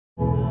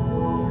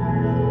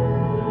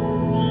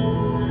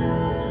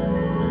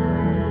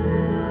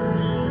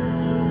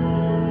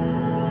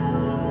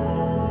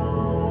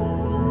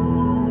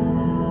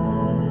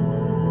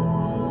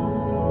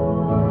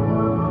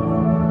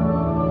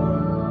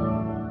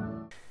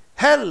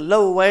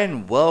Hello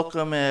and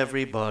welcome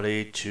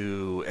everybody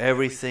to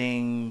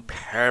Everything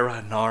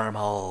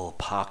Paranormal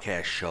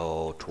Podcast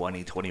Show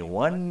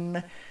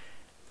 2021,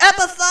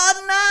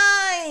 Episode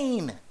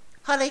 9!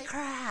 Holy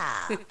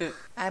crap!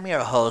 I'm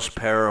your host,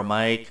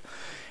 Mike,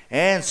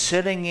 and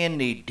sitting in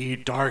the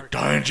deep dark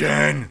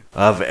dungeon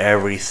of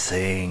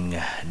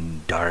everything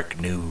dark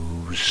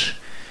news,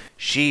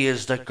 she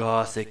is the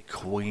gothic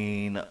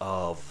queen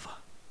of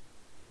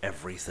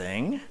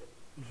everything.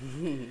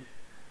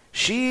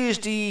 She's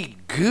the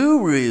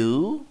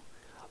guru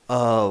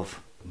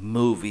of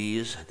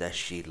movies that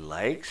she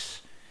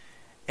likes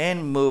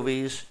and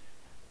movies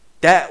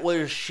that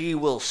where she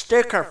will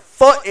stick her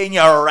foot in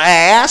your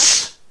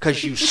ass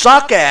because you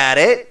suck at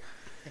it.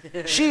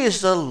 She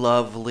is the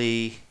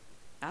lovely...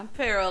 I'm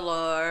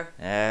Paralore.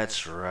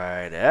 That's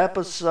right.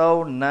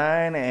 Episode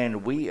 9,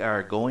 and we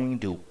are going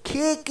to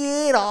kick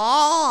it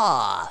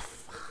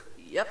off.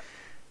 Yep.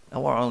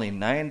 And we're only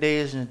 9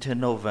 days into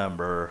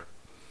November.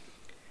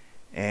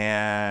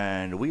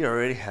 And we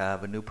already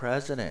have a new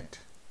president.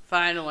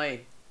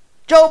 Finally.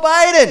 Joe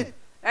Biden!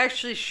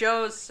 Actually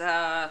shows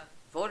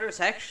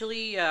voters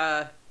actually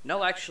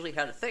know actually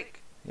how to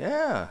think.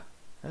 Yeah,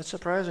 that's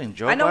surprising.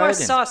 Joe Biden. I know I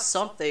saw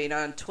something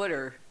on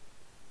Twitter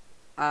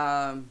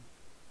about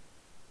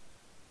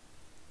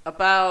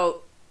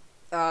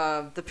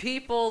the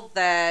people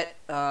that,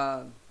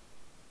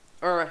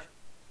 or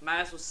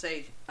might as well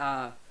say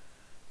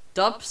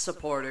Dump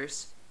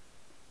supporters,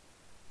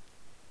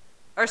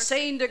 are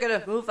saying they're going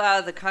to move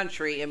out of the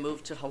country and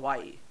move to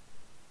Hawaii.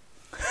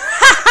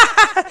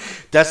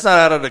 That's not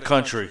out of the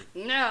country.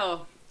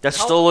 No. That's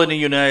still in the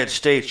United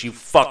States, you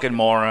fucking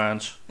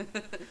morons.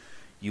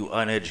 You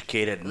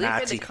uneducated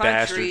Nazi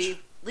bastards.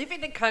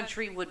 Leaving the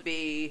country would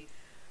be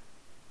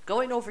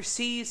going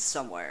overseas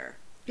somewhere.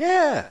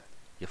 Yeah.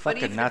 You But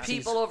fucking even Nazis.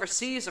 people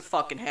overseas are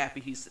fucking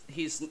happy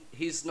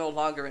he's no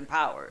longer in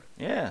power.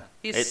 Yeah.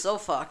 He's so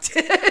fucked.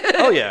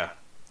 Oh, yeah.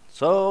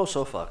 So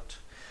fucked.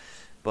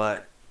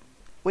 But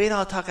we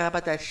don't talk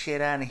about that shit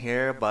on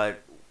here,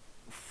 but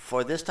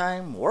for this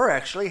time, we're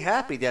actually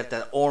happy that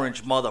the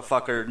orange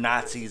motherfucker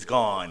Nazi's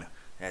gone.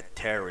 That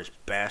terrorist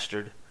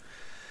bastard.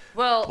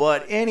 Well,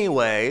 But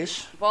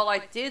anyways,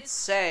 I did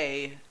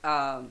say,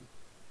 due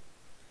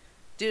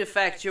to the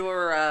fact you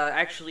were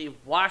actually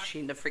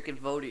watching the freaking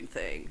voting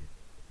thing,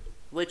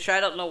 which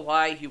I don't know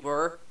why you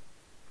were,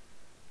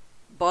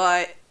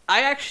 but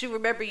I actually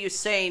remember you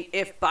saying,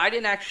 if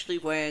Biden actually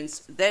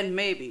wins, then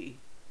maybe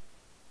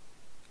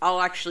I'll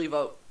actually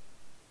vote.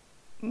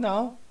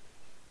 no.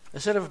 I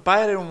said if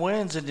Biden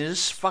wins and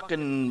this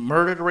fucking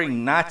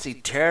murdering Nazi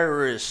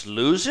terrorist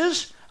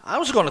loses, I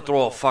was going to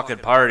throw a fucking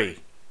party.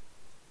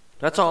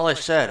 That's all I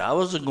said. I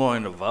wasn't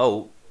going to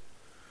vote.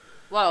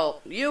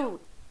 Well, you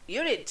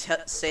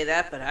didn't say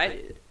that, but I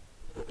did.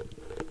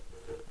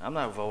 I'm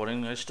not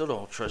voting. I still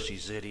don't trust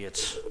these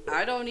idiots.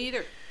 I don't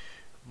either.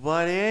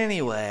 But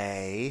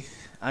anyway,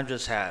 I'm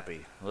just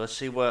happy. Let's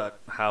see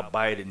how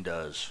Biden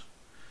does.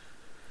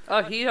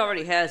 Oh, he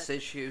already has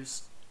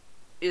issues.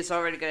 He's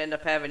already going to end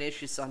up having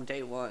issues on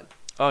day one.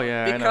 Oh,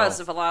 yeah, I know. Because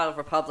of a lot of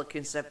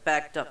Republicans that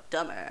backed up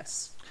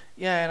dumbass.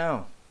 Yeah, I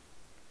know.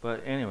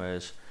 But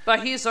anyways.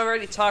 But he's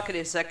already talking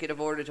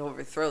executive order to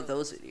overthrow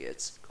those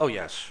idiots. Oh,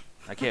 yes.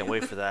 I can't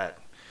wait for that.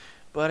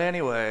 But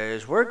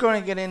anyways, we're going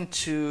to get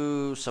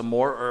into some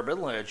more urban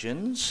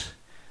legends.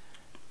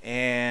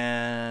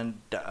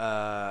 And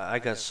I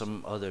got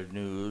some other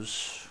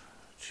news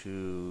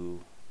to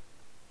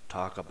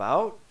talk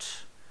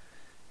about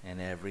and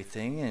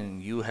everything.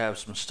 And you have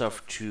some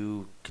stuff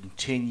to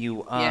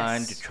continue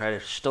on to try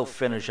to still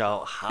finish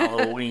out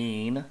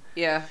Halloween.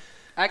 Yeah.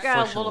 I got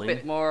a little Fortunately.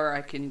 bit more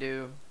I can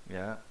do.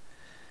 Yeah.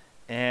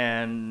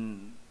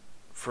 And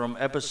from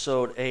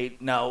episode 8,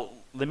 now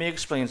let me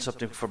explain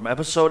something. From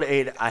episode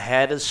 8, I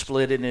had to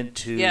split it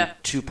into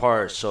two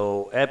parts.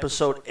 So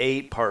episode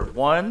 8, part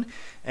 1,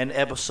 and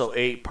episode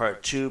 8,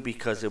 part 2,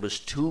 because it was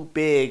too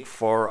big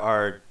for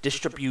our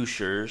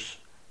distributors.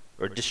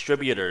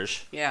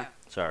 Yeah.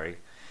 Sorry.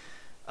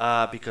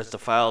 Because the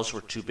files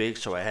were too big,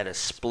 so I had to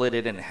split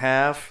it in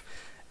half.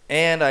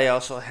 And I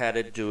also had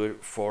to do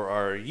it for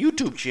our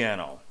YouTube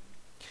channel.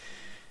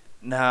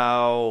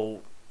 Now,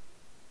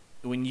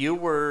 when you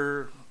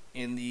were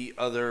in the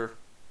other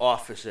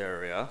office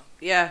area,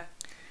 Yeah.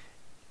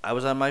 I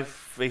was on my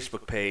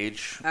Facebook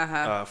page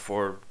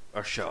for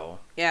our show.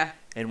 Yeah.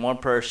 And one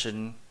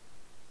person,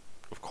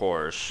 of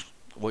course,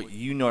 what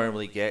you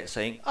normally get,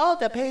 saying, "Oh,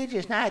 the page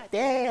is not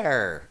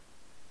there."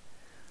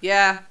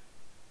 Yeah.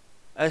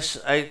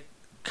 I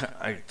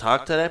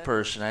talked to that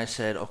person. I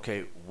said,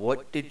 "Okay,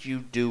 what did you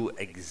do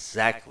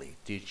exactly?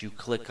 Did you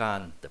click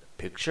on the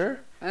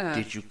picture?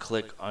 Did you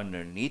click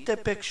underneath the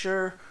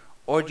picture?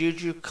 Or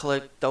did you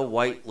click the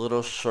white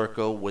little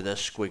circle with a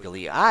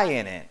squiggly eye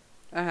in it?"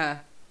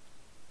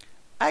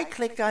 I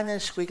clicked on the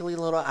squiggly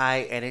little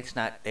eye and it's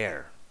not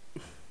there.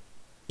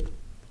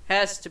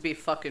 Has to be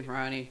fucking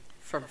Ronnie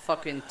from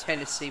fucking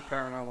Tennessee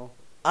Paranormal.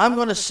 I'm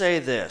going to say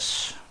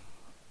this.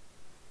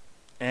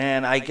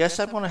 And I guess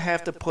I'm going to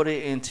have to put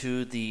it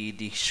into the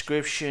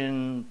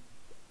description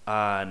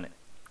on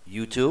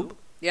YouTube.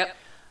 Yep.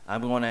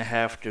 I'm going to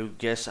have to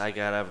guess I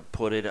got to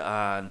put it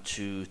on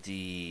to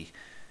the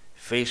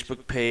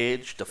Facebook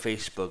page, the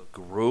Facebook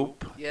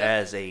group, Yep.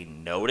 as a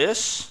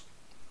notice.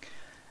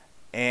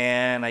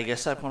 And I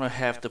guess I'm going to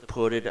have to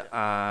put it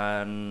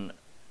on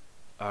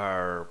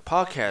our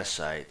podcast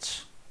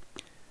sites.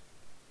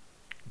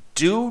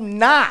 Do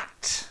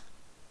not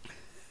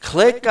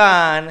click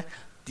on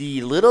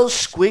the little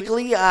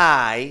squiggly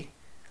eye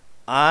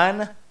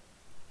on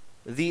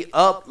the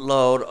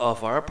upload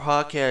of our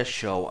podcast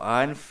show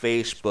on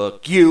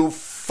Facebook, you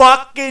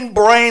fucking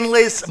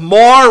brainless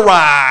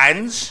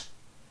morons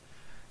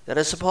that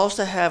are supposed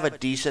to have a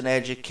decent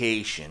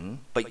education,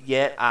 but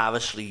yet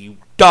obviously you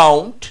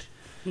don't,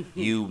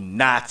 you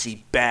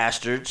Nazi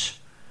bastards.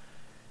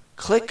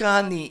 Click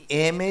on the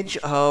image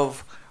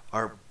of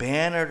our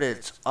banner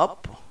that's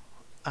up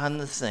on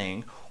the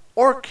thing,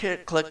 or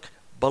click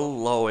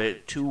below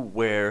it to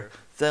where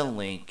the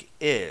link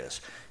is.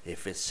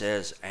 If it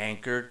says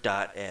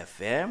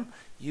anchor.fm,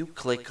 you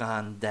click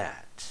on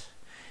that.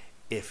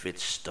 If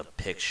it's the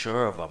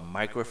picture of a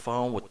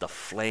microphone with the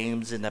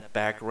flames in the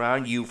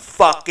background, you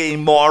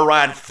fucking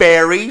moron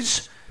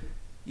fairies,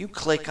 you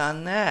click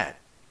on that.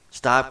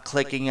 Stop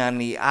clicking on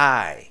the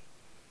eye.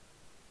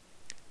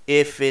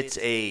 If it's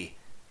a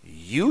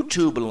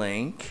YouTube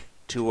link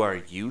to our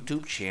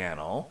YouTube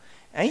channel,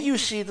 and you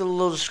see the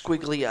little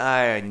squiggly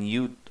eye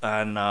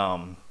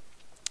on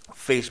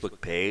Facebook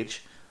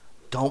page,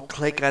 don't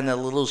click on the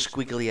little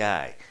squiggly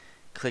eye.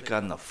 Click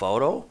on the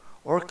photo,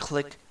 or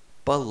click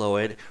below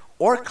it,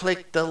 or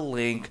click the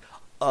link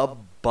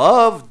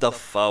above the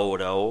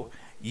photo,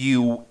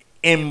 you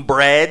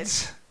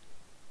inbreds,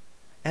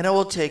 and it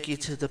will take you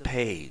to the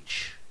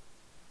page.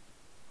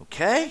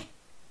 Okay?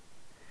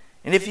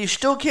 And if you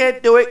still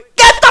can't do it,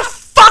 get the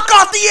fuck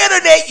off the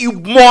internet, you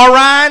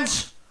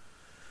morons!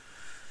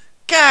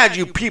 God,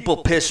 you people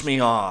piss me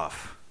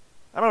off.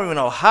 I don't even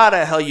know how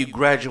the hell you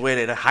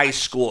graduated high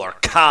school or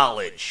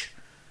college.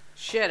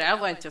 Shit,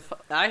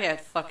 I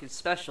had fucking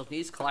special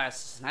needs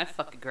classes and I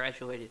fucking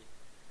graduated.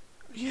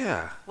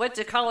 Yeah. Went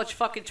to college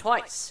fucking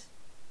twice.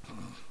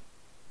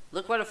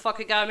 Look what it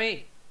fucking got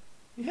me.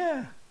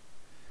 Yeah.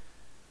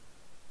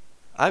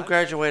 I've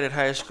graduated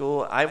high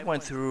school. I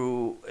went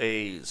through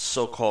a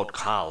so-called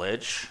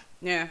college.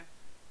 Yeah.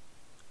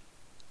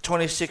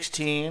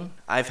 2016,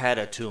 I've had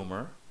a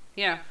tumor.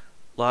 Yeah.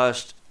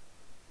 Lost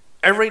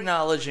every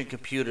knowledge in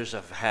computers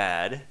I've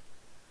had.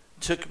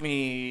 Took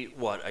me,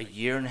 a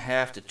year and a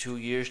half to 2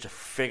 years to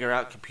figure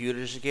out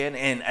computers again.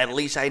 And at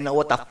least I know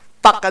what the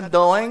fuck I'm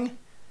doing.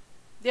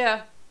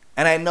 Yeah.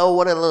 And I know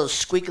what a little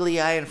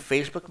squiggly eye in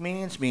Facebook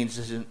means.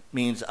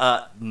 Means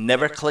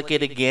never click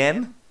it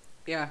again.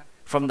 Yeah.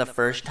 From the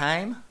first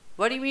time.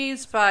 What he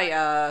means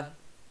by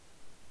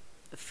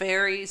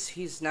fairies,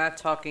 he's not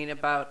talking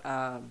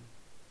about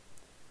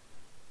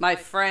my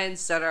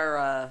friends that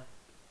are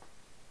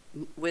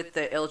with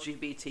the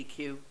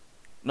LGBTQ.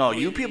 No,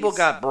 you people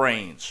got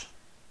brains.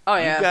 Oh,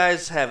 yeah. You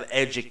guys have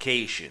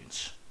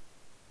educations.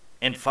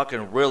 And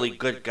fucking really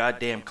good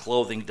goddamn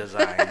clothing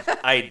design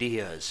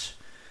ideas.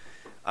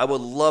 I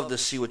would love to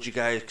see what you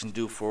guys can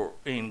do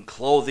in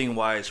clothing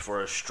wise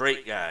for a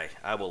straight guy.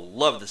 I would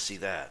love to see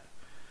that.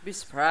 Be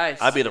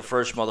surprised. I'd be the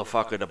first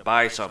motherfucker to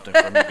buy something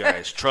from you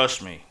guys.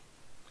 Trust me.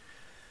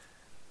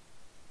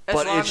 As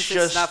but long it's as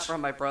just it's not from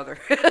my brother.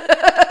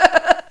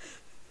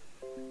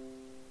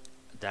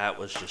 That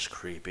was just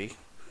creepy.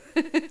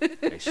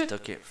 I still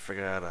can't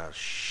figure out how to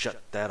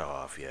shut that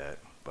off yet.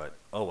 But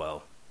oh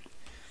well.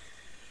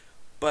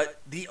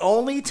 But the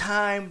only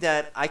time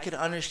that I could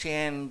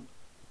understand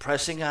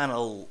pressing on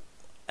a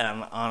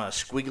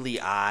squiggly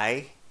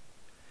eye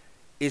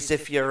is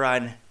if you're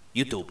on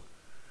YouTube.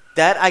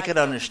 That I could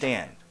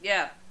understand.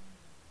 Yeah.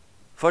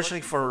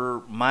 Fortunately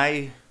for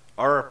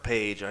our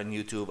page on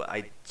YouTube,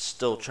 I'm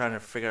still trying to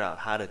figure out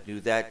how to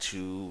do that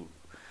to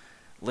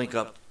link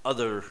up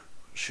other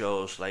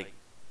shows, like,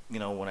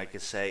 when I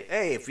could say,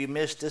 hey, if you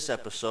missed this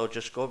episode,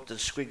 just go up to the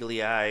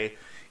squiggly eye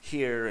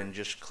here and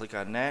just click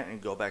on that and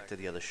go back to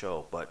the other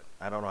show. But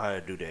I don't know how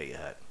to do that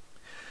yet.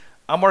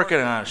 I'm working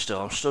on it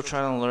still. I'm still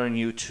trying to learn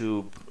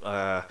YouTube,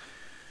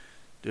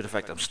 due to the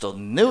fact I'm still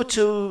new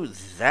to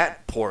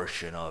that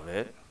portion of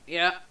it.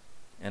 Yeah.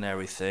 And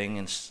everything,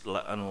 and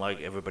unlike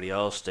everybody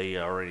else, they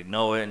already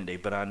know it, and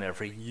they've been on there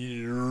for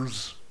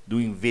years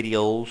doing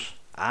videos.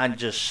 I'm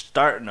just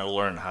starting to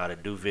learn how to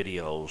do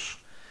videos.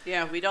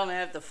 Yeah, we don't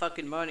have the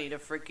fucking money to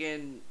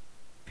freaking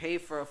pay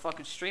for a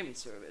fucking streaming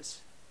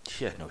service.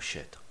 Yeah, no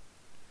shit.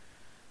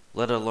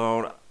 Let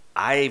alone,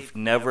 I've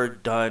never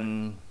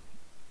done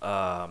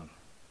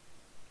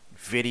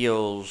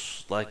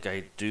videos like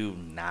I do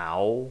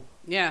now.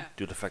 Yeah.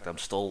 Due to the fact I'm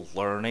still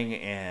learning,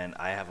 and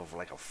I have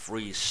a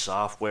free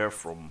software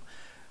from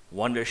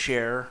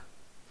Wondershare,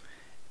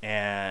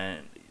 and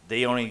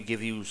they only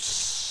give you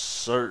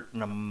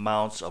certain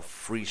amounts of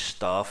free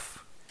stuff.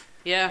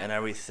 Yeah. And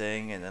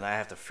everything, and then I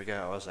have to figure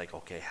out. I was like,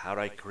 okay, how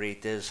do I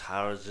create this?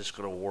 How is this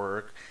gonna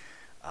work?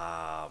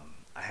 I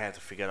had to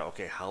figure out,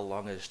 okay, how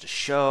long is the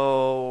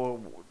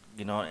show?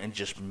 And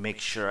just make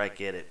sure I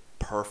get it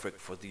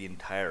perfect for the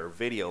entire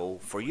video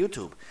for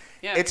YouTube.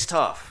 Yeah. It's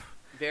tough.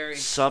 Very.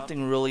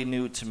 Something really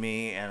new to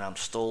me, and I'm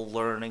still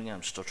learning.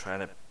 I'm still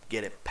trying to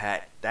get it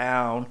pat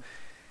down.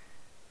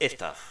 It's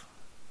tough.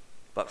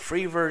 But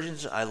free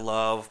versions I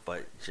love,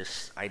 but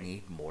just I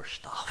need more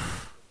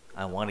stuff.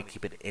 I want to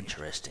keep it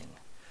interesting.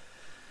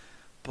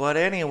 But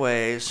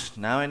anyways,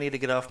 now I need to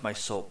get off my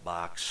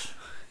soapbox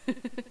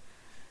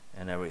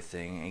and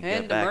everything and get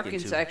And the back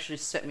Merkins into... actually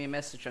sent me a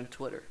message on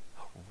Twitter.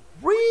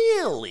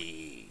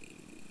 Really?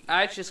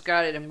 I just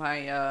got it in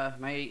my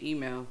my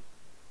email.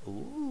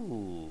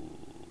 Ooh.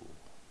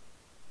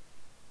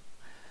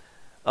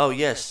 Oh,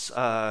 yes.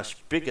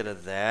 Speaking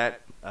of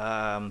that,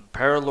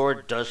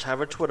 Paralord does have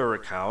a Twitter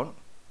account.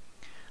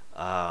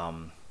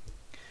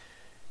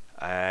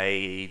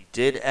 I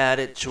did add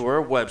it to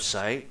our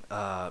website,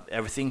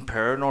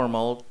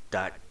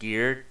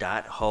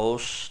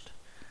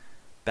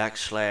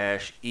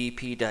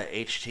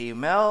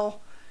 everythingparanormal.gear.host/ep.html.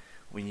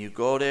 When you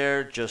go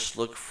there, just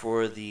look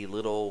for the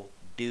little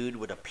dude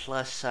with a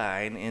plus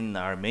sign in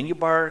our menu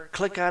bar.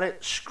 Click on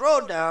it,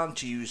 scroll down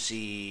till you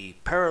see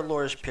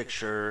Paralord's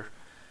picture,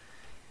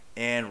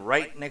 and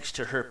right next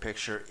to her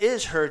picture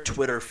is her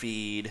Twitter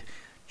feed.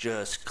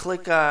 Just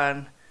click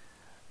on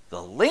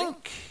the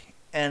link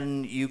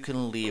and you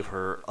can leave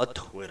her a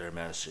Twitter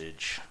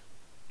message.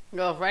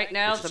 Well, right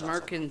now Which the is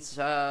awesome. Merkins,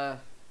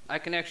 I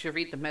can actually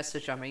read the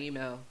message on my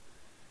email.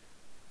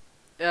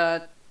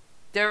 They're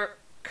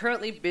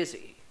currently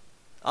busy,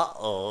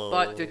 Uh-oh.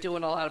 but they're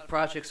doing a lot of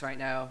projects right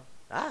now.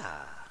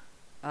 Ah.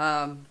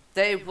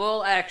 They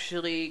will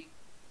actually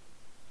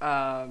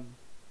come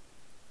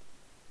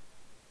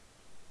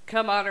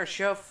on our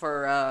show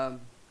for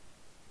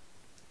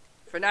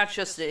not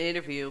just an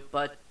interview,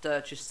 but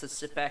just to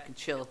sit back and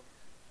chill.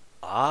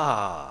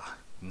 Ah.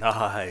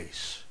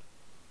 Nice.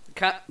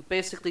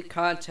 Basically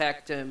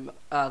contact him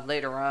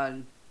later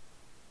on,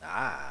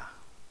 Ah.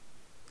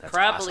 That's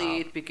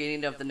probably awesome.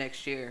 beginning of the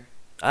next year.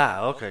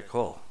 Ah, okay,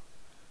 cool.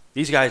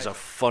 These guys are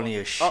funny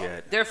as Oh,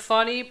 shit. they're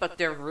funny, but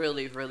they're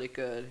really, really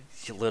good.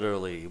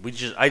 Literally.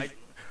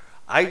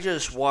 I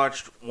just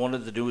watched one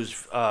of the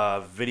newest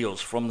videos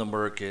from the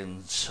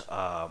Merkins,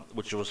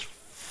 which was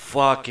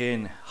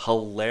fucking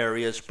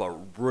hilarious, but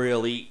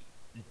really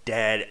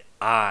dead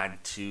on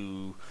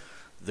to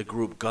the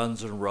group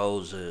Guns N'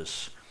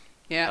 Roses.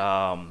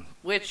 Yeah,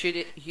 which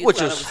you Which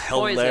thought is it was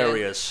poison.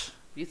 hilarious.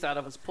 You thought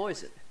it was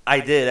poison. I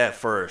did at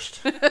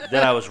first.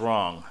 Then I was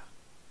wrong.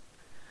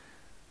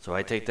 So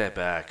I take that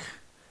back.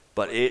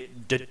 But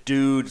the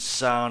dude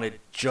sounded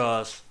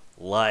just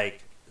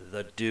like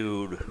the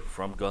dude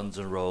from Guns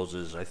N'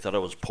 Roses. I thought it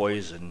was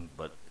Poison,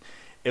 but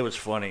it was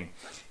funny.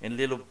 And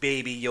little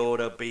baby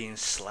Yoda being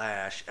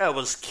Slash. That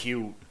was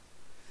cute.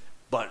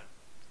 But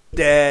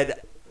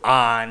dead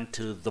on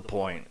to the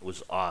point. It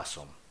was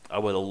awesome. I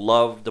would have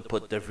loved to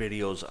put their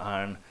videos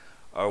on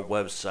our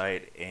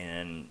website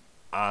and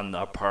on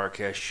the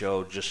podcast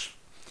show, just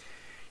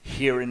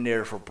here and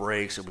there for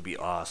breaks. It would be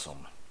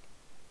awesome.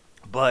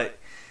 But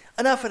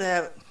enough of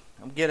that.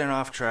 I'm getting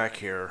off track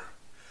here.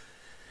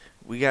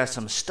 We got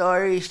some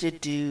stories to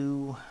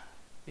do.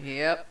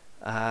 Yep.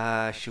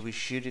 Should we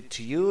shoot it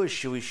to you, or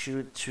should we shoot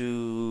it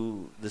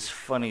to this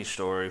funny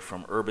story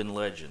from Urban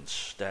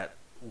Legends that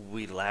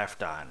we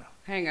laughed on?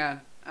 Hang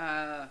on.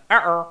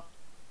 Uh-oh.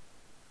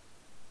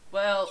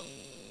 Well,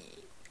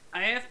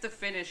 I have to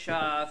finish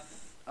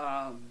off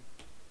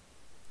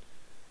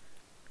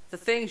the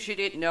things you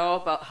didn't know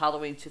about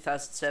Halloween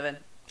 2007.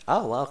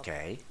 Oh,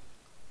 okay.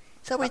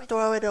 So we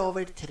throw it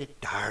over to the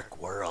Dark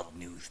World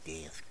news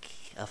desk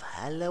of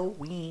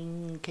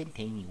Halloween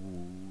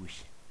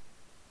continues.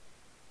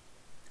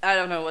 I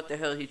don't know what the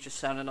hell he just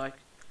sounded like.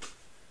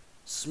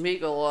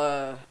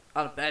 Smeagol,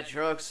 on bad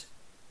drugs.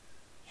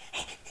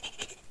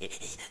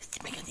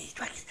 Speak of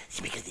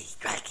these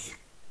drugs.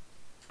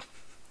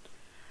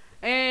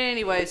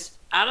 Anyways,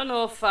 I don't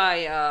know if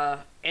I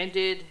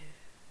ended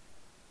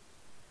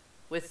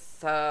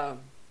with I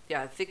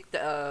think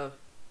the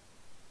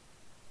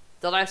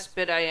last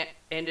bit I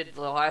ended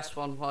the last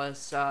one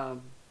was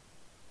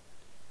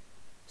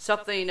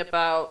something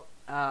about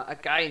a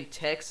guy in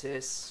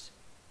Texas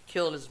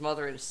killing his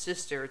mother and his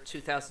sister in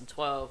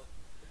 2012.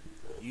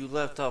 You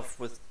left off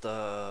with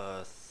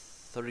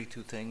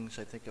 32 things,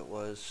 I think it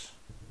was,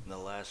 in the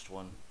last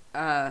one,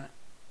 I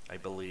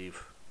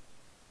believe.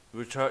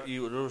 There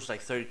was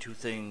like 32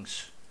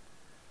 things.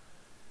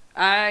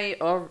 I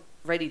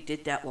already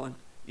did that one.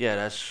 Yeah,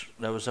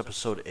 that was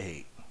episode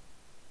 8.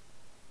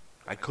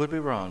 I could be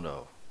wrong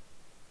though.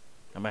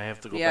 I might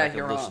have to go back and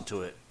you're listen wrong.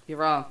 to it. You're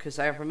wrong, because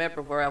I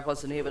remember where I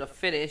wasn't able to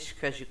finish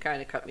because you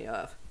kind of cut me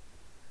off.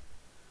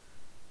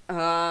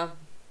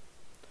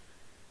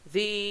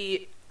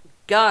 The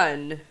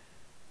gun,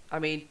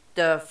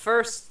 the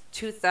first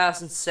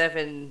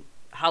 2007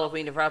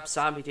 Halloween that Rob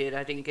Zombie did,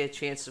 I didn't get a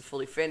chance to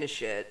fully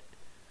finish it.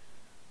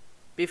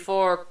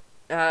 Before,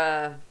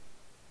 because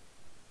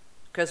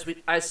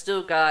I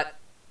still got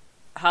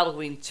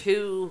Halloween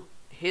 2,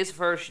 his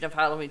version of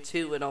Halloween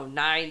 2 in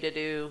 2009 to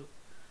do.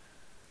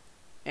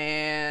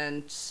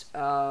 And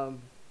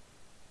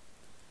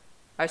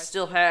I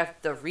still have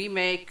the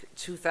remake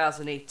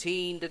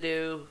 2018 to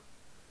do,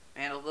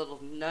 and a little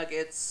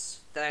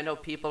nuggets that I know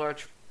people are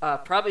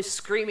probably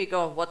screaming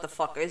going, what the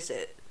fuck is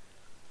it?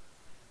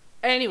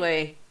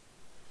 Anyway,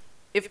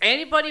 if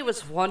anybody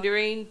was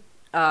wondering,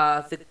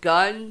 the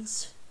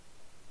guns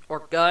or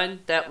gun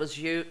that was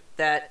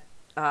that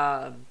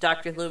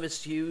Dr.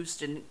 Loomis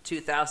used in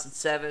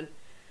 2007,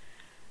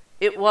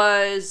 it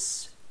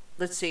was,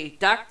 let's see,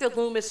 Dr.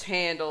 Loomis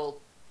handled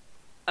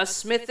a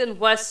Smith &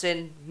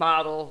 Wesson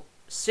model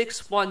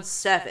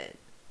 617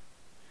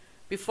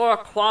 before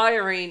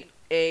acquiring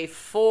a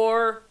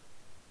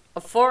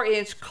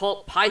 4-inch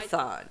Colt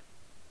Python,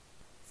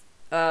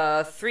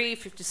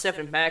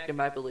 357 Magnum,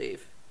 I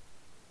believe.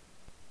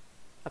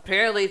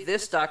 Apparently,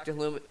 this Dr.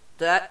 Loomis,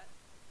 that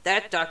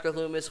Dr.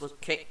 Loomis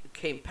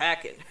came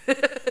packing.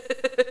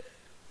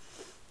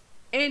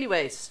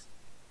 Anyways,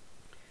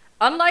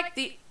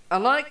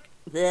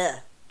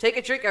 take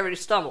a drink, I already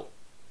stumbled.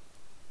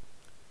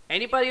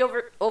 Anybody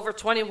over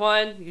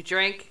 21, you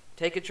drink,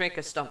 take a drink,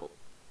 I stumbled.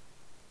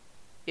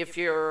 If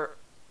you're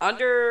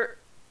under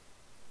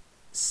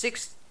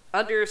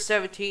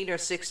 17 or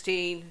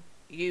 16,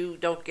 you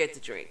don't get to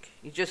drink.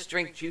 You just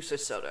drink juice or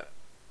soda.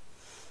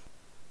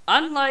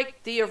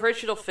 Unlike the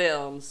original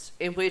films,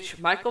 in which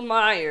Michael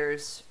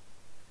Myers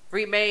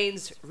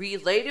remains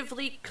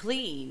relatively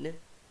clean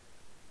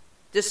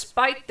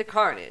despite the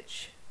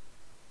carnage,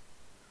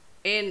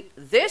 in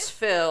this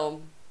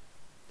film,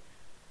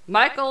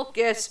 Michael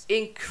gets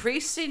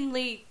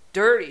increasingly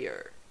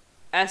dirtier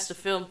as the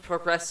film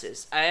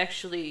progresses. I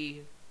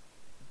actually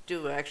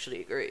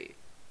agree.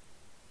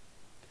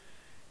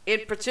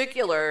 In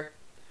particular,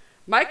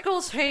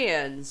 Michael's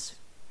hands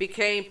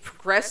became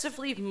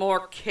progressively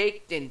more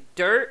caked in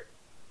dirt,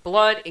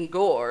 blood, and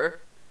gore,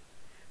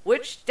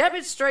 which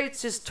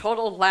demonstrates his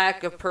total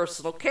lack of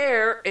personal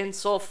care and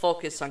sole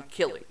focus on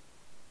killing.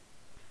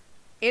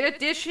 In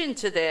addition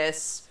to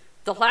this,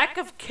 the lack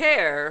of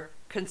care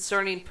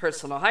concerning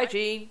personal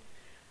hygiene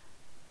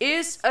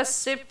is a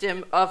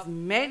symptom of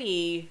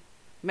many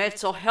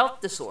mental health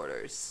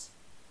disorders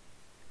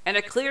and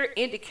a clear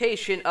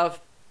indication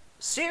of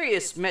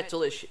serious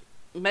mental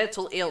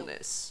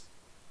illness.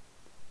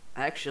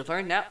 I actually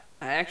learned that.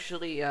 I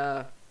actually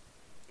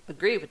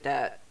agree with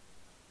that.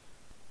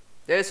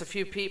 There's a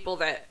few people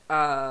that,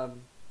 a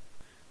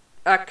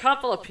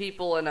couple of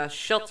people in a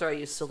shelter I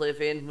used to live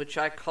in, which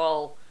I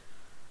call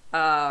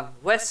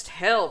West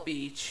Hell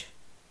Beach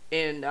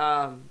in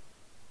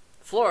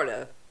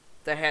Florida,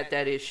 that had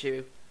that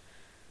issue.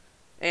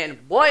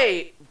 And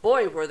boy,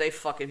 were they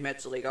fucking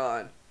mentally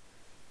gone.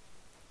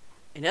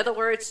 In other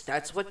words,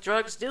 that's what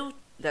drugs do.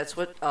 That's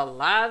what a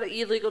lot of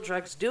illegal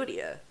drugs do to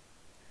you.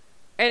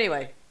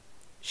 Anyway,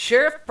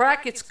 Sheriff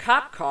Brackett's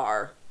cop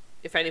car,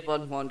 if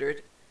anyone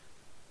wondered,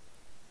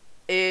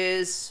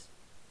 is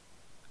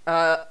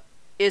a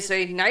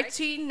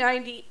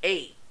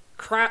 1998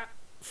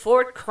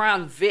 Ford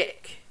Crown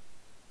Vic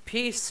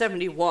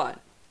P71.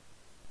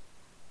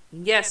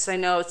 Yes, I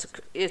know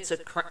it's a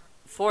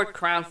Ford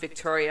Crown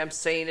Victoria. I'm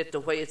saying it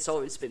the way it's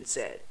always been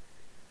said.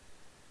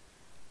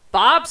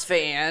 Bob's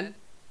van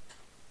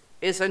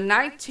is a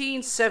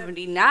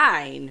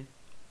 1979.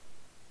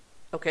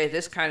 Okay,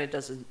 this kind of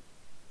doesn't.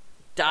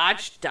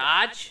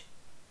 Dodge.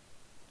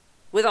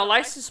 With a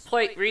license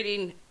plate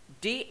reading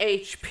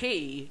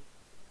DHP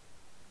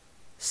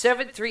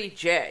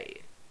 73J.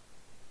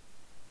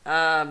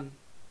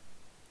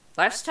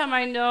 Last time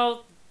I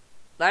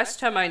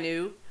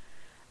knew,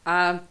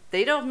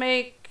 they don't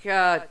make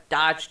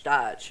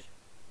Dodge.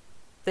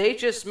 They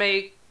just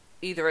make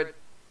either a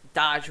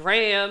Dodge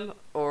Ram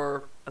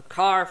or a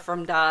car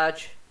from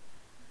Dodge.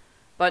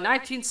 But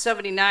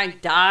 1979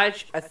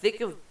 Dodge, I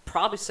think it was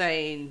probably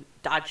saying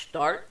Dodge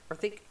Dart,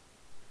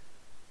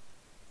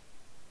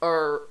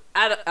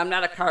 I'm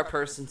not a car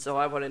person, so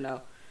I wouldn't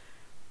know.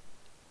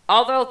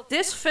 Although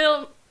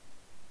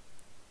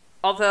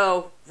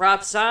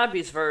Rob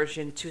Zombie's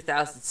version,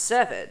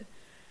 2007,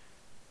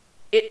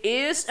 it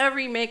is a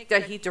remake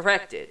that he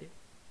directed.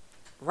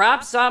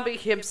 Rob Zombie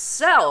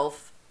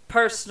himself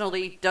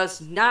personally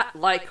does not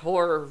like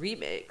horror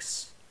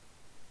remakes.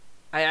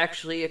 I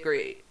actually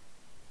agree.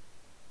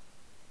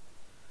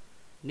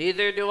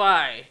 Neither do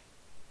I.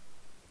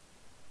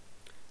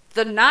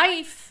 The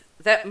knife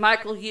that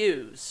Michael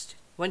used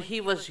when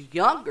he was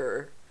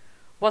younger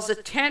was a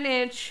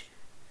 10-inch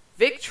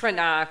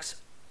Victorinox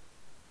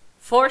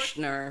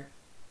Forstner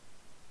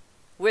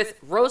with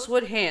a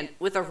rosewood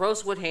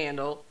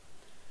handle,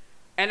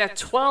 and a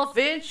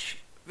 12-inch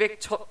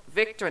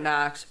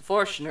Victorinox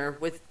Forstner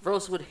with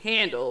rosewood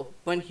handle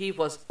when he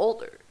was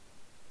older.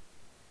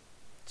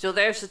 So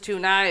there's the two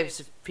knives,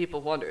 if people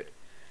wondered.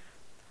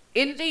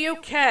 In the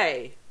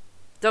UK,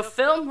 the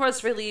film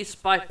was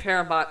released by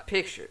Paramount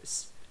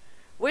Pictures,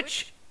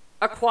 which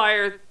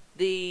acquired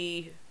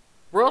the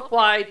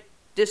worldwide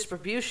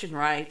distribution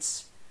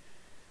rights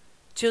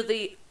to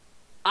the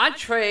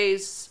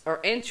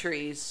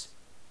entries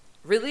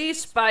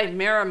released by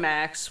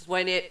Miramax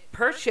when it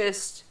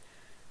purchased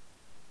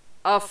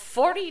a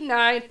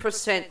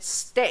 49%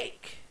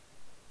 stake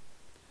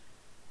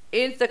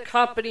in the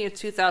company in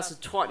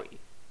 2020.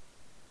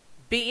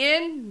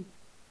 BN,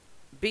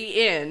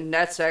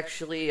 that's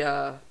actually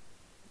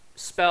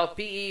spelled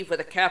BE with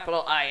a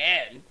capital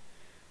IN,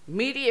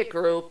 Media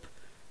Group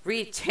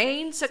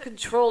retains a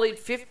controlling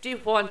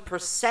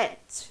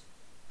 51%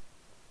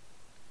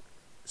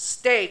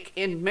 stake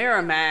in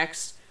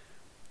Miramax,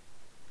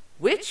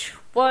 which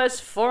was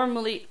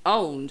formerly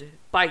owned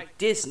by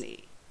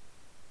Disney.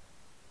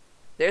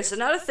 There's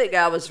another thing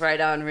I was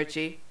right on,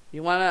 Richie.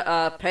 You want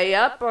to pay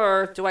up,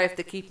 or do I have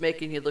to keep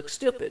making you look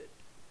stupid?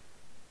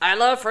 I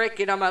love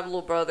raking on my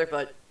little brother,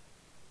 but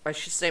I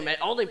should say my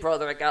only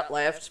brother I got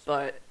left,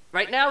 but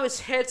right now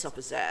his head's up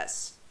his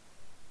ass.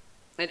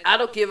 And I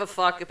don't give a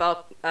fuck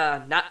about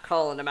not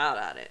calling him out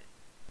on it.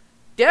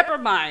 Deborah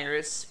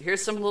Myers,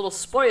 here's some little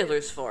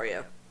spoilers for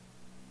you,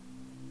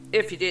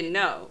 if you didn't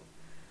know,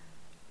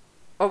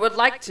 or would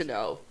like to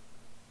know.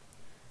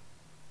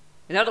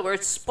 In other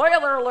words,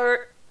 spoiler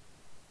alert,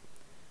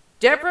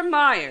 Deborah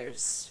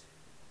Myers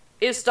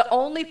is the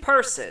only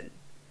person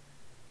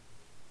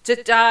to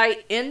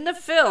die in the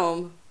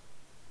film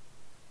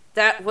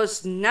that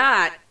was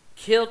not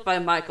killed by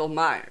Michael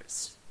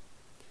Myers.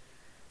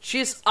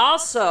 She's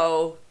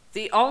also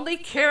the only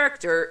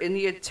character in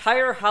the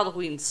entire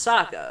Halloween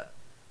saga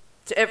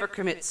to ever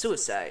commit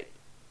suicide,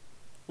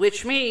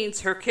 which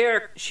means her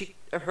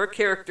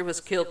character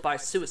was killed by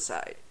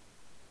suicide.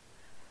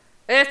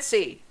 Let's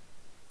see.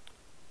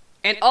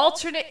 An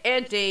alternate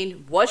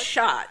ending was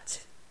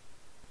shot,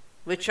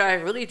 which I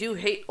really do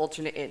hate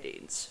alternate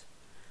endings.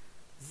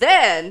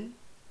 Then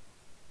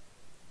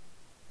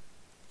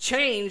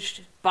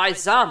changed by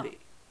Zombie.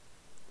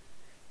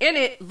 In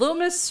it,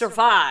 Loomis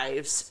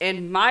survives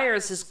and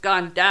Myers is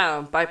gunned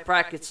down by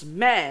Brackett's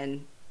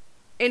men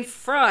in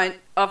front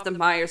of the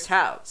Myers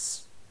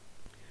house.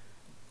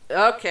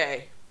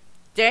 Okay.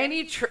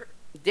 Danny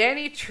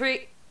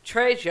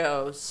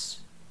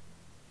Trejo's,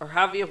 or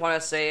however you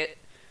want to say it,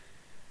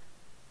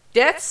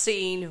 death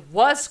scene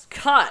was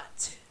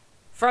cut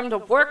from the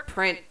work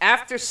print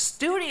after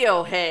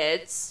studio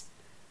heads,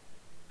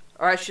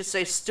 or I should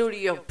say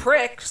studio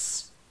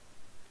pricks,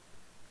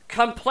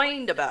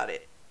 complained about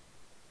it.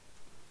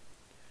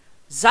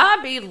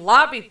 Zombie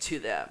lobbied to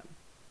them,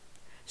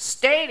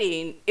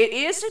 stating it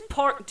is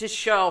important to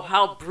show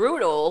how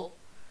brutal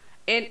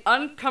and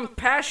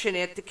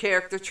uncompassionate the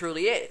character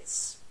truly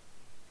is.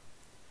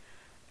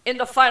 In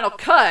the final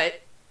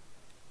cut,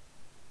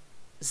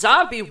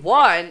 Zombie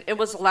won and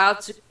was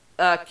allowed to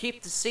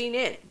keep the scene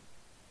in.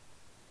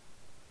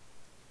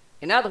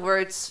 In other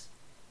words,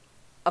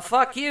 a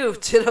fuck you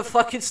to the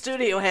fucking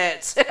studio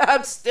heads.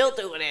 I'm still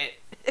doing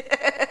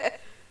it.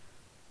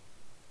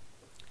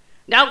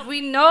 Now,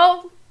 we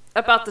know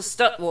about the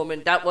stunt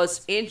woman that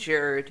was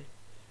injured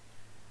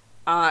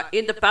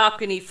in the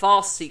balcony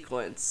fall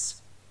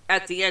sequence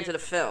at the end of the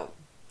film.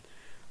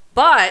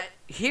 But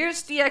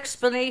here's the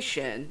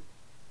explanation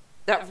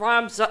that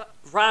Rob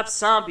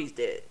Zombie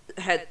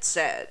had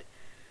said.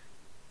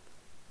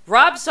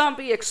 Rob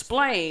Zombie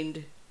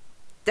explained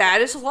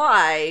that is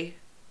why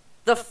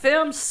the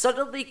film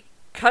suddenly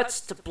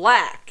cuts to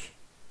black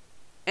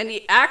and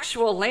the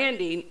actual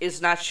landing is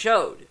not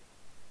showed.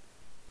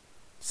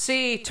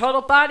 See,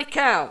 total body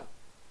count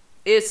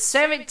is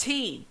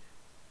 17,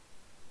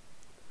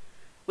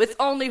 with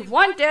only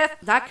one death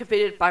not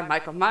committed by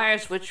Michael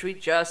Myers, which we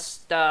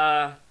just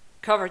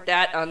covered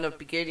that on the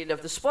beginning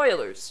of the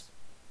spoilers.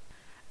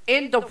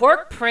 In the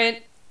work print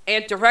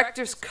and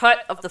director's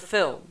cut of the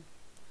film,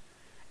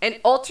 an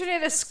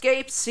alternate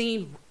escape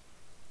scene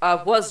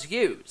was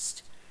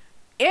used.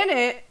 In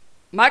it,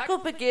 Michael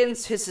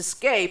begins his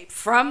escape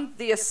from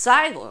the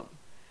asylum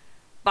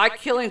by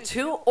killing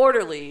two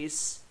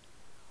orderlies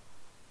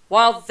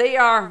while they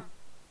are...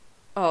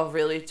 Oh,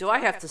 really? Do I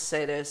have to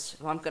say this?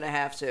 Well, I'm going to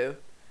have to.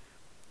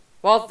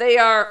 While they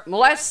are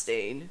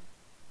molesting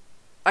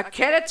a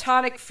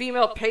catatonic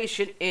female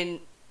patient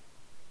in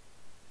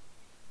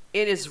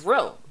his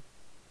room.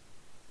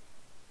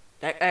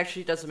 That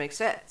actually doesn't make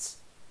sense.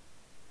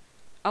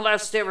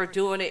 Unless they were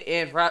doing it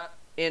in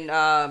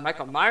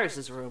Michael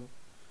Myers' room.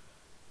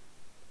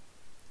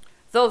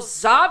 Though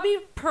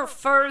Zombie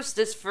prefers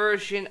this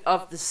version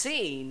of the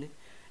scene,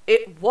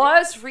 it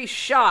was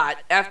reshot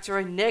after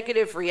a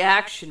negative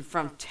reaction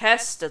from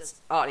test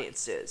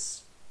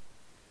audiences.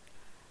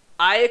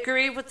 I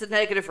agree with the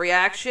negative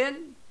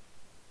reaction,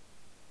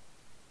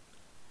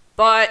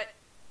 but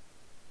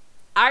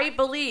I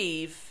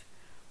believe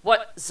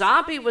what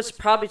Zombie was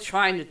probably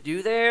trying to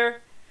do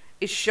there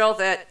is show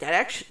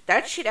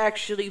that shit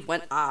actually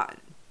went on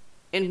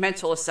in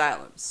mental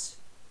asylums,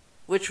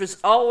 which was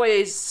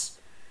always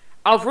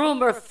a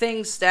rumor of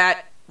things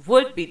that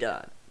would be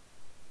done,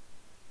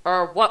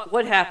 or what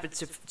would happen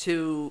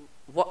to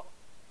what,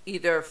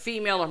 either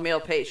female or male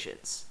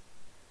patients.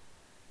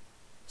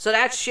 So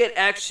that shit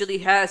actually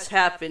has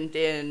happened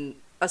in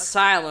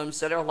asylums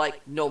that are like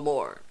no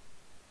more.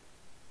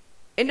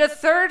 In the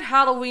third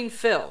Halloween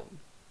film,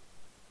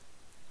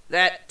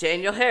 that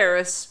Danielle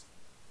Harris...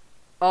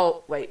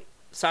 Oh, wait.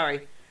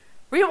 Sorry.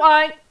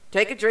 Rewind.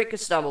 Take a drink and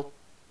stumble.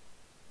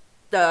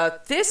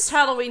 this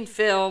Halloween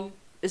film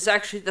is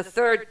actually the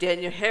third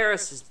Danielle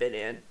Harris has been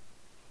in.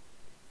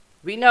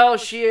 We know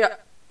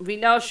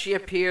she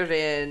appeared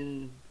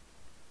in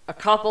a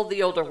couple of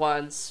the older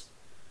ones.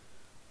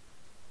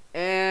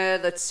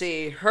 And let's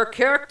see, her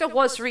character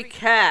was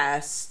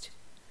recast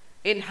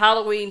in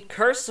Halloween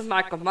Curse of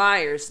Michael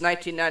Myers,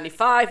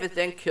 1995, and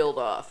then killed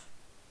off.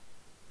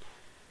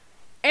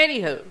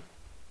 Anywho,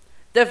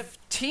 the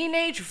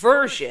teenage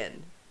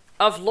version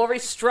of Laurie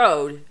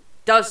Strode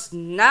does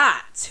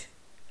not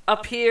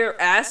appear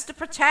as the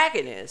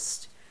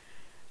protagonist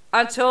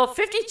until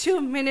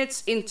 52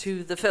 minutes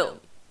into the film.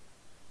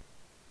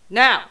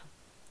 Now,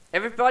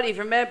 everybody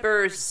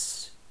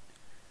remembers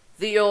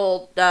the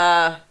old,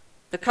 the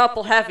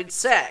couple having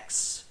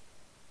sex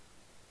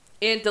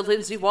in the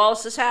Lindsay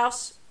Wallace's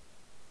house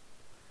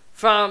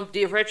from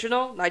the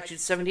original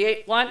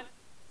 1978 one.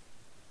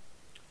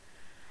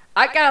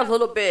 I got a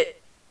little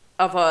bit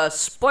of a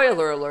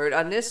spoiler alert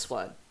on this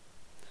one.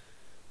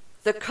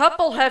 The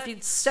couple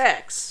having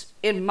sex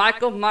in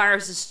Michael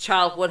Myers'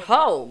 childhood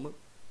home,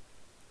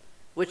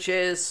 which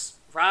is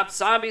Rob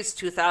Zombie's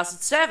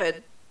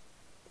 2007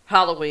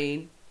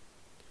 Halloween,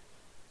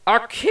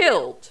 are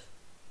killed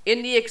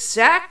in the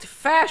exact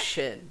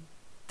fashion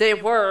they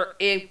were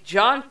in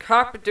John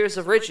Carpenter's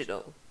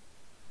original.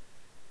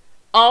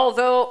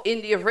 Although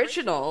in the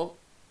original,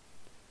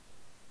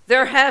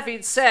 they're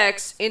having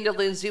sex in the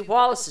Lindsay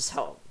Wallace's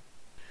home.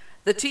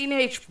 The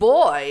teenage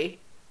boy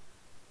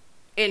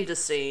in the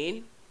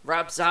scene,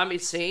 Rob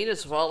Zombie's scene,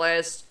 as well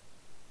as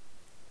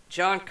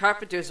John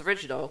Carpenter's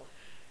original,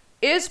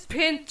 is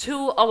pinned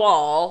to a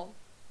wall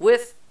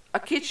with a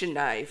kitchen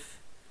knife,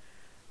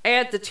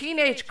 and the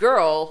teenage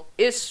girl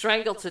is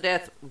strangled to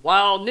death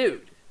while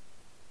nude.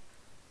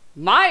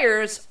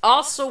 Myers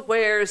also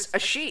wears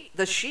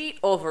the sheet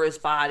over his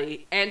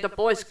body and the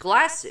boy's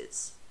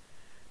glasses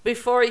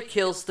before he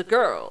kills the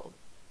girl,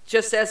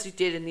 just as he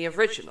did in the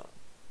original.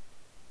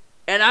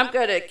 And I'm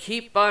gonna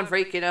keep on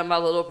raking on my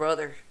little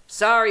brother.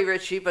 Sorry,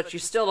 Richie, but you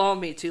still owe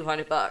me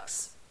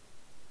 $200.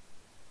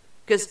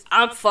 Because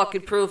I'm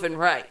fucking proven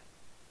right.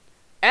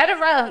 At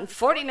around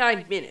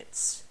 49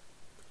 minutes,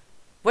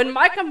 when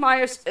Michael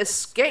Myers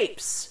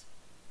escapes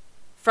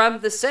from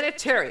the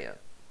sanitarium,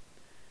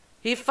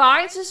 he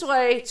finds his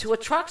way to a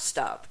truck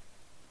stop.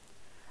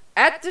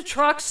 At the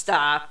truck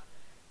stop,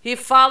 he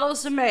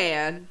follows a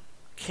man,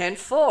 Ken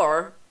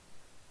Ford,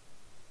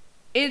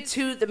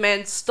 into the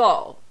men's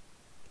stall.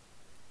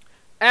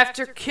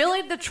 After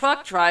killing the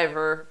truck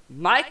driver,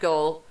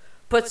 Michael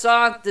puts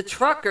on the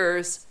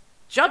trucker's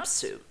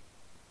jumpsuit.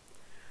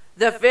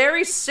 The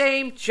very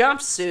same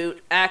jumpsuit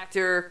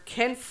actor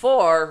Ken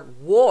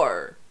Ford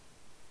wore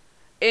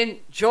in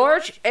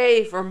George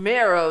A.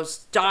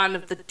 Romero's Dawn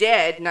of the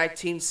Dead,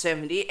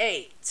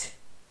 1978.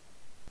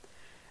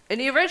 In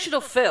the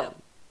original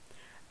film,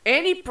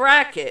 Annie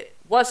Brackett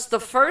was the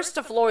first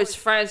of Laurie's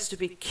friends to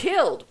be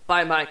killed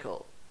by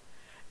Michael.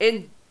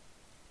 In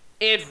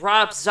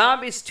Rob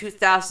Zombie's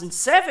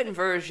 2007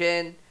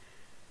 version,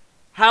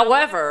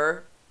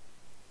 however,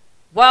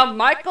 while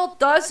Michael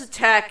does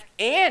attack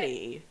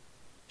Annie,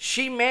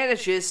 she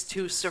manages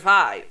to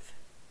survive.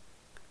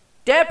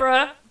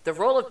 Deborah, the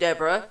role of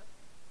Deborah,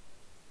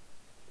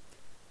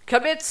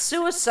 commits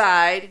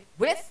suicide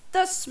with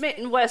the Smith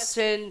 &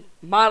 Wesson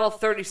Model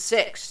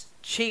 36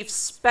 Chief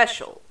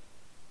Special.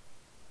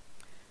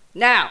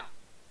 Now,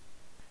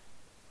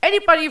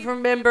 anybody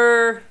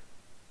remember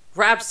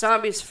Rob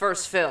Zombie's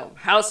first film,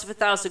 House of a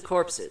Thousand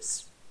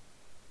Corpses?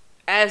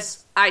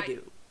 As I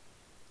do.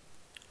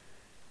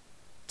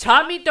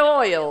 Tommy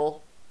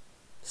Doyle,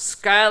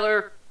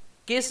 Skylar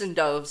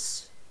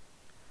Gizendos,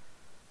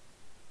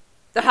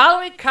 the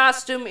Halloween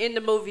costume in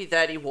the movie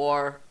that he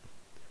wore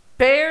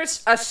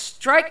bears a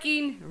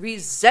striking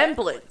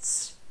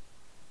resemblance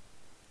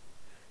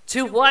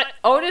to what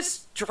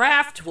Otis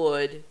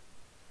Draftwood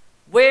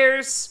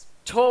wears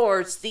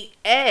towards the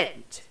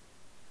end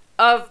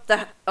of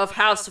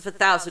House of a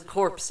Thousand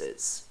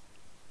Corpses.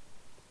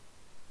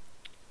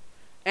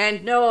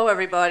 And no,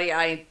 everybody,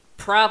 I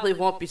probably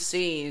won't be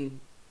seeing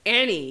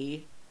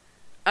any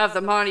of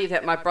the money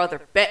that my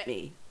brother bet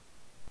me.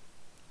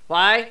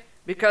 Why?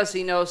 Because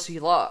he knows he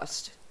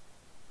lost.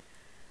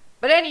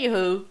 But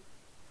anywho,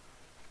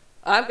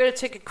 I'm going to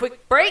take a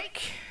quick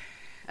break.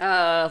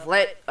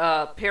 Let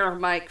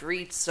Paramike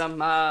read some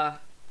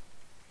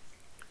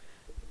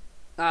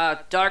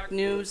dark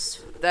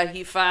news that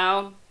he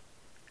found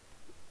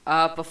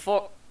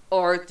before.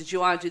 Or did you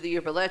want to do the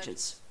Urban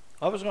Legends?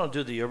 I was going to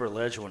do the Urban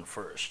Legend one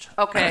first.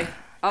 Okay.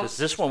 Because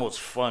this one was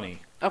funny.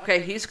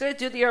 Okay, he's going to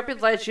do the Urban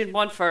Legend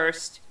one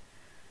first.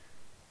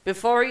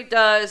 Before he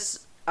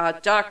does a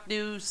dark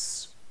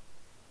news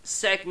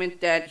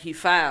segment that he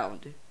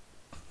found.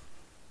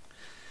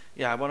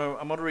 Yeah, I'm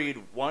gonna read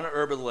one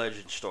urban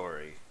legend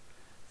story.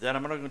 Then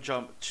I'm gonna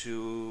jump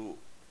to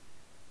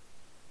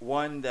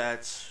one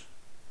that's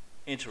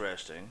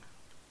interesting,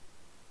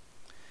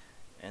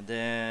 and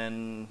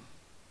then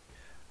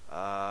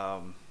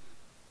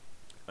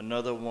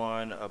another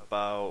one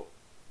about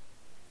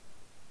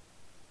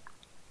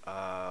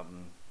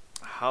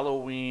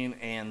Halloween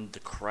and the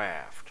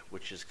Craft,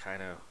 which is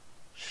kind of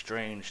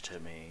strange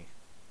to me.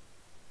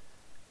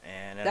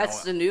 And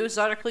That's the news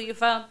article you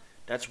found?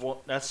 That's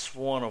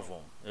one of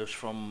them. It was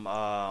from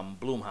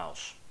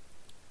Bloomhouse.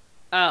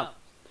 Oh.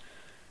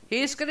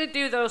 He's going to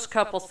do those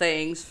couple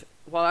things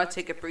while I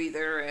take a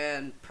breather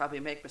and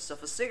probably make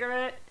myself a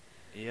cigarette.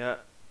 Yeah.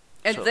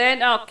 And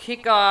then I'll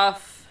kick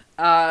off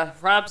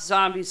Rob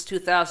Zombie's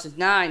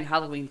 2009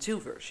 Halloween 2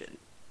 version.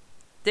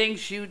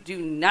 Things you do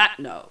not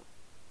know.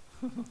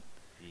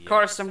 Of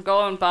course, I'm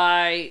going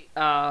by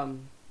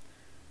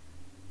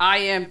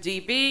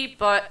IMDb,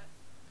 but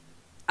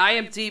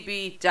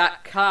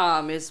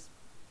IMDb.com is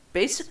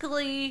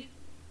basically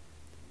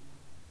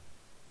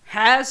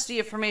has the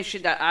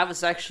information that I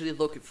was actually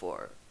looking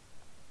for.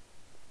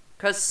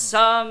 Because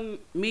some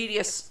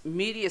media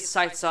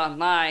sites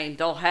online,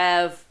 they'll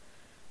have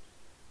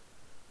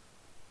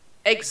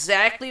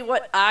exactly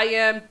what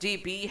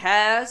IMDb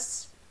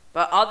has,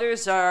 but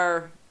others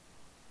are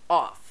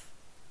off.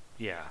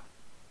 Yeah.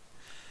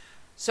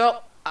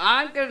 So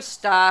I'm going to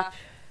stop.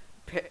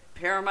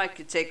 Paramount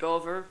can take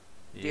over.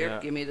 Dear, Yeah.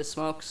 give me the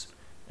smokes.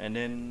 And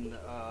then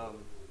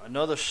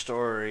another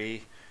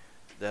story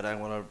that I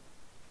want to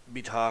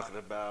be talking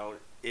about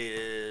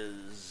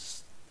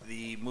is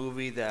the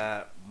movie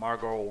that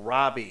Margot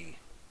Robbie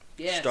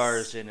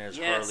stars in as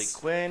Harley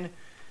Quinn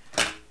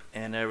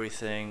and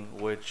everything,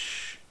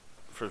 which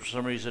for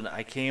some reason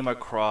I came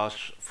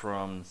across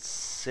from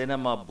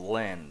Cinema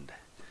Blend.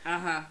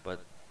 Uh-huh.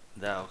 But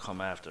that'll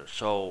come after.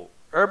 So,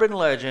 Urban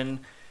Legend.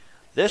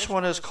 This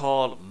one is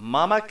called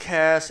Mama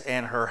Cass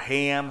and Her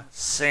Ham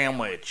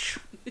Sandwich.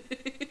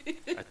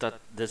 I thought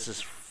this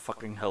is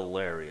fucking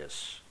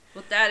hilarious.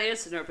 Well, that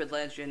is an urban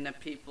legend that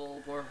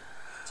people were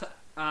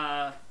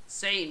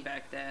saying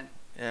back then.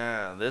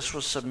 Yeah, this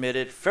was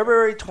submitted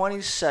February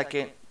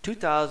 22nd,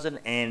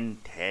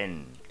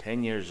 2010.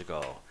 10 years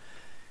ago.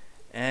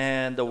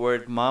 And the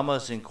word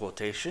mama's in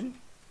quotation.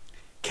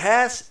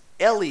 Cass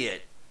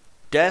Elliot.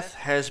 Death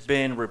has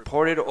been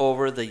reported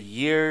over the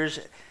years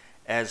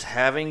as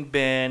having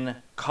been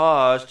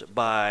caused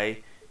by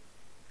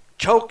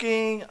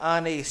choking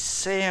on a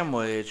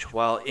sandwich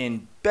while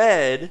in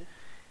bed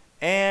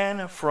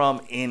and from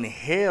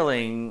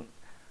inhaling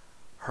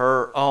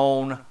her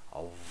own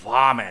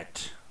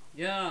vomit.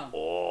 Yeah.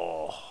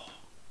 Oh.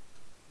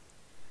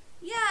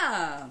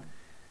 Yeah.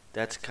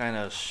 That's kind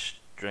of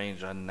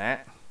strange on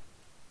that.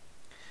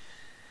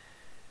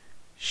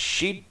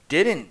 She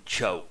didn't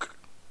choke.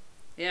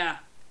 Yeah.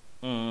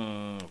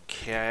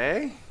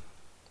 Okay.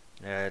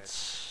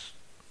 That's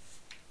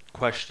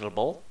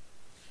questionable.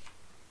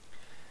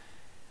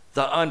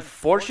 The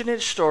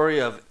unfortunate story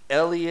of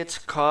Elliot's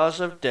cause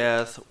of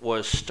death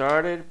was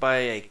started by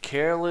a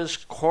careless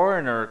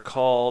coroner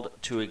called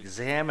to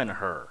examine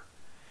her.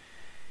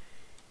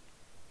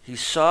 He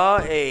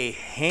saw a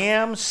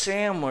ham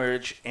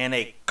sandwich and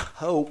a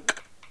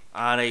Coke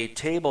on a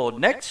table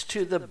next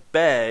to the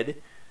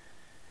bed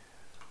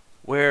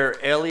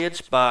where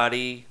Elliot's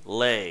body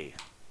lay,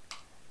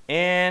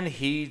 and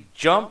he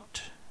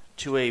jumped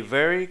to a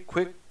very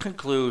quick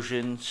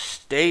conclusion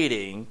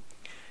stating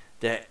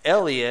that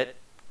Elliot,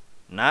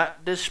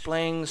 not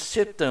displaying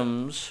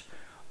symptoms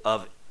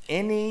of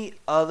any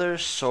other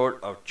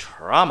sort of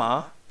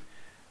trauma,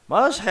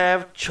 must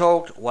have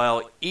choked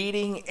while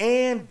eating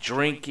and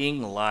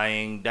drinking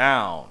lying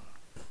down.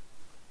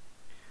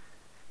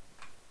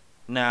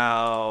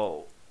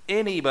 Now,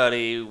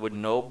 anybody would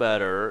know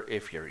better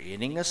if you're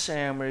eating a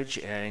sandwich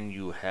and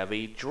you have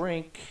a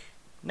drink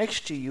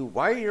next to you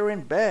while you're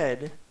in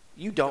bed,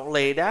 you don't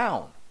lay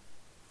down.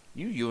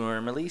 You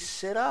normally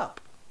sit up.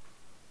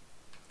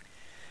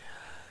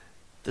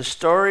 The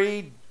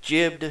story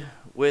jibbed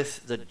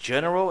with the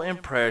general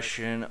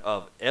impression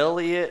of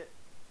Elliot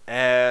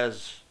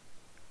as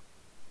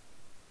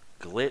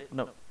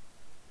glitter.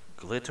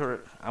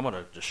 I'm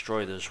gonna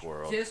destroy this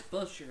world. Just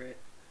butcher it.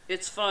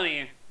 It's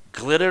funny.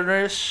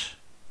 Glitterness,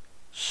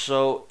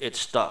 so it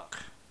stuck.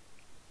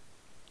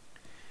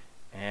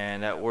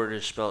 And that word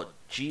is spelled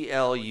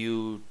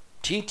Gluttonous.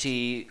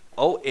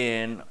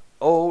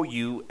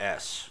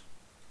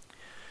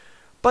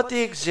 But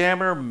the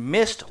examiner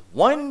missed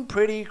one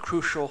pretty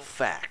crucial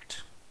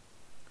fact.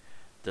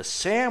 The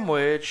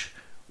sandwich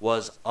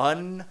was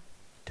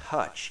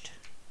untouched.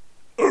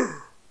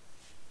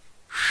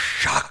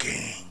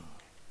 Shocking.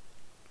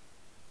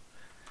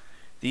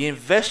 The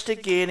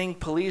investigating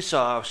police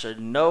officer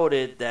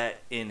noted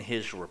that in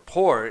his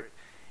report,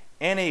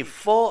 and a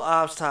full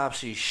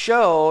autopsy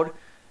showed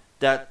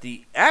that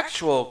the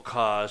actual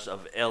cause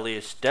of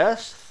Elliot's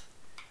death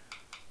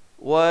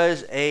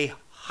was a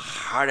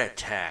heart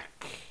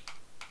attack.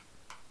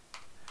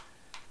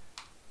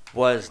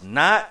 Was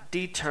not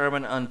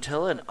determined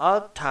until an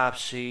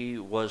autopsy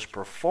was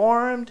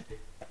performed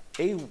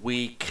a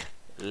week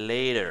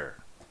later.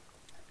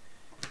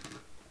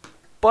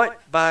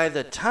 But by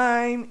the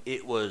time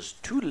it was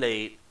too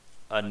late,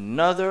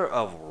 another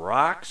of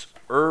rock's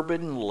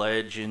urban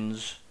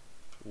legends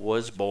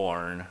was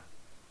born.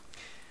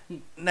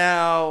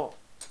 Now,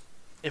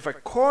 if a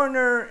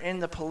coroner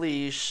and the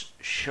police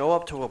show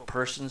up to a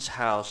person's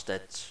house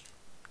that's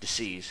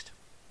deceased,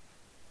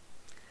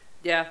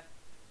 Yeah.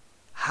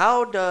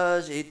 how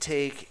does it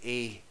take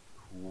a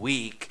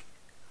week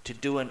to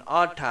do an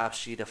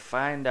autopsy to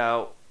find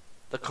out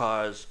the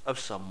cause of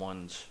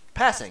someone's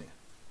passing?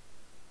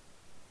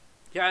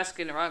 You're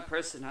asking the wrong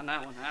person on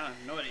that one. I don't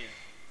have no idea.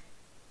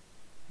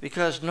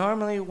 Because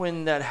normally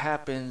when that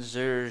happens,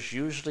 there's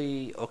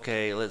usually,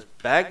 okay, let's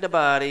bag the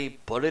body,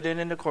 put it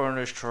in the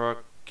coroner's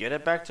truck, get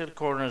it back to the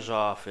coroner's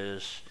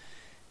office,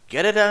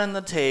 get it on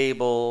the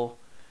table,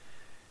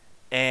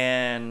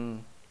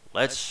 and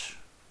let's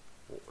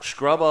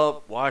scrub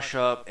up, wash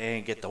up,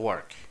 and get to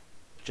work.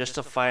 Just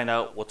to find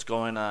out what's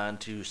going on,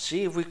 to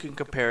see if we can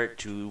compare it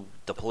to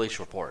the police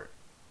report.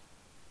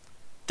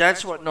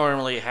 That's what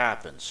normally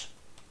happens.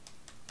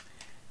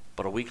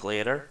 But a week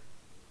later,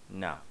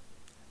 no.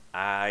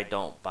 I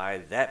don't buy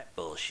that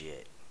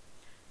bullshit.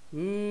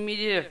 Me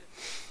neither.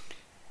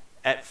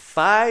 At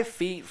 5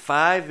 feet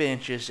 5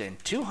 inches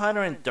and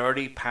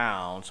 230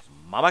 pounds,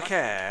 Mama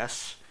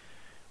Cass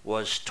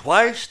was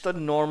twice the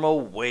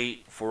normal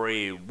weight for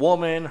a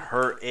woman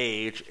her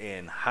age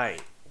and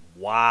height.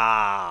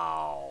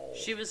 Wow.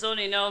 She was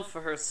only known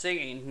for her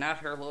singing, not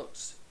her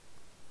looks.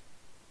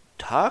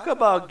 Talk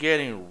about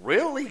getting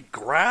really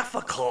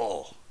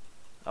graphical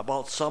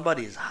about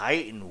somebody's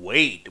height and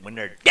weight when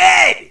they're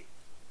dead.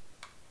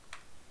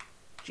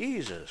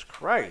 Jesus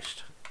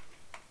Christ.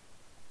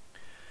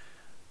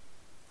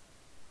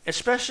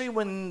 Especially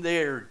when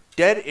they're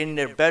dead in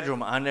their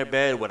bedroom on their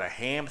bed with a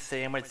ham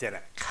sandwich and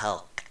a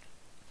Coke.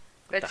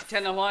 Bet you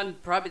 10 to 1,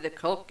 probably the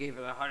Coke gave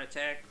her a heart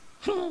attack.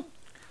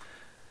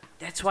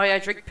 That's why I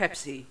drink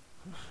Pepsi.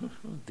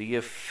 The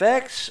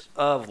effects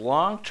of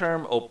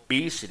long-term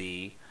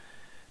obesity,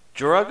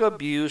 drug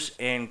abuse,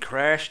 and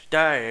crash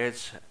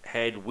diets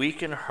had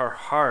weakened her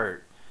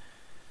heart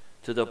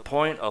to the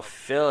point of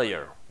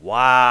failure.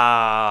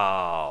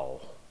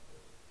 Wow.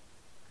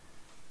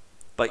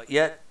 But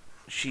yet,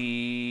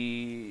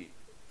 she...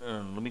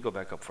 let me go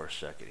back up for a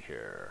second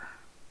here.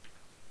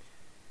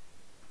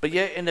 But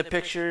yet, in the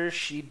picture,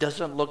 she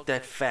doesn't look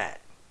that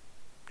fat.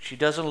 She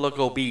doesn't look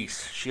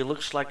obese. She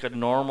looks like a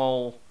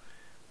normal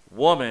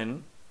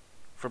woman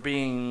for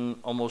being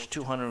almost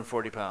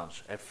 240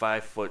 pounds at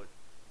 5 foot,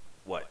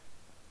 what?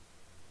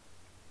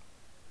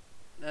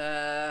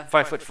 5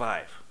 foot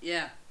 5.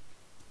 Yeah.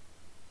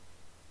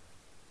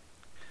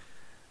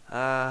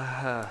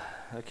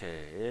 Okay,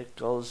 it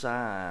goes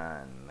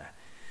on.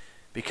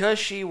 Because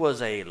she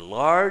was a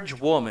large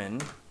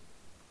woman,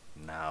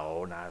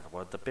 no, not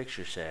what the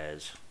picture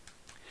says,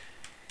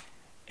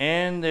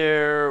 and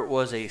there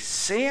was a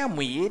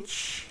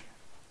sandwich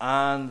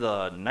on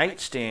the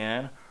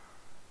nightstand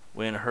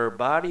when her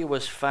body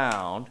was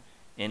found,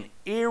 an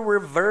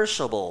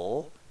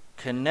irreversible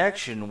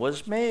connection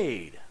was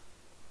made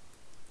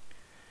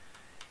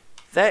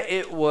that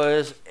it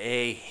was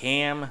a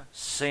ham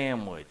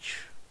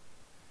sandwich.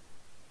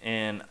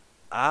 An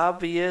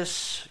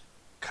obvious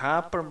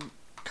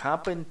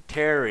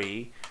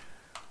commentary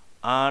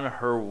on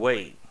her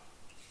weight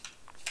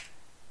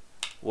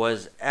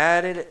was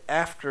added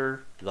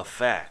after the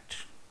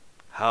fact.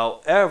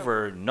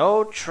 However,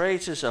 no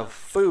traces of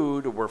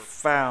food were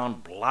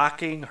found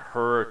blocking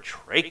her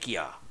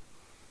trachea.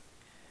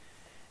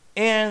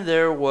 And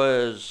there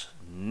was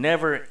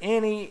never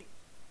any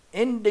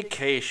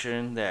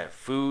indication that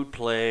food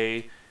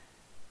played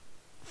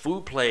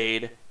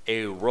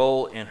a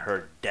role in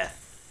her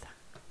death.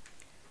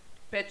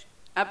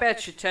 I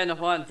bet you 10 to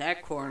 1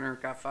 that coroner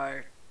got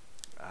fired.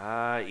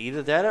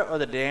 Either that or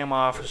the damn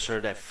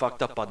officer that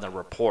fucked up on the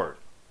report.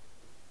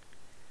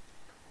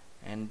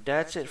 And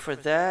that's it for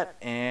that,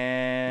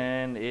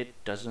 and it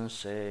doesn't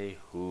say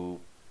who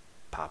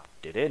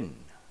popped it in.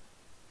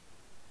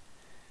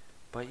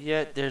 But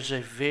yet there's a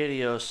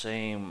video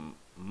saying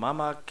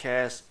Mama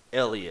Cass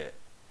Elliot,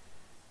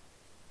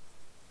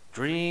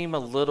 dream a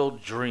little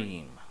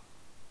dream.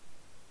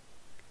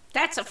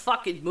 That's a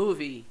fucking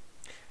movie.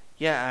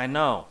 Yeah, I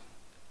know.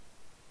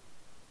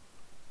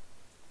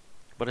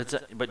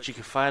 But you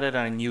can find it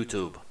on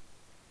YouTube.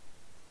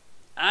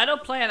 I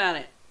don't plan on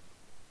it.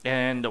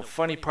 And the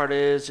funny part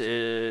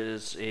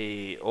is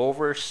a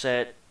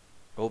overset,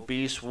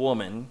 obese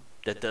woman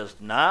that does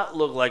not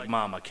look like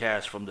Mama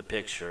Cass from the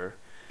picture,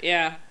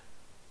 Yeah.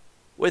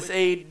 with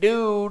a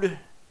dude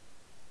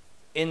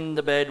in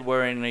the bed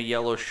wearing a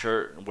yellow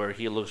shirt where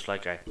he looks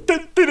like a...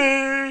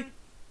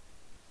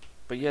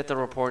 But yet the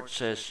report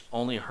says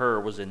only her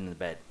was in the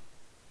bed.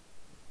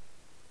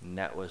 And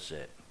that was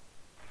it.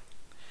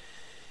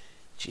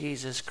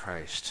 Jesus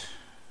Christ.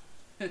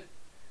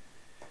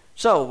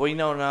 So, we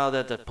know now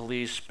that the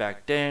police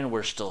back then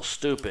were still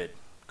stupid.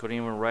 Couldn't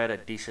even write a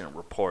decent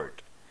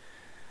report.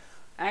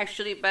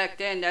 Actually, back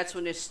then, that's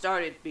when they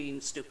started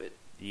being stupid.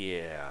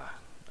 Yeah.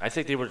 I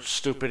think they were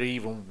stupid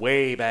even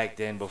way back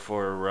then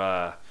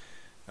before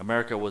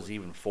America was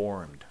even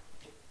formed.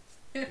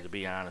 To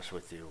be honest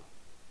with you.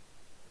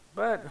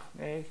 But,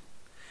 hey.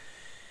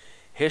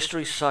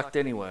 History sucked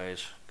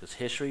anyways. Because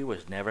history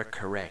was never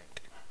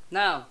correct.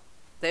 No.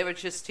 They were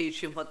just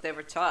teaching what they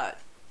were taught,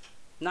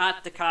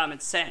 not the common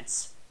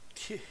sense.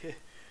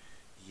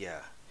 Yeah.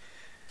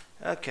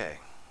 Okay.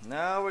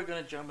 Now we're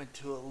gonna jump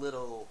into a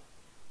little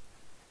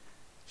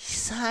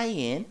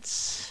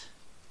science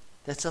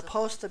that's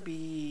supposed to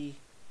be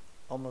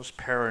almost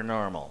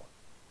paranormal,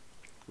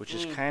 which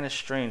is kind of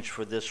strange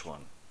for this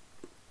one.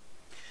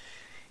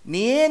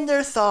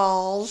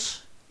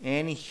 Neanderthals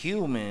and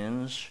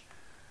humans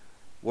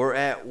were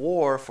at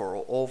war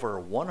for over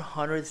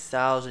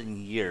 100,000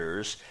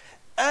 years.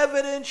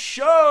 Evidence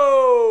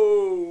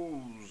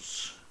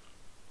shows.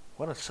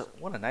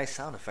 What a nice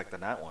sound effect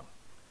on that one.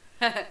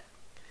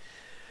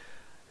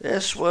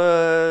 This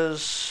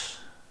was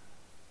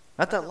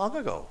not that long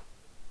ago.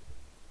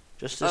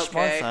 Just this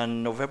month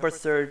on November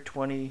 3rd,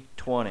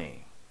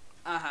 2020.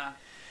 Uh-huh.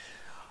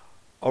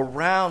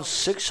 Around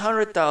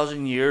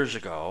 600,000 years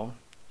ago,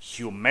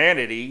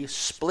 humanity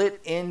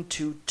split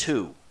into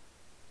two.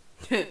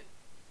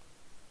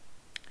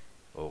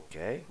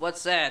 Okay.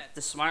 What's that?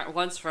 The smart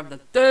ones from the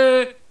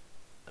duh?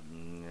 I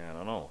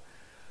don't know.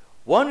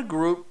 One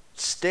group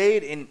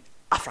stayed in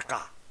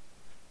Africa,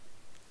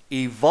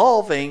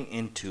 evolving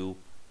into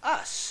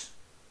us.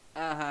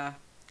 Uh-huh.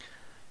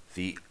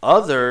 The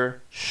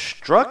other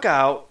struck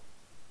out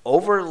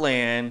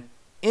overland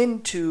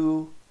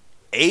into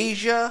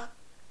Asia,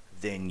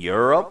 then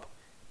Europe,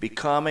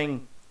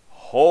 becoming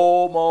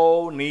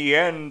Homo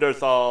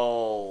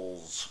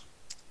neanderthals.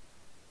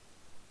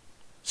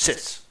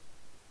 Cis.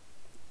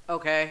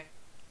 Okay.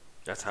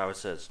 That's how it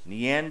says.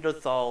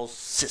 Neanderthals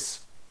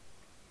cis.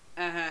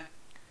 Uh-huh.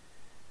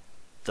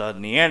 The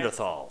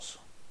Neanderthals.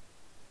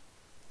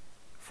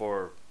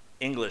 For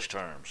English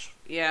terms.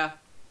 Yeah.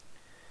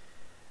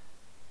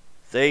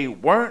 They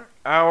weren't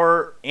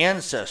our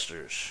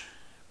ancestors,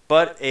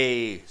 but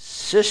a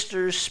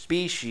sister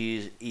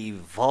species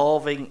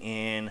evolving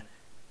in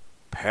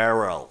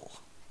peril.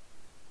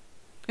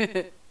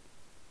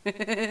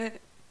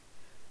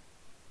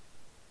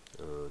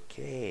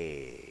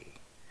 Okay.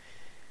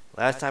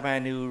 Last time I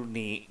knew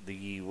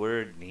the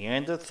word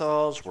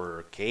Neanderthals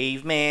were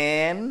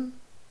caveman.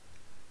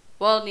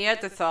 Well,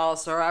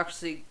 Neanderthals are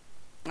actually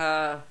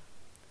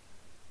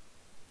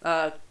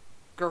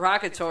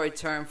derogatory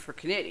term for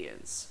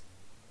Canadians.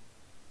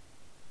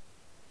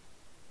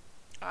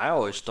 I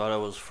always thought it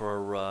was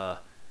for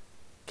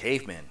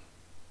cavemen.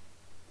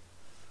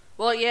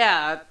 Well,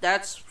 yeah,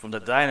 that's From the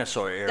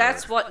dinosaur era.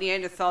 that's what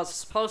Neanderthals is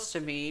supposed to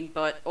mean,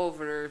 but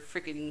over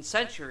freaking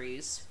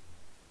centuries,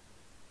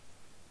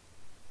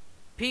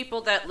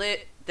 people that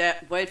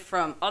went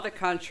from other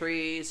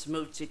countries,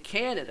 moved to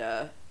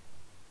Canada,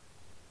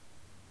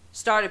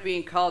 started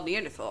being called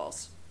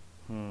Neanderthals.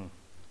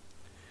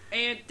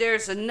 And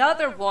there's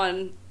another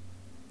one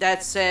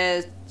that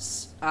says,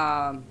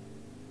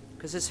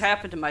 because this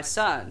happened to my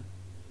son,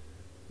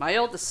 my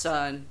oldest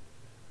son,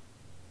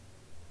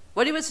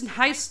 when he was in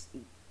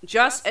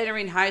just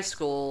entering high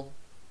school,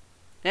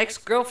 an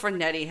ex-girlfriend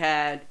that he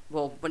had,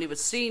 well, when he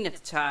was seeing at the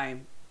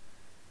time,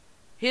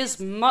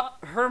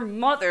 her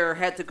mother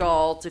had the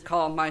gall to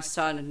call my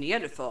son a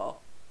Neanderthal.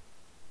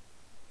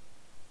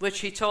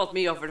 Which he told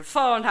me over the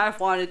phone. I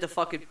wanted to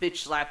fucking bitch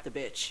slap the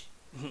bitch.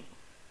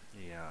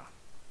 Yeah.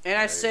 And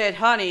I said,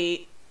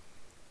 honey,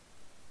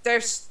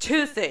 there's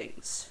two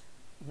things.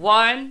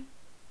 One,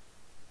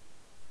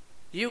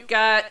 you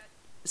got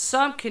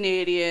some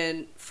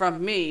Canadian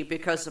from me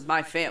because of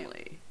my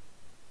family.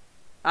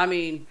 I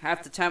mean,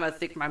 half the time I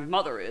think my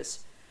mother is.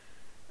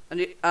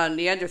 A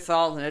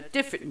Neanderthal in a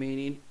different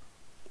meaning.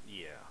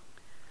 Yeah.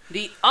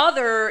 The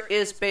other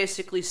is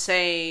basically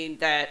saying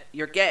that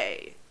you're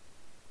gay.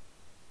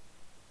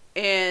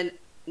 And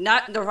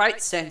not in the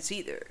right sense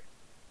either.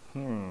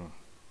 And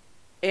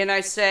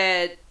I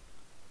said,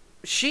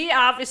 she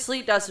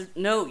obviously doesn't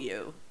know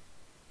you.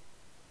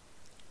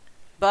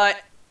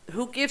 But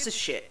who gives a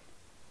shit?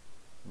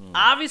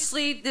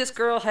 Obviously, this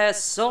girl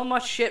has so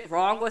much shit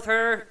wrong with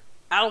her,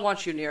 I don't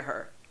want you near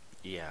her.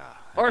 Yeah.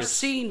 Or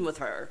seen with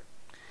her.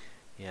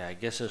 Yeah, I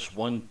guess there's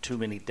one too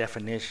many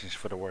definitions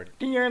for the word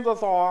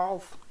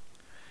Neanderthals.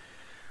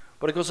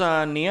 But it goes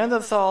on,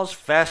 Neanderthals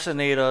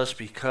fascinate us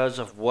because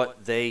of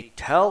what they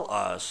tell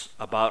us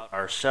about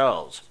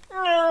ourselves.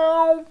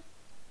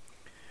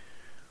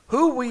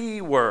 Who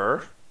we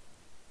were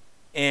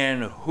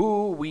and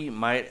who we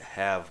might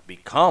have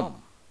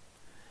become.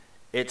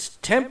 It's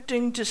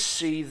tempting to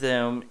see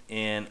them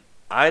in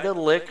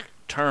idyllic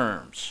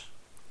terms,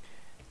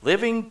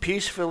 living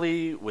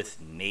peacefully with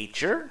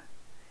nature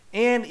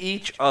and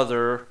each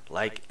other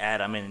like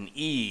Adam and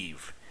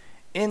Eve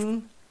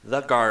in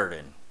the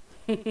garden.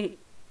 I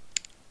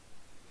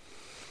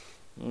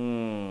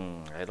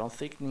don't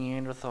think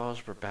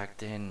Neanderthals were back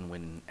then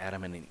when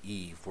Adam and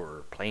Eve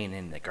were playing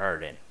in the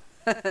garden.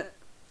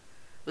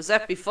 Was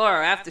that before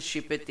or after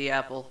she bit the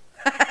apple?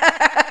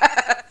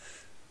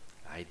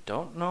 I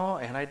don't know,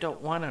 and I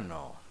don't want to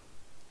know.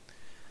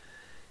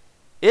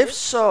 If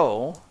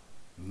so,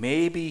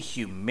 maybe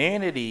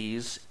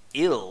humanity's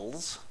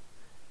ills,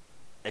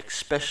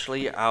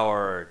 especially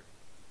our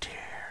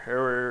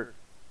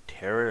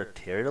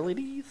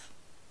terribilities,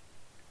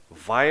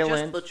 Just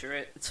violent butcher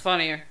it. It's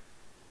funnier.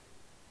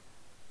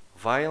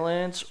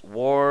 violence,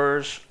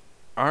 wars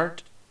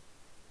aren't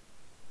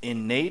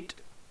innate,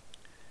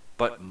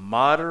 but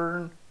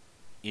modern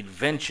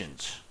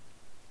inventions.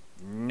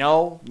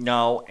 No,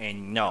 no,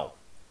 and no.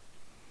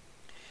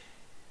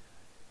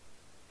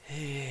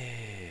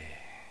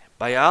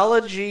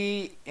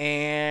 Biology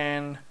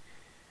and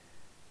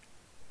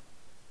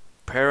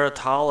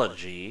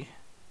paratology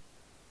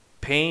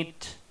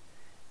paint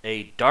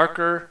a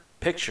darker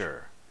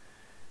picture.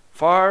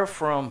 Far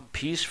from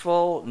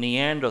peaceful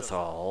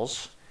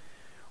Neanderthals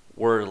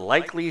were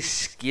likely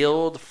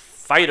skilled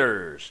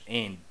fighters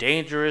and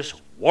dangerous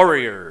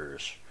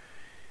warriors,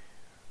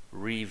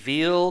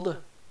 revealed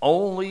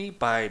only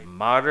by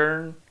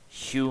modern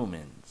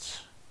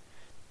humans.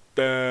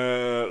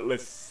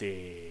 Let's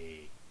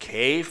see.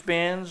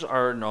 Cavemans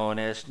are known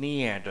as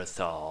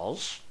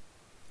Neanderthals,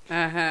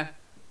 Uh-huh.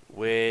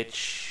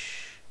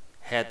 which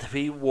had to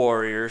be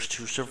warriors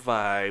to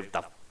survive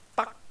the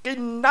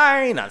fucking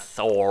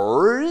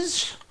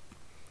dinosaurs.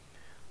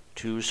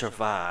 To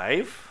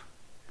survive.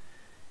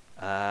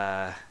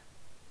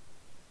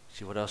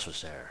 See what else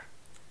was there?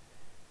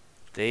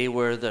 They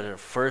were the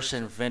first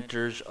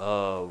inventors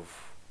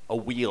of a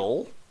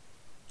wheel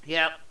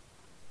Yep.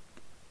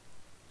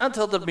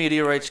 until the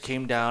meteorites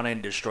came down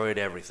and destroyed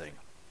everything.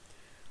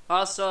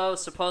 Also,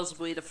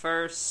 supposedly the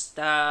first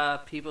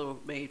people who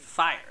made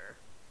fire.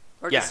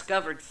 Or Yeah.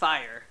 discovered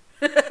fire.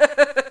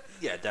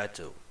 Yeah, that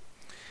too.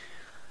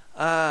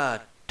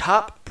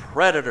 Top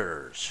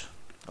predators.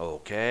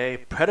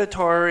 Okay.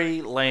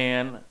 Predatory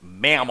land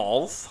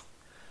mammals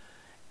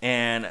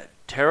and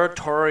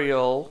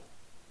territorial,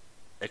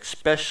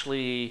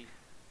 especially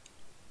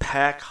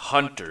pack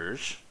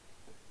hunters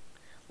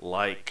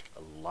like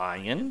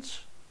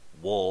lions,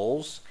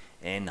 wolves,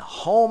 and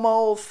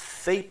Homo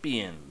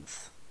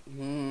sapiens.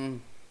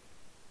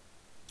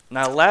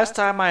 Now, last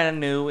time I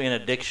knew in a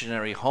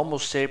dictionary, Homo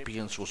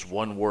sapiens was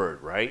one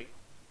word, right?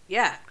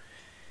 Yeah.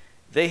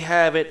 They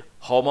have it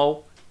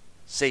Homo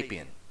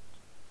sapien.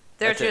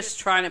 They're That's it. just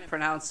trying to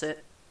pronounce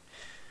it.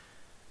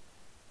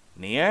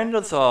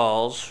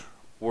 Neanderthals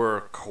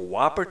were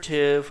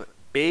cooperative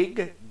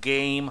big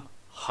game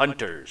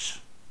hunters.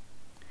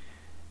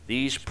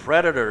 These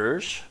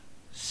predators,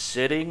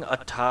 sitting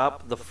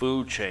atop the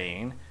food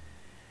chain,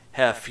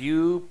 have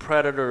few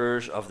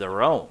predators of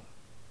their own.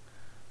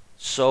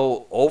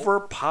 So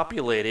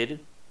overpopulated,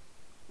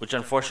 which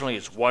unfortunately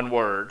is one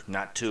word,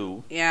 not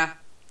two, Yeah.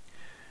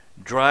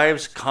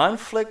 drives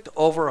conflict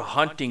over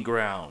hunting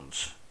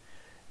grounds.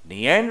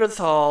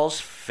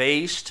 Neanderthals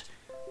faced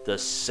the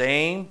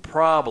same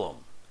problem.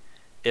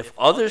 If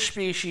other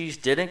species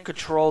didn't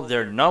control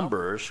their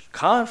numbers,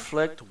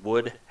 conflict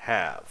would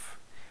have.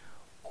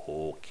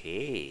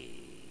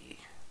 Okay.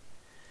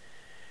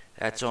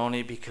 That's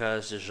only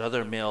because there's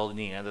other male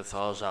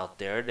Neanderthals out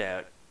there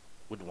that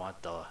would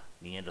want the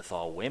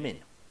Neanderthal women.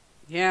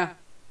 Yeah.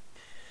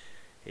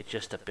 It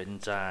just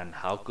depends on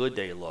how good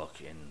they look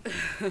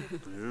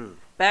and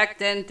Back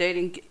then,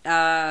 dating.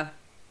 back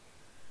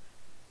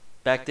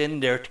then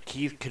their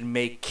teeth could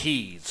make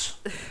keys.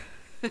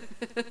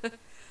 Okay?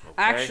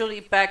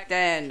 Actually, back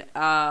then,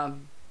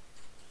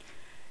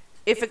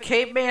 if a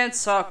caveman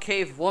saw a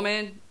cave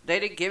woman, they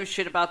didn't give a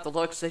shit about the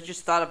looks. They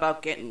just thought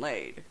about getting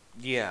laid.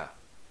 Yeah.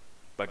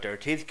 But their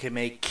teeth can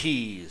make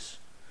keys.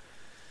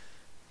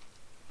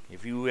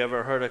 If you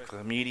ever heard a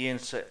comedian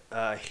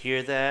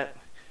hear that,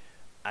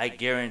 I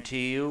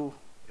guarantee you,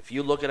 if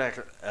you look at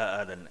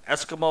an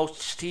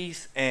Eskimo's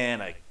teeth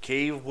and a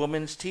cave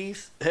woman's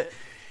teeth,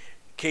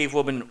 cave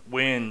woman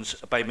wins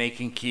by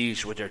making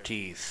keys with her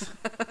teeth.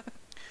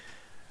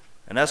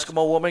 An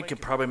Eskimo woman can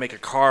probably make a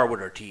car with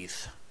her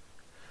teeth.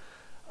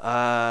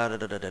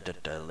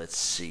 Let's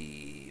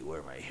see.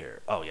 Where am I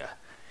here? Oh, yeah.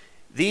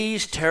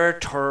 These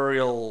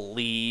territorial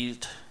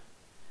lead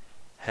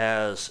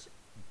has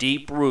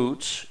deep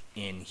roots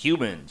in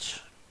humans.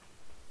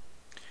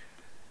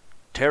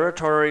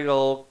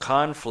 Territorial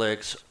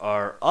conflicts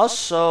are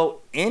also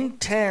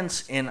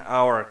intense in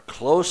our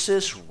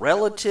closest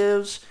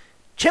relatives,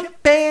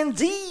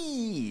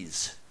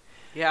 chimpanzees.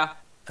 Yeah.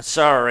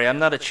 Sorry, I'm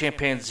not a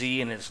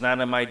chimpanzee and it's not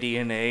in my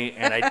DNA,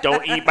 and I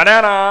don't eat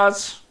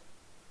bananas.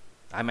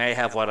 I may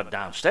have one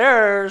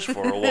downstairs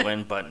for a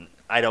woman, but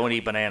I don't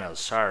eat bananas.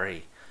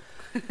 Sorry.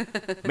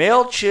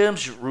 Male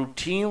chimps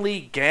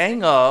routinely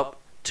gang up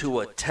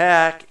to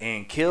attack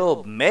and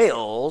kill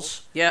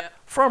males Yep.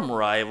 from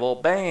rival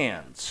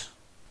bands.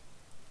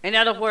 In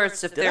other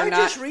words, if Did they're I not.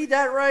 just read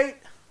that right?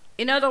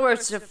 In other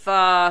words, if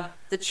the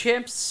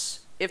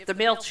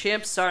male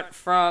chimps aren't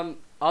from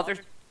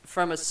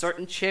a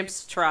certain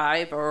chimp's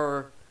tribe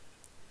or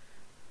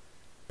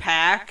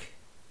pack,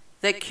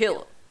 they kill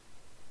them.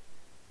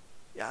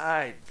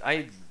 Yeah,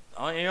 I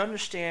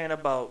understand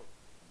about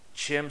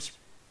chimps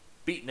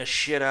beating the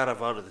shit out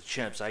of other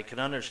chimps. I can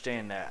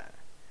understand that.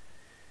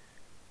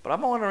 But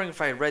I'm wondering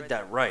if I read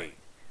that right.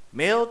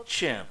 Male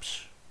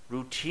chimps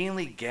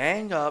routinely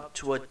gang up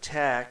to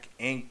attack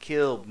and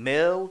kill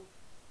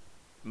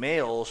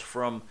males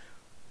from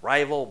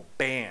rival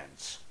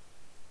bands.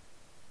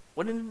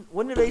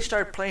 when did they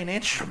start playing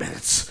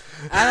instruments?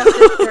 I don't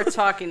think they're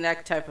talking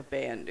that type of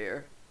band,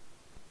 dear.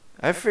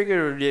 I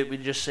figured it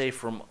would just say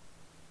from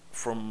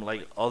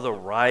like other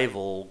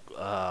rival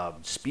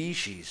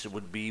species, it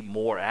would be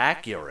more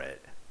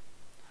accurate.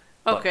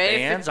 But Okay.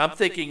 bands, I'm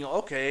thinking,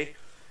 okay,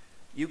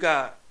 you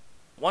got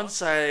one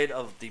side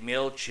of the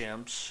male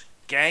chimps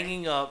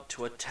ganging up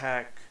to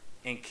attack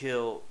and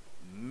kill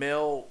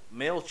male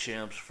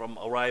chimps from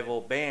a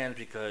rival band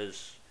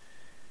because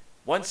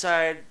one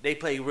side they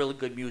play really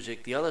good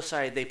music, the other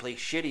side they play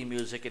shitty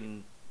music,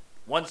 and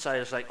one side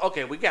is like,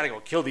 okay, we gotta go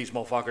kill these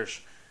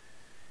motherfuckers.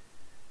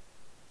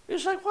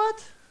 It's like,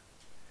 what?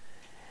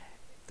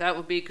 That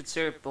would be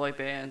considered boy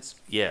bands.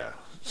 Yeah.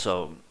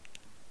 So,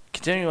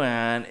 continuing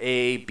on,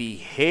 a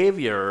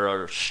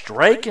behavior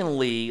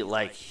strikingly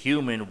like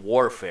human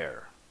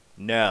warfare.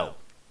 No,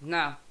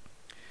 No.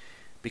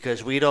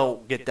 because we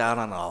don't get down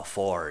on all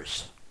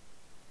fours.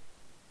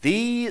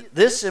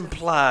 This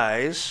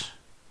implies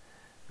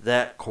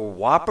that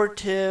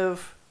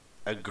cooperative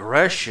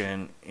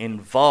aggression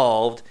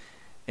involved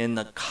in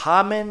the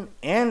common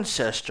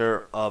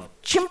ancestor of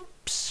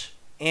chimps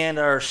and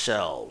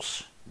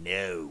ourselves.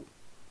 No.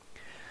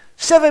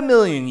 7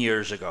 million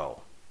years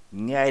ago.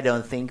 I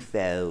don't think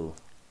so.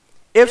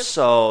 If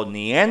so,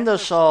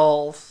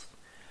 Neanderthals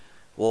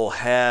will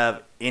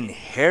have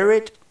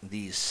inherit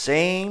these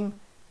same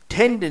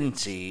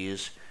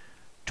tendencies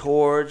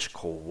towards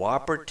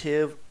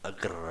cooperative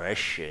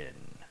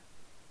aggression.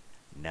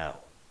 No.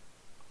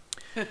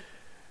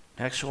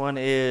 Next one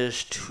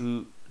is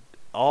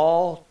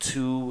all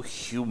too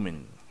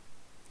human.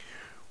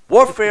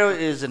 Warfare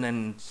is an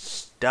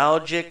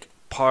nostalgic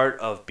part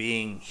of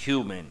being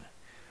human.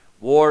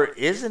 War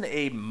isn't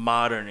a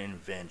modern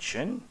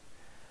invention,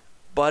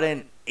 but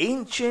an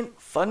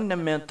ancient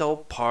fundamental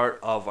part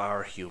of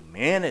our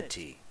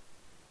humanity.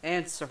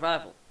 And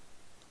survival.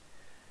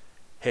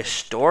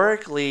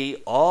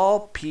 Historically,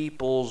 all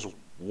peoples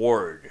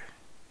warred.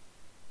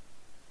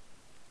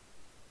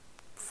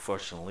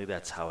 Fortunately,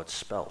 that's how it's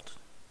spelled.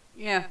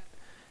 Yeah.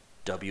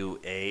 Warred.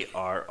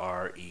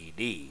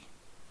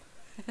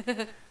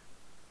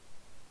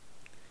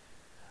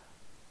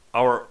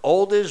 Our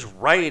oldest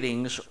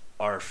writings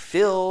are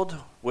filled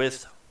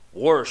with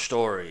war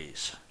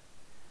stories.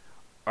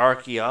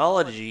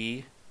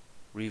 Archaeology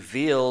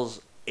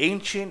reveals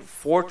ancient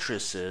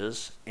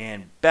fortresses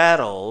and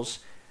battles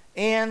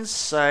and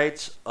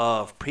sites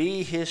of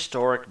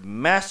prehistoric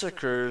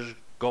massacres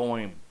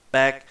going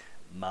back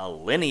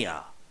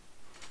millennia.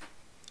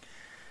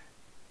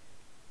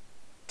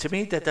 To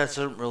me, that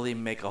doesn't really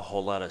make a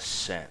whole lot of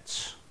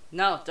sense.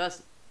 No, it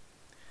doesn't.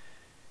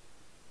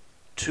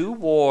 To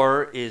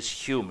war is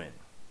human.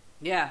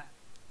 Yeah.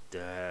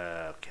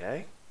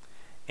 Okay.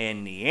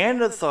 And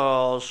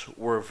Neanderthals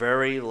were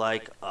very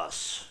like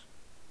us.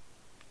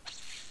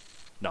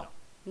 No.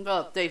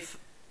 Well,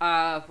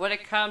 when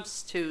it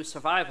comes to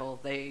survival,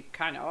 they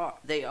kind of are.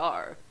 They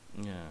are.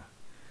 Yeah.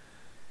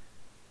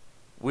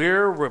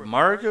 We're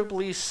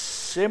remarkably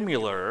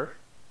similar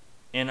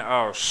in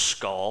our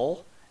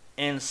skull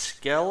and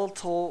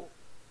skeletal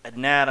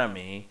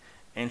anatomy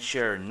and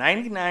share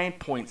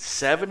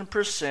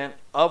 99.7%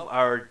 of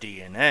our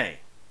DNA.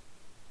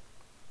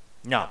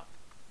 Now,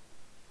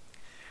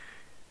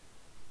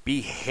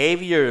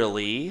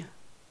 behaviorally,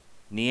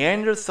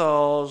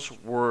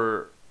 Neanderthals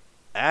were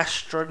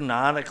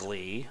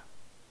astronomically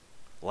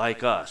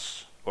like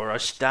us, or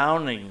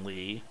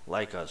astoundingly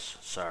like us.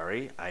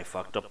 Sorry, I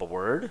fucked up a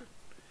word.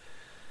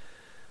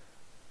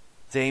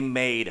 They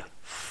made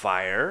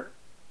fire,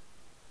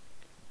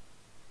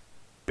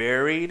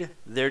 buried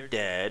their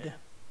dead,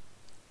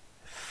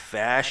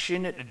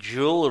 fashioned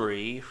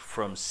jewelry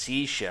from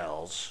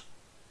seashells,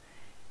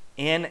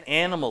 and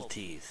animal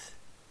teeth,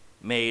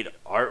 made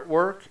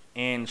artwork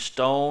and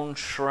stone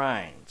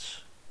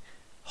shrines.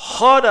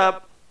 Hold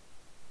up!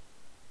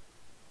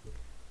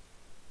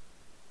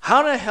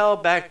 How the hell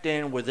back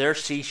then were there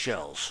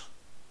seashells?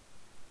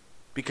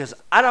 Because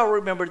I don't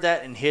remember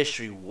that in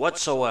history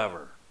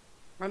whatsoever.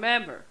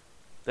 Remember.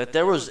 That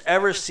there was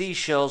ever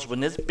seashells when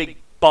this big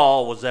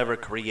ball was ever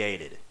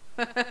created.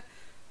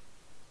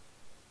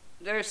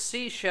 There's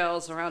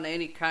seashells around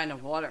any kind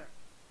of water.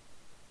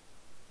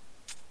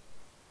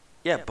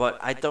 Yeah, but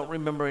I don't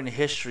remember in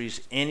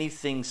histories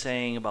anything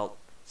saying about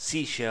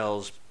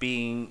seashells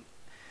being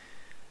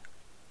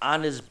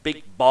on this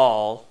big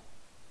ball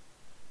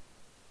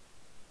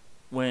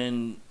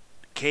when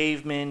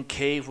cavemen,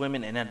 cave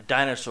women, and then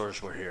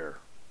dinosaurs were here.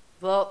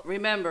 Well,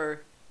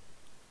 remember,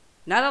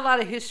 not a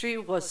lot of history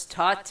was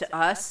taught to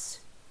us.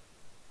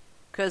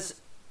 Because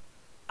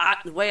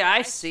the way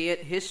I see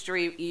it,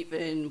 history,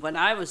 even when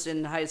I was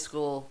in high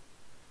school,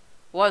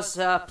 was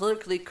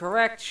politically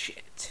correct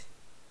shit.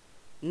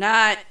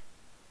 Not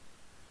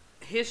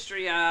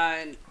history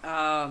on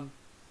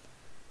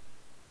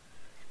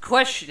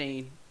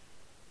questioning.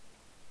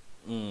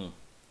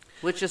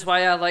 Which is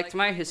why I liked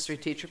my history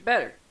teacher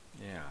better.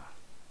 Yeah.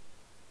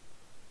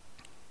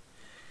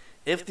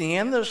 If the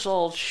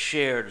Neanderthals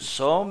shared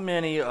so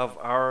many of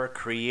our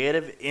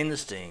creative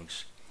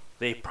instincts,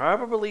 They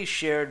probably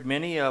shared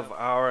many of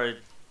our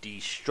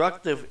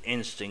destructive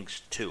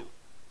instincts too.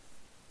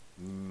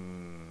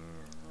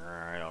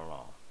 I don't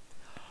know.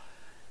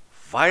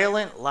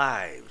 Violent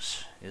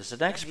lives is the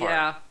next part.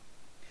 Yeah.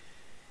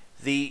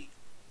 The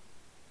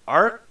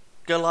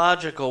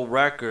archaeological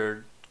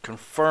record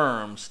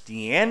confirms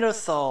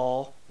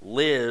Neanderthal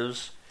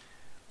lives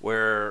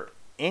were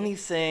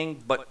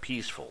anything but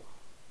peaceful.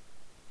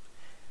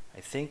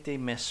 I think they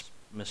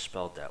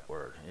misspelled that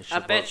word. I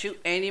bet you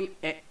any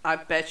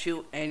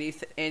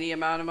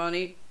amount of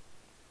money.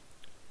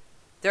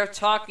 They're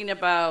talking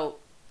about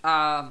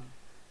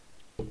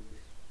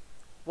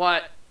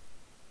what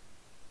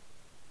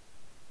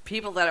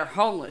people that are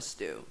homeless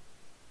do.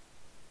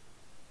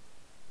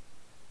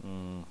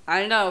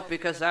 I know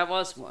because I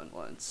was one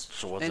once.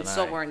 So wasn't and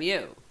so I. weren't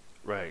you.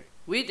 Right.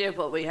 We did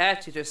what we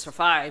had to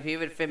survive,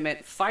 even if it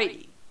meant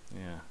fighting.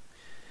 Yeah.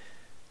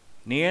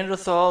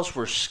 Neanderthals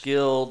were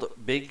skilled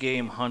big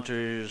game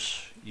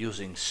hunters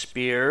using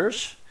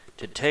spears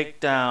to take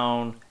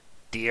down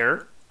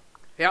deer,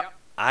 Yep.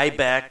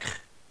 ibex,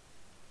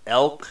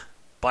 elk,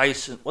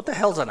 bison. What the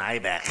hell's an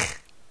ibex?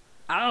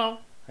 I don't know.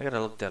 I gotta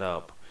look that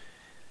up.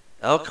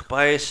 Elk,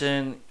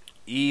 bison,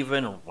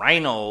 even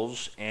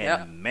rhinos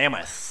and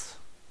mammoths.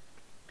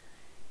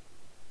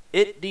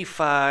 It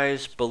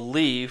defies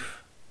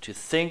belief to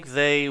think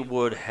they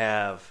would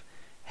have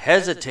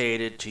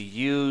hesitated to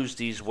use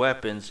these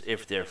weapons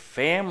if their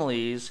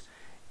families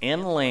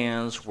and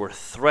lands were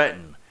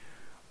threatened.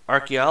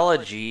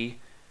 Archaeology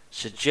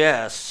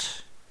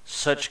suggests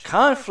such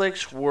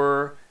conflicts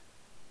were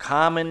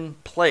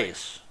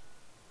commonplace,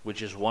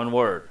 which is one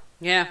word.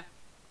 Yeah.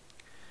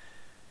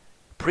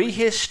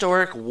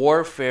 Prehistoric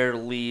warfare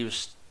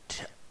leaves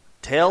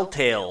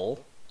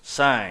telltale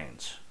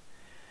signs.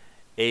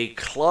 A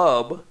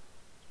club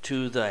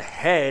to the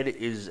head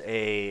is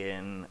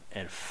an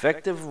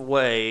effective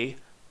way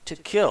to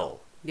kill.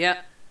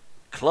 Yep.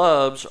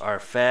 Clubs are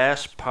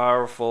fast,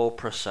 powerful,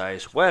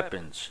 precise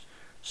weapons.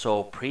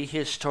 So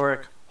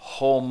prehistoric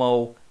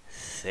Homo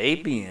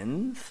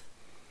sapiens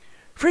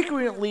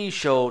frequently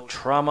show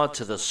trauma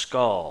to the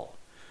skull.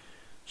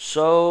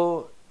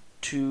 So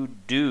to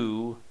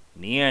do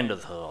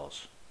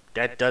Neanderthals.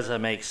 That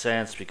doesn't make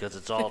sense because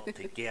it's all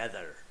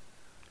together.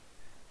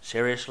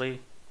 Seriously?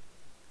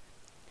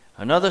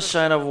 Another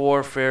sign of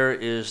warfare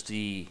is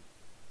the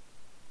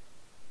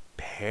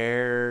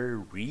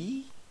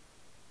Parry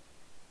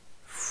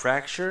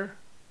fracture.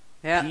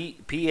 Yeah.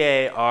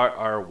 Parry.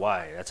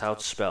 That's how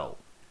it's spelled.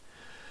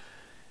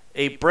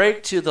 A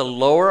break to the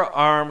lower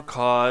arm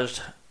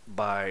caused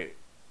by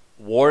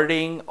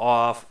warding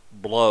off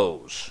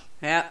blows.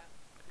 Yeah.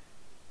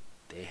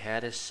 They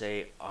had to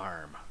say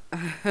arm.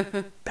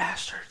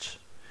 Bastards.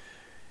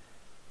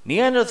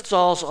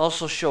 Neanderthals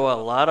also show a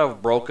lot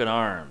of broken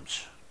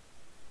arms.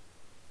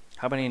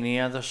 How many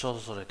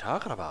Neanderthals are they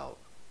talking about?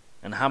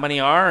 And how many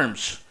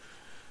arms?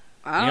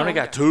 You only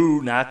got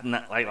two, not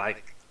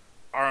like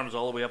arms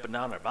all the way up and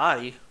down their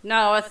body.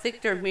 No, I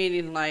think they're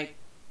meaning like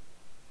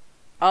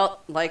a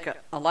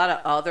lot of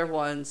other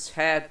ones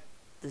had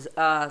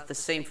the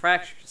same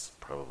fractures.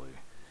 Probably.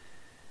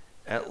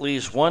 At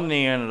least one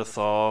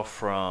Neanderthal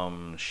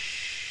from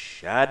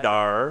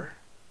Shadar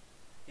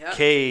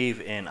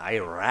Cave in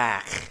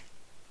Iraq.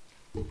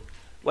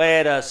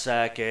 Wait a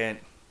second.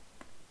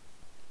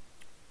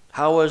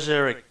 How was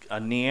there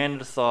a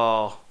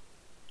Neanderthal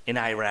in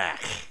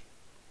Iraq?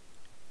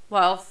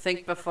 Well,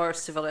 think before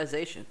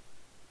civilization.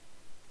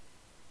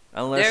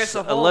 Unless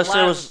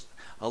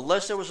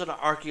there was an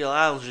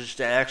archaeologist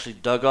that actually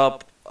dug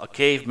up a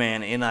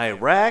caveman in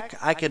Iraq,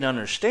 I can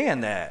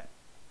understand that.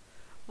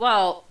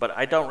 Well, but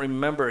I don't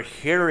remember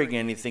hearing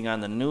anything on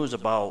the news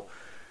about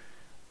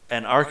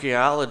an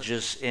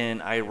archaeologist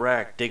in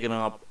Iraq digging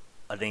up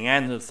a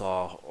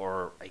Neanderthal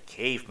or a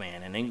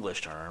caveman in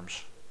English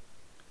terms.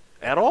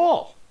 At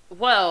all.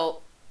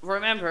 Well,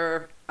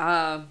 remember,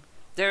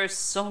 there's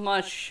so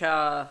much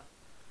of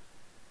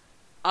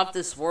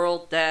this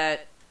world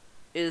that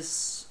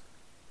is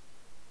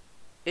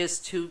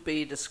to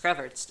be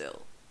discovered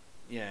still.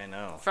 Yeah, I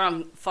know.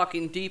 From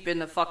fucking deep in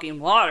the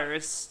fucking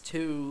waters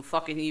to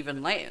fucking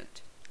even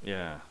land.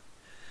 Yeah.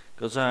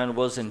 Goes on,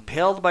 was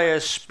impaled by a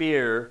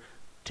spear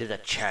to the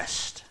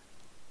chest.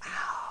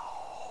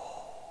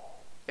 Ow.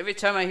 Every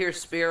time I hear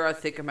spear, I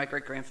think of my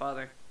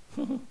great-grandfather.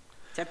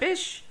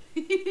 Tepish?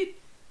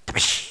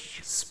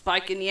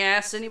 Spike in the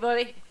ass,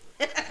 anybody?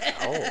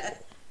 Oh.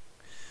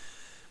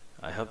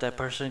 I hope that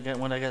person,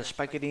 when they got a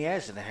spike in the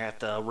ass and they have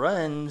to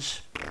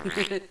runs.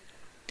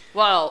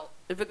 Well,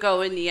 if it go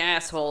in the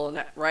asshole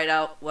and right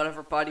out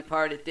whatever body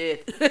part it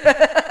did.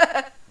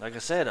 Like I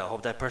said, I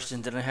hope that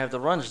person didn't have the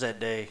runs that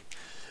day.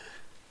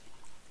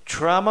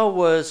 Trauma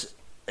was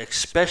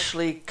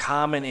especially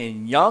common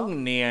in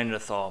young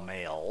Neanderthal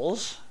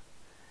males,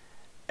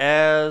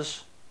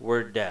 as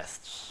were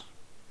deaths.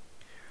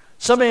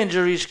 Some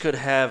injuries could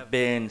have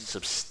been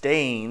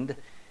sustained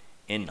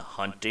in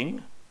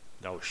hunting.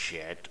 No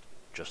shit,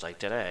 just like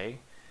today.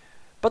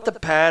 But the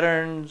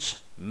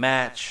patterns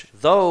match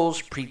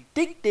those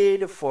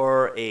predicted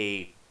for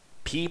a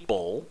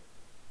people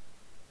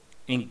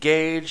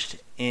engaged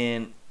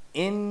in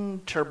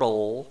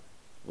interval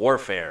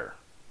warfare.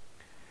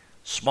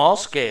 Small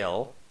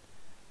scale,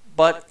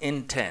 but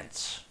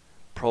intense.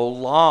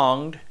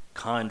 Prolonged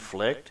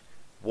conflict,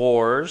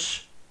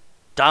 wars,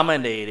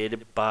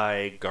 dominated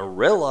by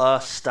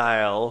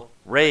guerrilla-style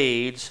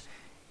raids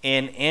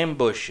and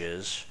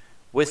ambushes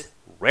with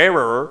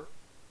rarer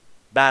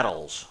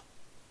battles.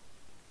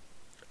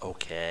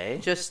 Okay.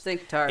 Just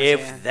think Tarzan.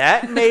 If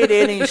that made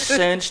any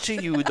sense to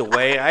you the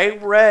way I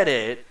read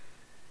it,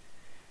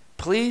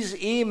 please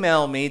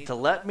email me to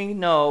let me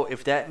know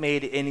if that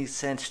made any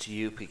sense to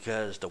you,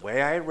 because the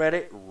way I read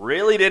it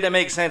really didn't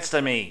make sense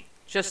to me.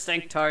 Just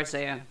think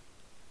Tarzan.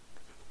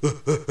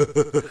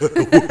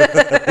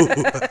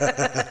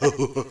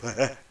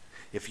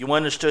 If you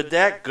understood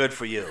that, good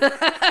for you.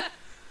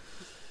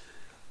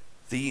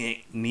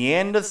 The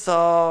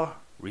Neanderthal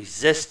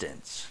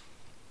resistance.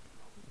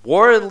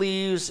 War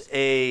leaves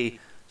a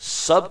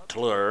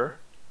subtler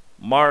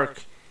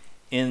mark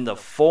in the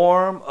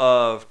form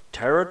of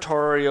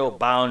territorial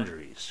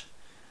boundaries.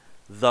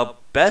 The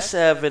best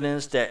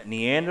evidence that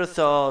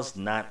Neanderthals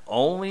not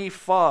only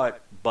fought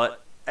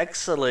but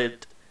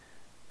excelled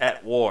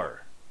at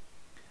war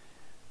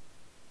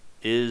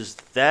is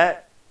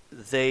that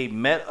they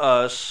met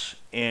us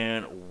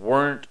and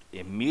weren't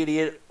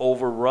immediate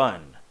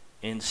overrun.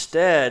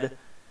 Instead,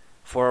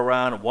 for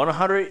around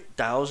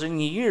 100,000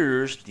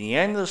 years,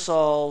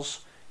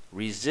 Neanderthals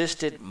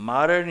resisted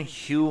modern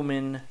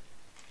human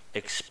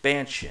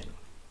expansion.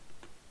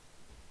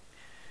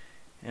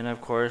 And of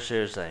course,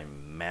 there's a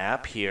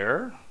map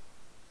here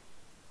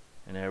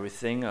and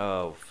everything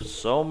of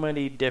so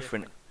many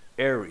different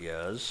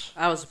areas.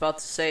 I was about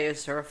to say,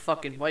 is there a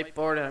fucking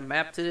whiteboard and a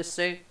map to this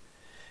thing?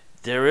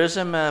 There is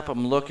a map,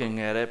 I'm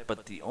looking at it,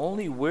 but the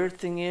only weird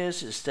thing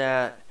is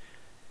that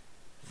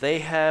they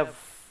have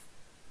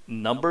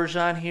numbers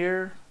on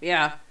here,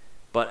 Yeah.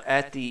 but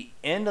at the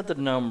end of the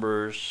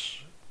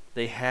numbers,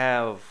 they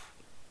have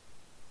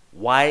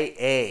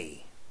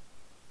YA.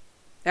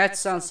 That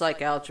sounds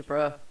like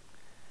algebra.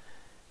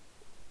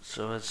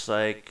 So it's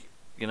like,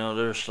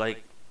 there's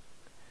like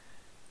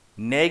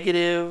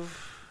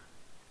negative,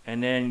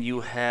 and then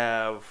you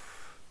have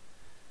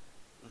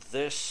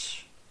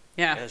this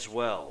Yeah. as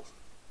well.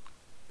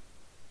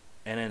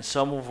 And then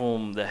some of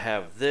them that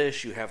have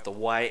this, you have the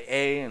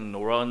YA, and the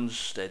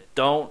ones that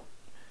don't,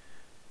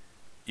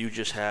 you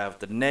just have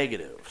the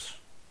negatives.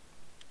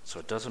 So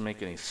it doesn't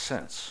make any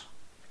sense,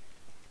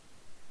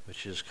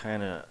 which is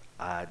kind of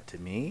odd to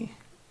me.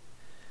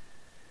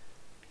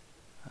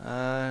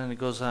 And it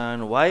goes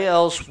on, why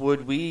else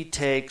would we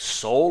take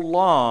so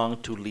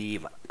long to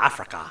leave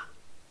Africa?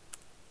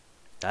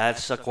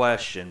 That's the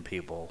question,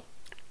 people.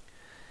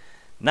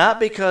 Not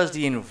because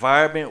the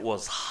environment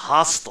was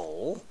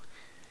hostile,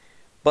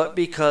 but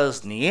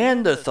because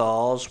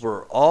Neanderthals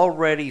were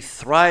already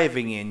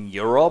thriving in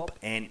Europe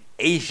and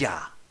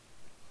Asia.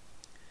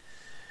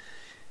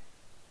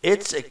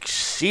 It's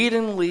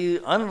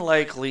exceedingly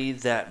unlikely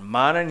that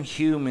modern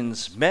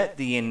humans met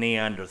the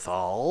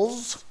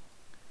Neanderthals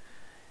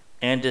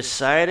and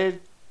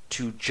decided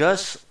to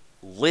just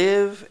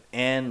live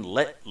and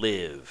let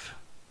live.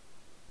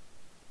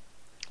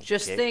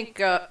 Just Okay.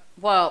 think,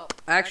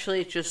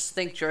 actually, just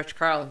think George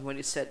Carlin when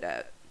he said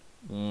that.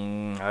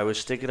 I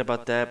was thinking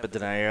about that, but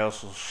then I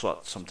also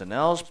thought something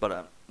else,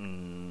 but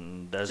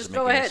doesn't Just make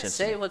go any ahead, sense.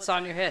 say what's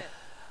on your head.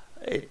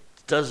 It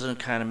doesn't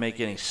kind of make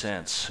any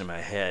sense in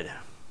my head.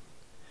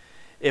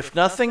 If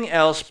nothing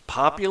else,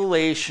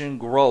 population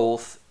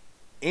growth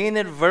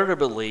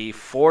inadvertently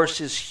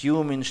forces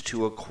humans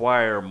to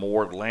acquire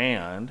more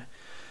land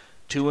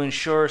to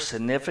ensure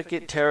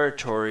significant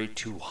territory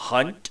to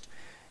hunt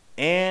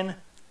and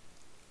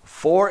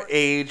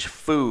forage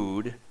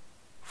food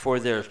for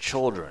their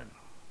children.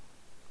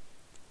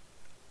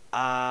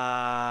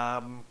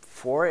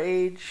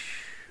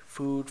 Forage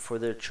food for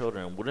their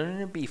children.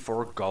 Wouldn't it be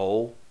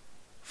forego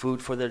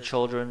food for their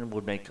children?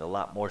 Would make a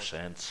lot more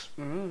sense.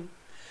 Mm-hmm.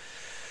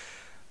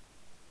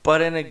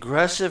 But an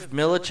aggressive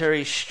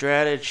military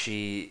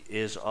strategy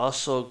is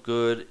also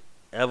good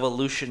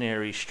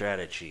evolutionary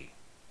strategy.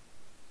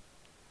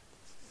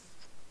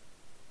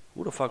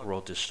 Who the fuck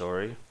wrote this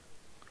story?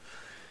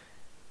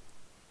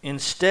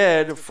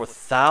 Instead, for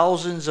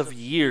thousands of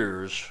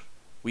years,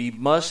 we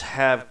must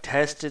have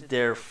tested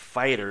their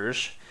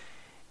fighters,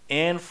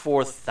 and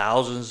for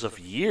thousands of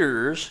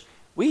years,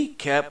 we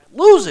kept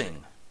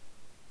losing.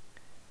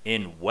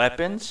 In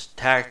weapons,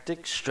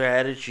 tactics,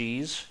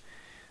 strategies,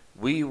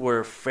 we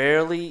were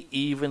fairly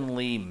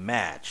evenly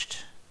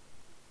matched.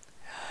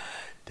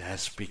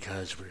 That's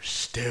because we're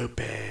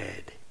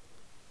stupid.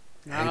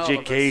 Not all of us.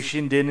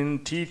 Education didn't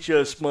teach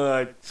us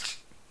much.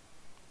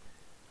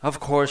 Of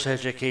course,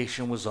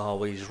 education was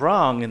always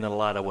wrong in a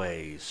lot of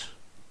ways.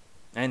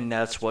 And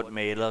that's what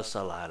made us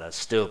a lot of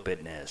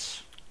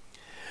stupidness.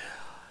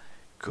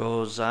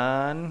 Goes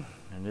on,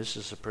 and this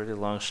is a pretty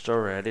long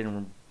story. I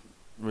didn't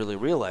really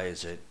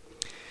realize it.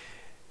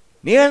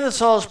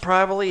 Neanderthals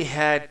probably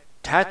had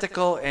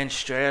tactical and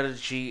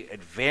strategy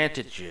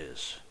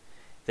advantages.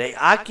 They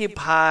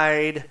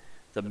occupied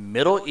the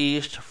Middle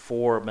East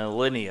for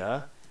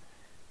millennia,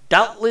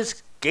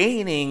 doubtless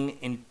gaining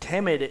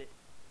intimidated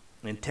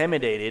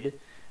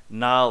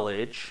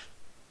knowledge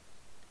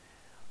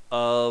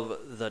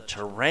of the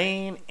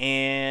terrain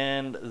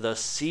and the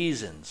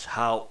seasons.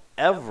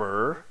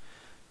 However,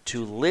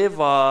 to live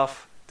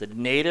off the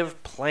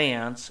native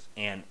plants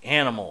and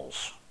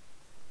animals.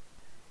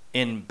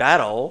 In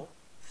battle,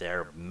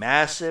 their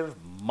massive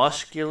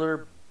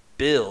muscular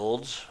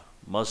builds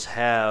must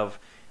have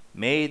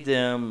made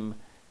them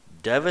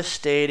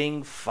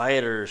devastating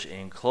fighters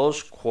in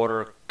close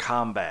quarter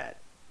combat.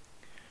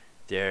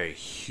 Their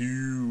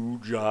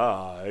huge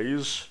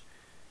eyes,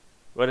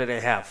 what did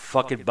they have,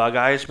 fucking bug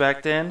eyes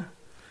back then?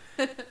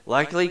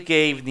 Likely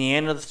gave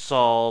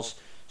Neanderthals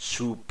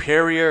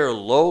superior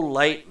low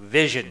light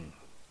vision,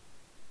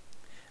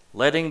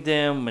 letting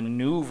them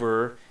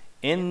maneuver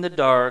in the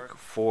dark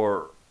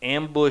for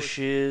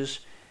ambushes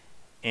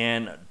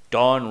and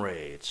dawn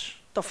raids.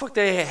 The fuck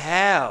they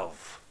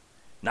have?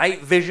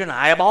 Night vision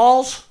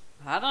eyeballs?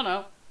 I don't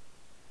know.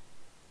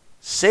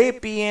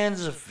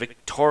 Sapiens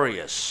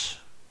victorious.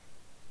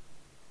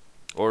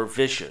 Or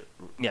vicious.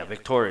 Yeah,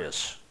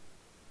 victorious.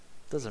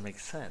 Doesn't make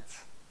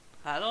sense.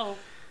 I don't know.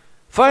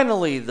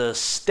 Finally, the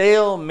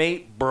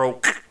stalemate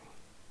broke.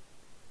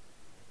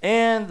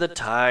 And the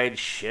tide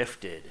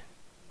shifted.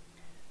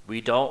 We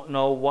don't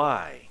know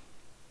why.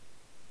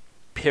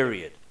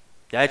 Period.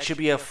 That should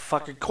be a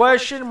fucking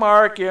question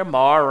mark, you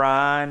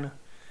moron.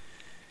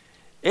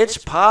 It's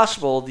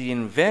possible the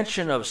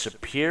invention of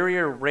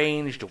superior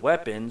ranged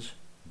weapons,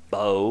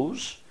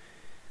 bows,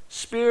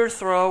 spear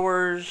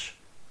throwers,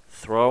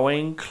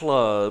 throwing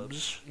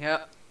clubs,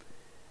 Yep.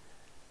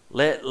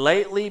 let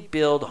lightly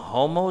build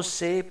Homo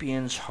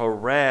sapiens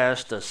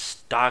harass the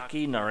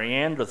stocky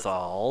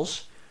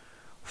Neanderthals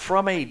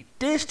from a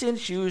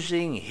distance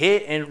using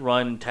hit and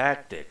run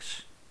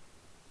tactics.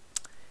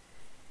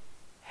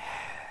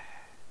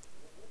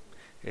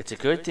 It's a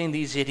good thing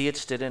these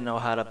idiots didn't know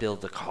how to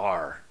build a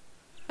car.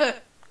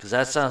 Because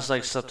that sounds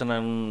like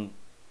something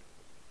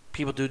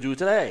people do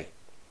today.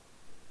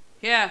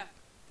 Yeah.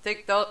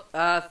 Think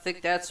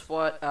that's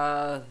what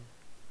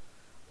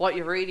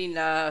you're reading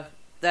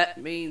that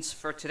means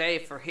for today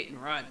for hit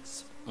and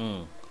runs.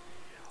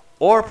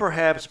 Or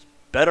perhaps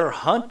better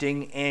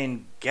hunting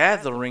and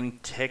gathering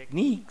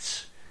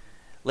techniques.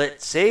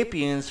 Let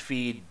sapiens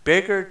feed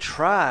bigger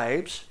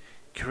tribes,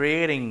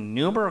 creating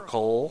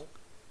numerical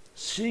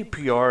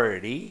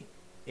superiority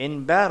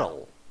in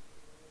battle.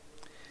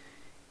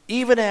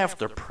 Even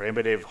after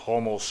primitive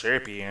Homo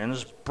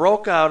sapiens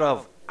broke out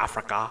of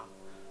Africa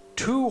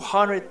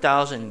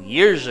 200,000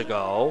 years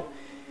ago,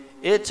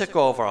 it took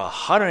over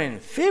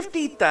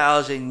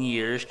 150,000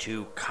 years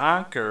to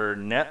conquer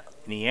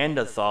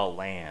Neanderthal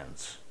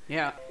lands.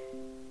 Yeah.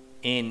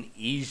 In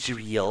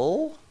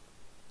Israel,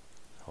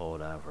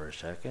 hold on for a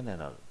second,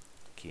 and I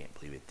can't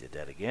believe it did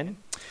that again.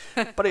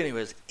 But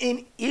anyways,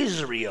 in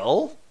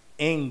Israel,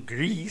 in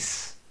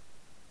Greece,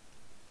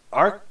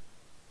 whatever,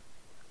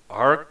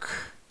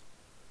 Archaic,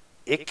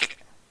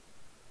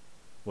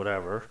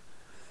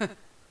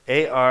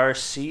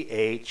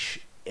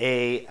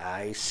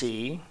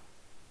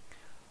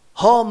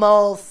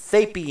 Homo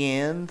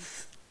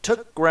sapiens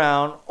took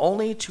ground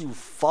only to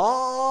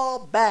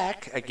fall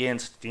back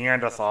against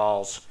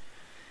Neanderthals'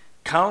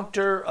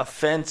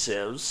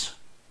 counter-offensives,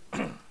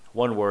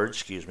 one word,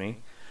 excuse me,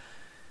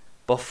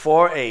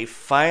 before a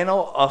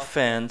final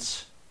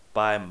offense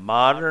by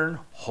modern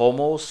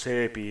Homo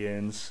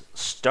sapiens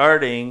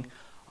starting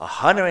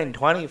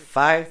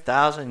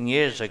 125,000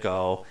 years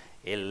ago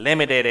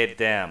eliminated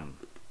them.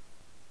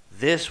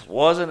 This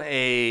wasn't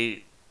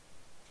a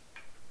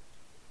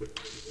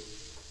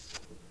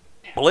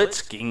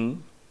blitzking,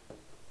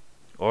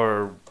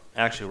 or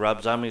actually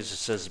Rob Zombie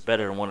says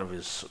better in one of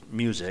his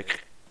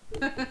music,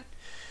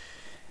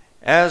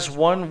 as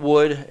one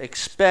would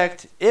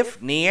expect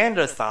if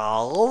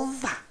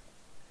Neanderthals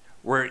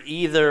were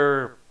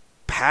either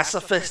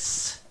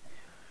pacifists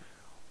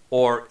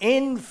or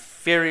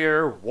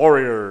inferior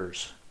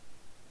warriors,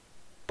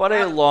 but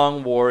a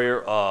long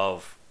warrior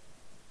of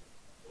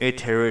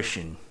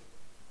attrition.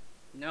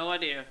 No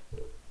idea.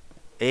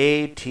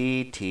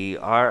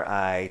 Attrition.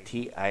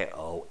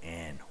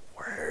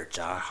 Words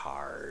are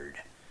hard.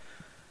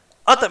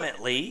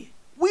 Ultimately,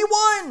 we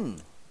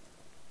won!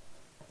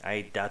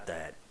 I doubt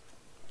that.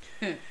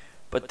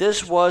 But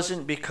this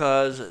wasn't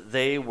because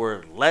they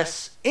were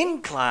less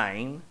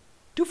inclined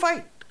to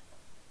fight.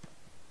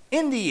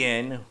 In the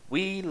end,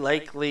 we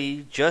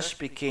likely just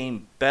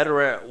became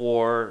better at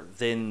war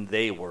than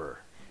they were.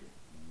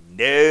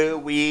 No,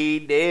 we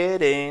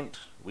didn't.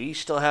 We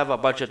still have a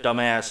bunch of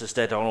dumbasses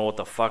that don't know what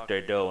the fuck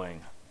they're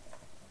doing.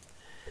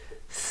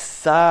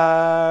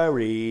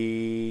 Sorry.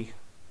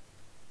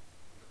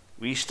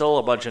 We still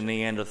a bunch of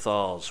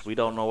Neanderthals. We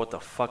don't know what the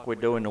fuck we're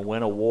doing to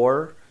win a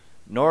war,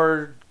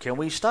 nor can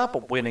we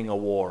stop winning a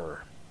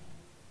war.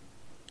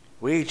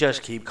 We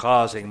just keep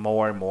causing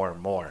more and more and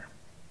more.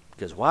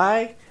 Because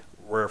why?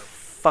 We're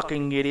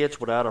fucking idiots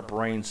without a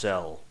brain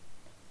cell.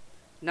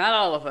 Not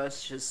all of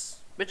us, just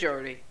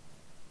majority.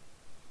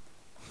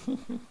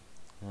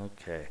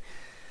 Okay.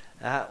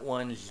 That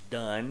one's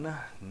done.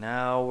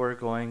 Now we're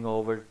going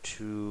over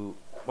to.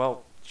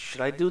 Well,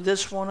 should I do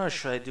this one or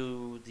should I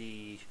do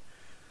the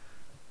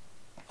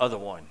other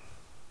one?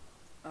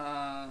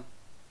 Uh,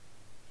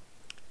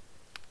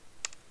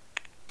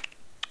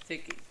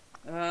 Thinking.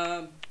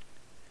 Um,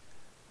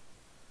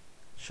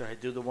 Should I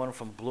do the one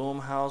from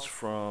Bloomhouse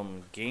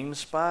from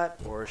GameSpot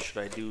or should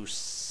I do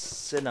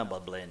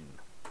Cinnablin?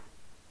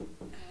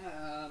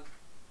 uh,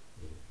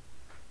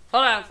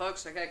 Hold on,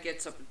 folks. I gotta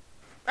get something.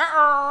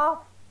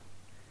 Uh-oh.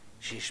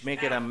 She's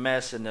making a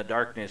mess in the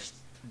darkness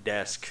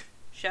desk.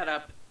 Shut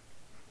up.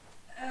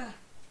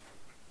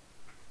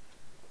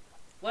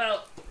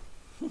 Well,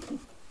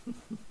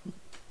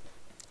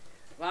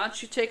 why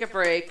don't you take a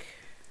break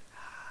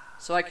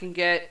so I can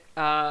get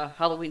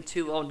Halloween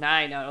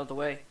 209 out of the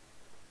way?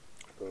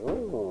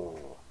 Ooh.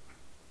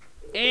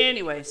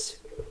 Anyways.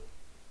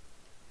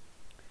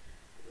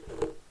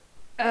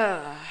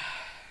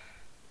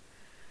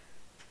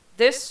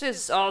 This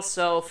is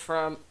also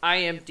from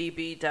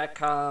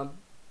imdb.com.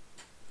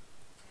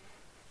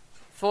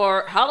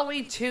 For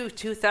Halloween 2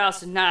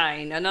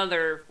 2009,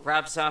 another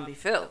Rob Zombie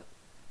film.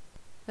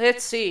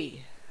 Let's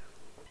see.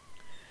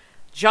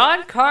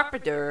 John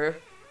Carpenter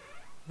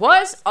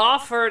was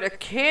offered a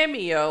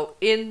cameo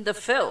in the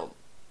film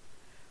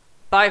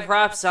by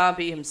Rob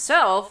Zombie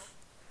himself,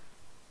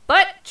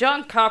 but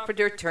John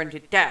Carpenter turned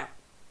it down.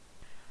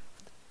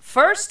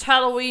 First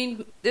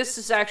Halloween, this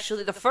is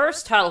actually the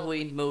first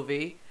Halloween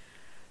movie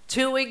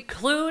to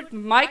include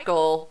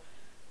Michael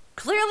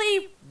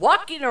clearly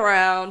walking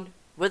around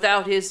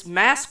without his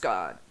mask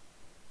on.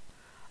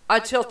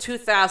 Until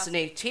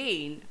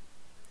 2018,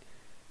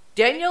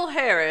 Danielle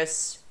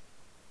Harris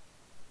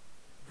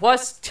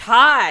was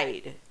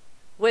tied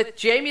with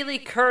Jamie Lee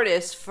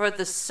Curtis for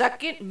the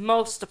second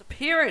most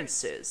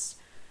appearances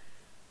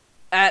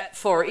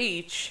for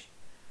each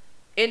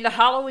in the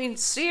Halloween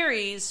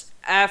series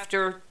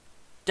after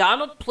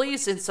Donald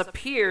Pleasence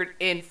appeared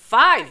in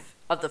 5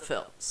 of the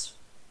films.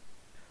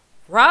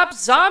 Rob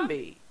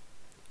Zombie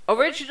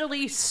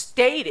originally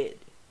stated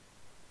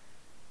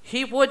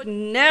he would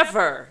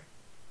never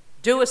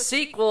do a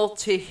sequel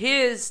to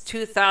his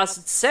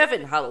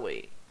 2007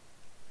 Halloween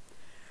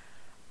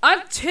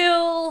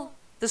until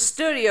the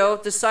studio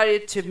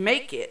decided to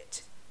make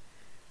it.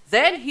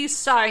 Then he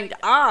signed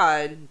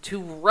on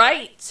to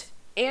write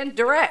and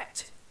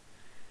direct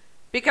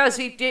because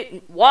he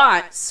didn't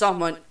want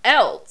someone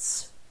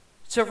else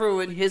to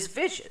ruin his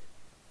vision.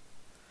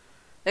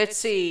 Let's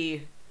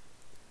see.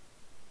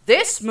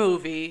 This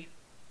movie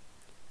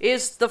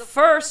is the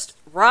first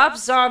Rob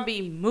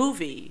Zombie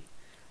movie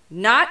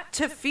not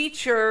to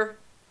feature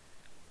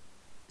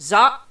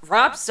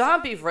Rob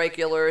Zombie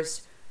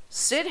regulars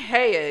Sid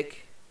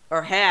Haig,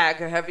 or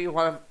Hag, or however you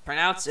want to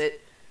pronounce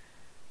it,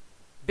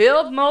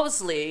 Bill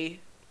Moseley,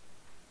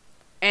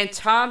 and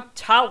Tom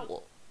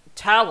Towle.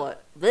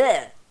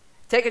 Bleh.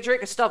 Take a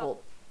drink of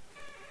stubble.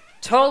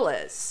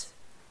 Toles.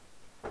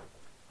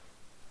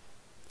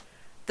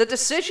 The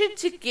decision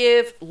to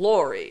give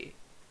Laurie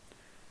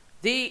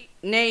the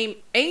name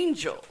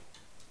Angel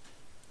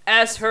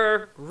as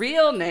her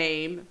real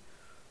name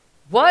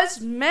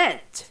was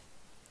meant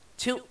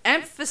to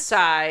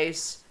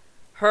emphasize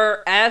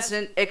her as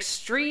an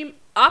extreme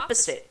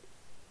opposite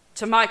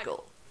to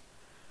Michael.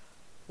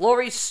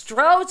 Laurie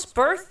Strode's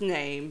birth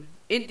name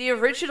in the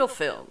original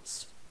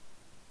films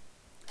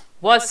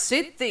was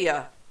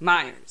Cynthia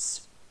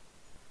Myers.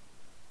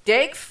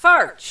 Dag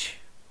Farch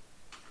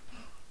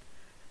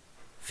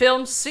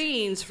filmed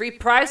scenes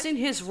reprising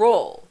his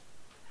role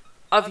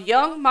of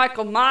young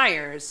Michael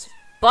Myers,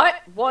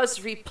 but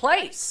was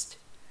replaced,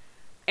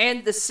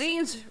 and the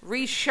scenes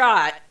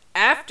reshot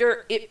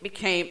after it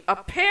became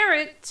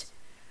apparent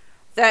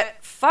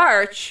that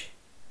Farch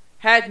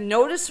had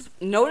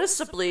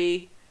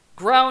noticeably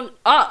grown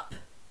up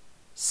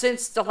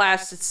since the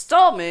last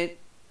installment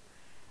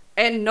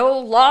and no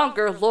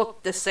longer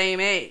looked the same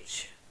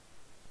age.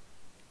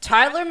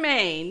 Tyler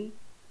Mane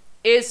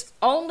is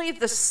only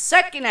the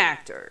second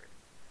actor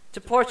to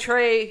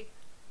portray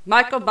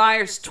Michael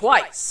Myers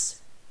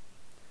twice.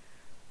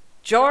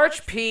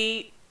 George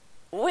P.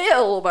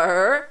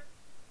 Wilbur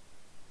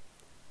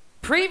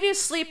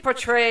previously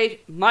portrayed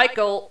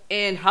Michael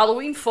in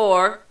Halloween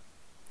 4,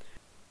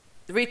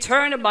 The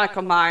Return of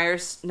Michael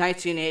Myers,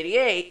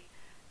 1988,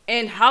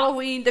 and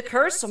Halloween, The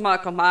Curse of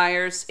Michael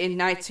Myers in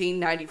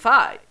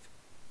 1995.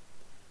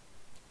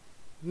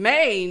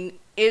 Mane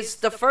is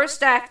the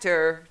first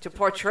actor to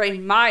portray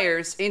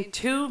Myers in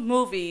 2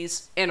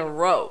 movies in a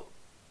row.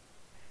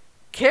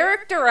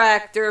 Character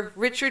actor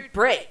Richard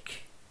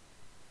Brake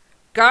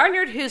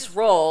garnered his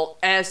role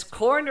as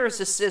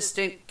coroner's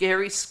assistant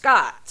Gary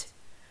Scott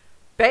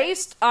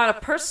based on a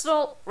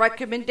personal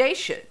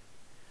recommendation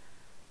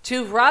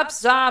to Rob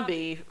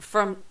Zombie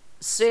from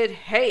Sid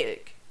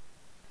Haig.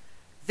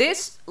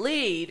 This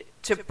led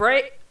to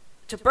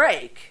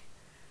Brake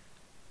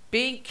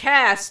being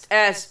cast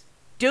as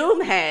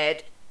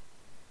Doomhead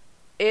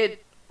in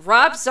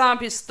Rob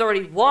Zombie's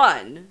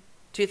 31,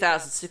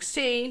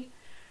 2016,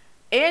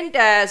 and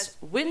as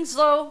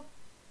Winslow,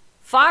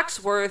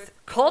 Foxworth,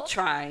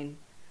 Coltrane,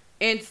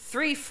 and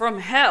Three from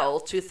Hell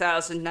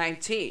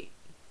 2019.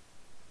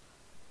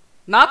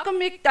 Malcolm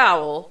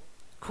McDowell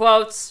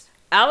quotes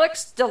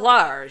Alex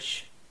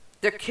DeLarge,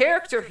 the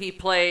character he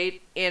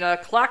played in A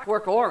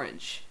Clockwork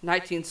Orange,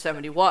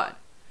 1971,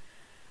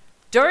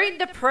 during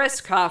the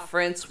press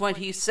conference when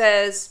he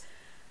says,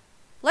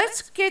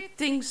 "Let's get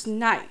things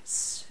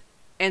nice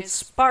and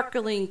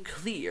sparkling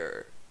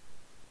clear.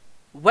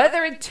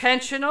 Whether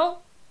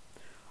intentional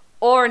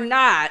or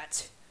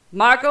not,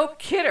 Margot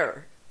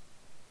Kidder,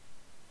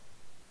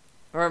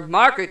 or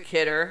Margaret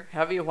Kidder,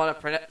 however you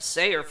want to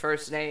say her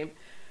first name,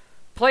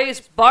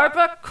 plays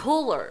Barbara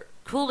Coulier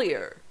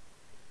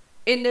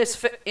in this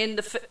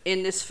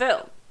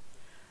film,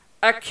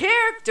 a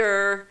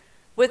character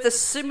with a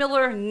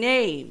similar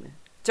name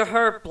to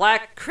her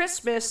Black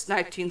Christmas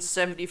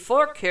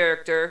 1974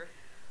 character,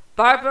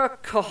 Barbara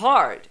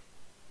Couhard.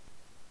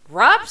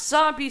 Rob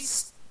Zombie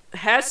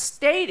has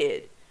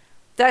stated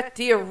that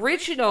the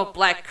original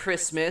Black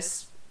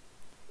Christmas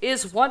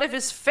is one of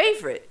his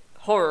favorite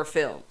horror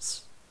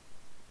films.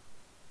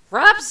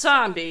 Rob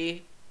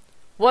Zombie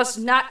was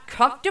not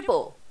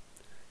comfortable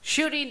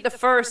shooting the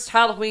first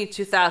Halloween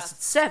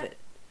 2007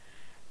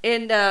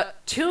 in the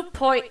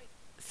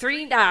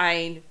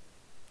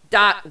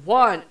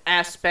 2.39:1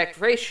 aspect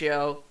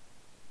ratio,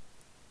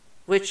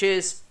 which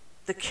is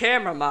the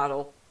camera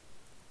model,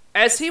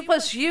 as he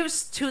was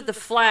used to the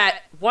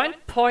flat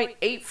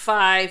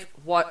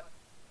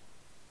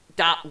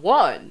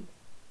 1.85:1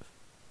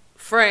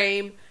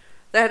 frame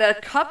that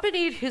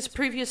accompanied his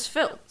previous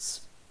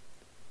films.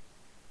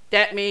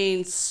 That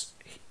means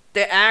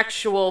the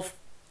actual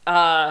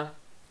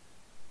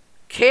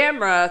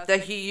camera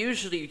that he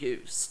usually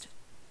used.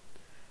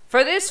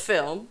 For this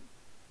film,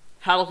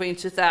 Halloween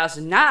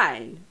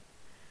 2009,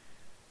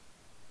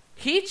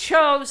 he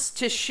chose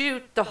to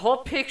shoot the whole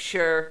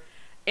picture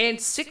in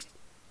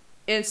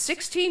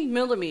 16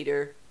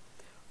 millimeter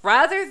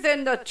rather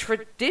than the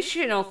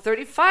traditional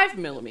 35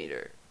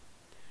 millimeter.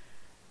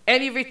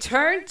 And he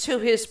returned to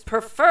his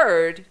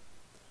preferred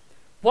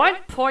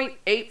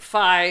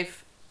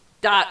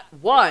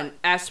 1.85:1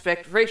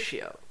 aspect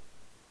ratio.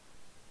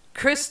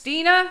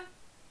 Christina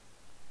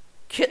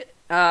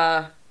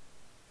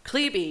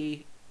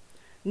Klebe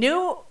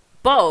knew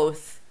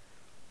both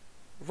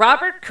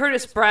Robert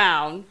Curtis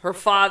Brown, her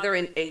father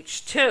in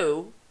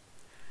H2,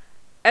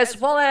 as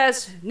well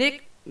as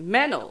Nick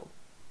Mennel,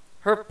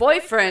 her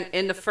boyfriend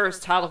in the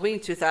first Halloween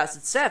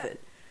 2007,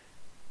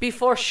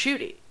 before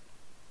shooting.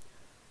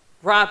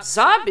 Rob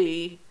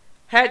Zombie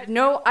had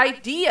no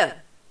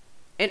idea,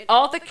 and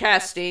all the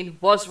casting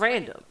was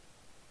random.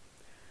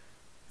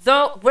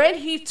 Though when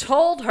he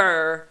told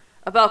her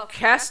about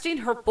casting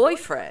her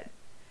boyfriend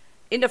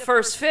in the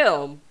first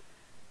film,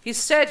 he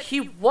said he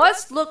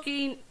was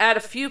looking at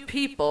a few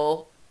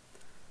people,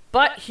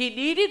 but he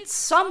needed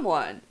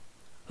someone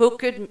who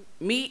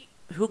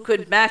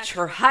could match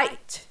her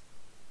height.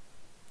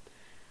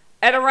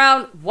 At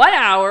around 1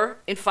 hour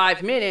and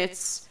 5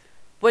 minutes,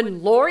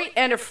 when Laurie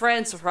and her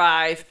friends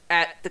arrive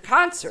at the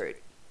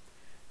concert,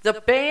 the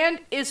band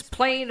is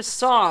playing a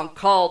song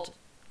called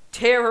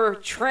Terror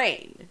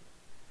Train.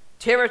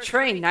 Terror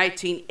Train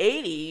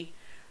 1980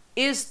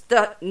 is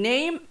the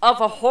name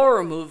of a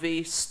horror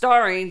movie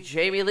starring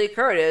Jamie Lee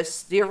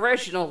Curtis, the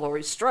original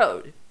Laurie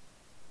Strode.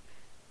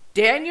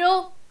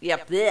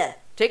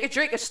 Take a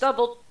drink, I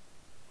stumbled.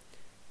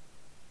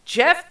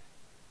 Jeff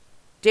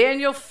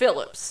Daniel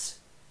Phillips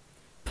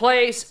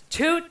plays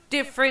two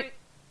different.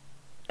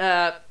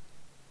 I'll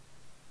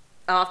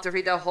have to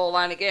read the whole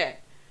line again.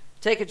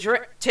 Take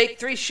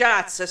 3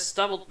 shots, I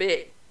stumbled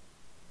big.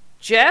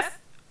 Jeff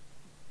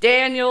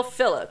Daniel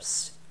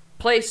Phillips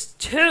plays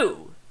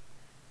 2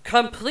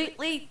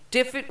 completely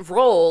different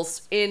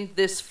roles in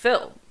this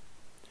film.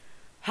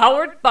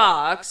 Howard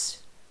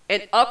Boggs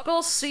and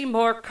Uncle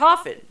Seymour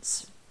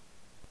Coffins.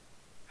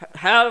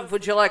 How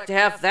would you like to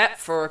have that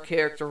for a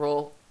character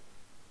role?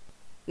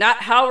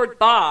 Not Howard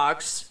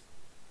Boggs,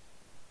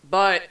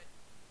 but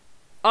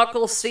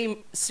Uncle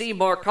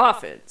Seymour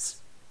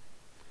Coffins.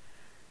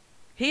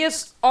 He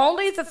is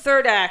only the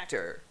 3rd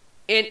actor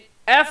to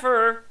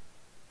ever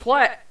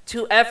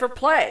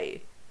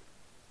play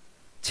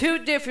 2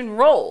 different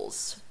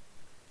roles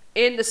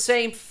in the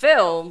same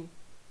film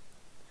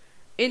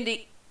in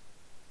the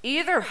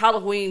either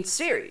Halloween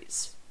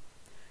series.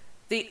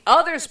 The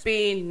others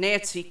being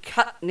Nancy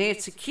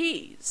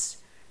Kyes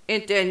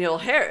and Danielle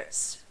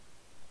Harris.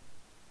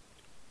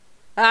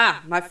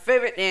 My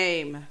favorite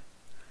name.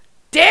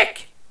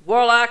 Dick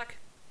Warlock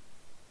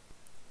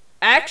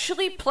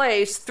actually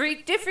plays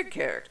 3 different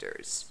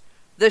characters.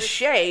 The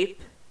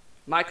Shape,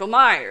 Michael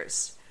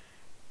Myers,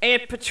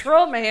 and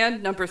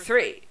Patrolman number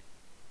 3.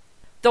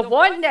 The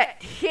one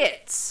that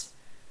hits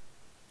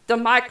the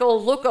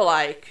Michael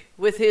lookalike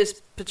with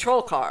his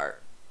patrol car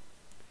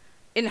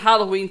in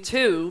Halloween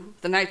 2,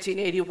 the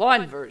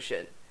 1981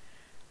 version,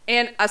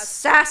 and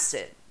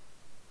Assassin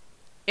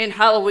in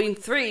Halloween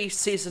 3,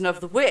 Season of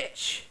the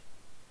Witch,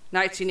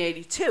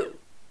 1982.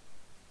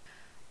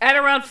 At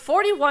around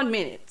 41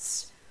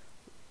 minutes,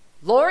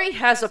 Laurie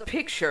has a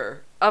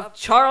picture of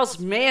Charles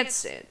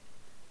Manson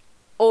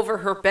over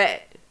her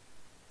bed.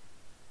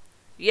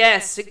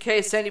 Yes, in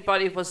case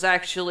anybody was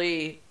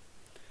actually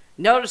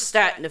noticed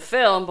that in the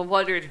film but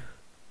wondered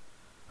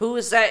who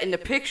is that in the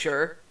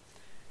picture,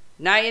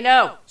 now you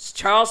know, it's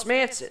Charles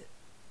Manson.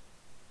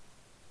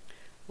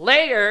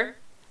 Later,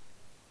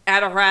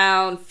 at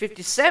around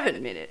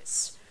 57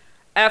 minutes,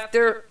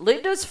 after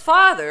Linda's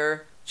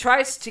father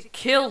tries to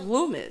kill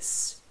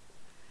Loomis,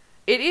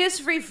 it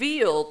is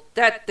revealed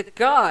that the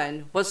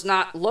gun was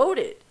not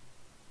loaded.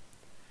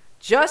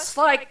 Just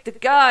like the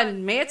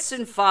gun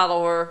Manson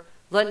follower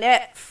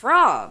Lynette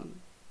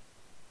Fromm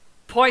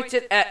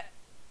pointed at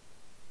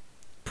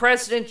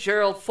President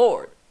Gerald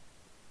Ford.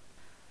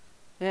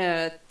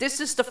 This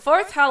is the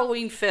fourth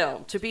Halloween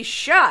film to be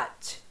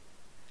shot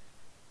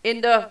in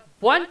the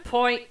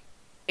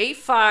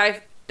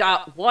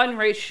 1.85:1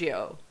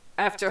 ratio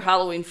after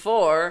Halloween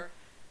 4,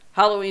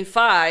 Halloween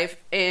 5,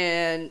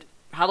 and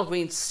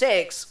Halloween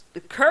 6,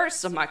 The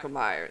Curse of Michael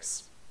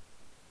Myers.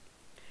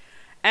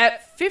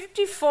 At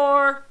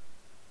 54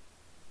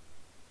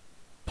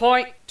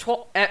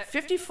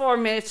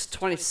 minutes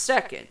 20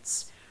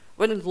 seconds,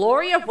 when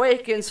Laurie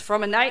awakens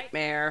from a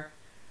nightmare,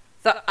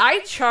 the eye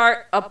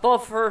chart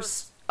above her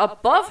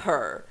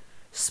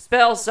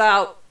spells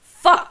out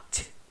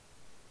 "fucked."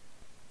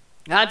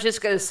 I'm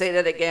just gonna say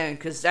that again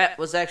because that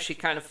was actually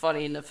kind of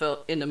funny in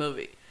the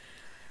movie.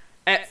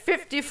 At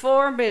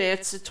 54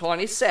 minutes and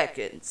 20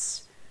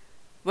 seconds,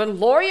 when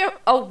Laurie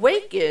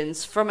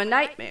awakens from a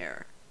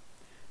nightmare,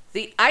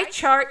 the eye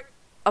chart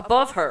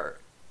above her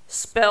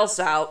spells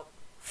out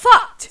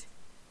 "fucked."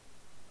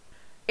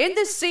 In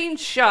the scene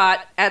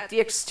shot at the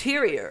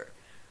exterior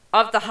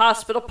of the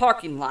hospital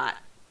parking lot,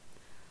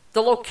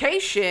 the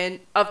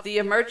location of the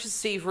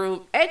emergency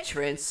room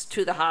entrance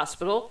to the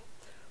hospital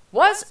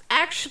was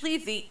actually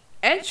the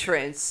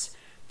entrance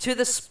to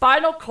the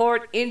spinal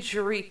cord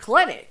injury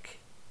clinic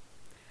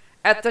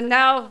at the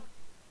now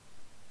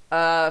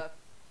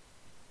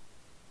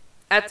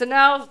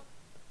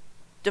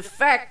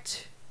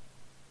defunct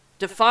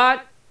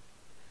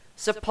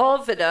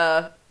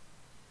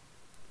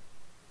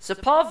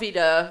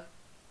Sepulveda,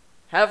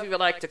 however you would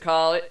like to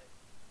call it,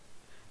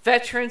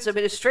 Veterans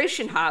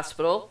Administration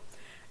Hospital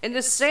in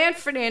the San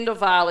Fernando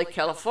Valley,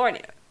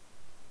 California.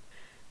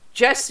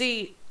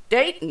 Jesse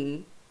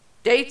Dayton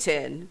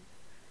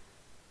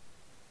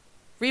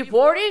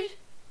rewarded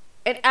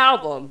an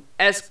album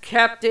as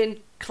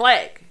Captain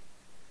Clegg.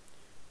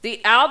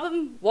 The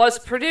album was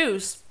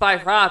produced by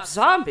Rob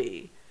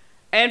Zombie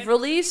and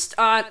released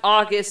on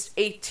August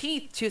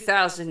 18,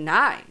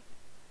 2009.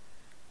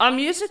 A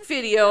music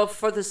video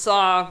for the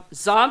song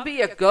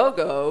Zombie A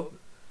Go-Go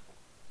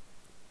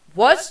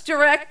was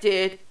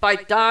directed by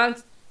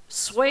Don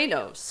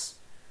Swanos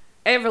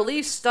and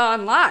released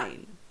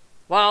online,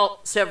 while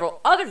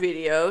several other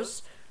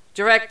videos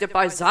directed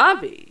by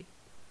Zombie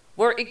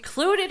were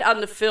included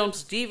on the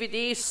film's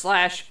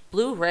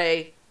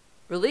DVD/Blu-ray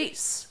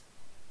release.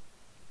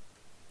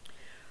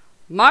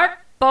 Mark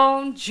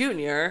Bone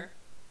Jr.,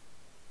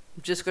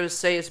 I'm just going to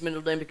say his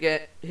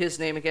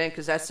name again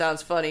because that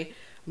sounds funny.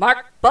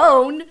 Mark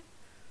Bone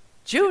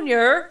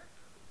Jr.,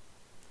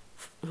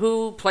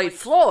 who played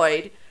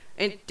Floyd,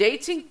 and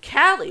Dayton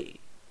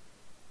Cali,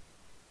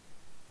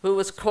 who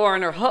was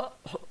Coroner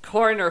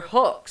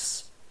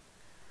Hooks.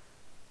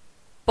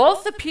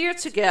 Both appeared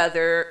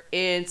together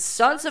in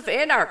Sons of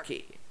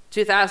Anarchy,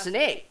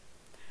 2008,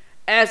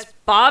 as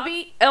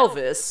Bobby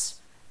Elvis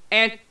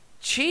and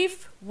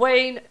Chief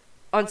Wayne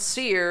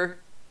Unsur,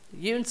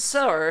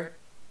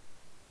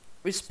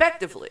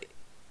 respectively.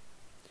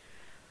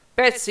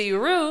 Betsy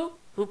Rue,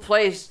 who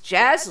plays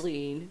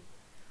Jasleen,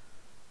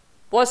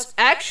 was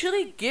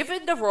actually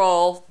given the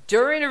role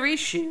during a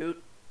reshoot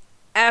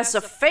as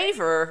a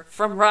favor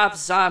from Rob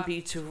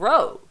Zombie to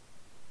Rue,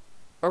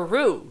 or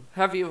Rue,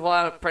 however you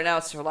want to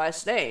pronounce her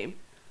last name.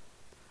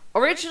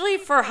 Originally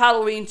for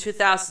Halloween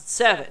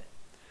 2007,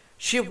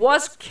 she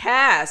was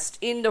cast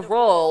in the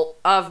role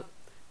of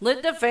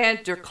Linda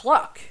Van der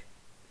Klook,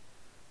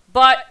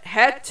 but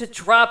had to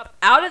drop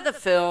out of the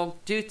film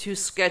due to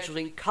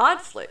scheduling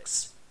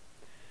conflicts.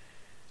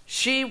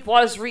 She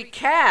was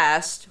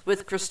recast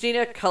with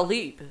Christina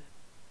Klebe.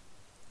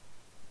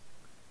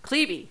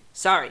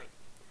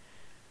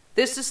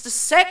 This is the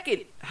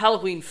second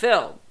Halloween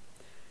film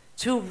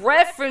to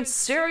reference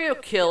serial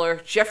killer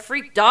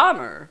Jeffrey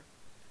Dahmer,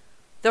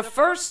 the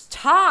first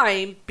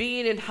time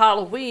being in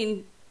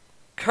Halloween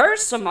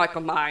Curse of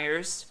Michael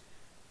Myers,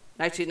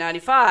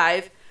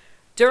 1995,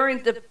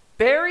 during the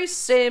Barry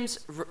Sims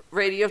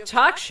radio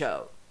talk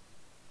show.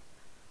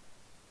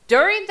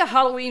 During the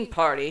Halloween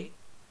party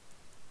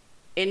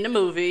in the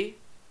movie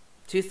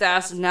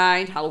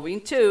 2009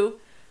 Halloween 2,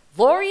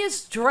 Laurie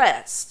is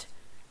dressed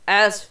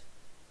as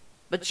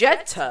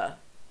Magenta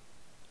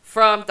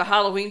from the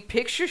Halloween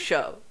Picture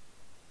Show.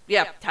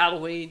 Yep,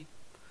 Halloween.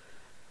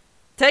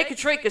 Take a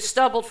drink and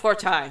stumbled 4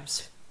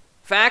 times.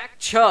 Fact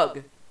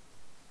chug.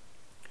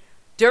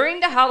 During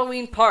the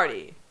Halloween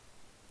party,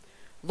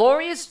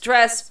 Laurie is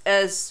dressed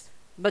as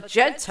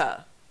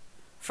Magenta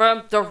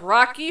from the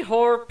Rocky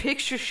Horror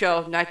Picture Show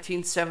of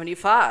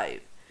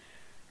 1975.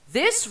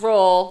 This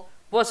role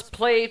was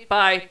played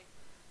by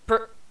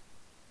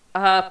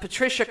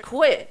Patricia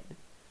Quinn,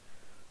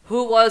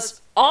 who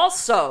was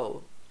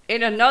also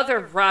in another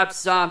Rob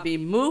Zombie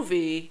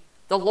movie,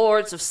 The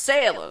Lords of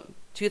Salem,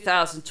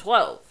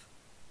 2012.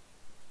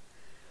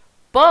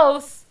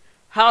 Both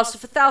House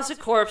of a Thousand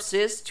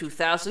Corpses,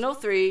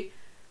 2003,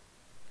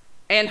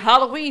 and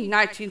Halloween,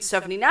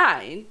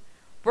 1979,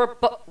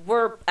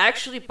 were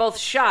actually both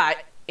shot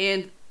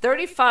in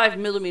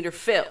 35mm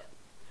film.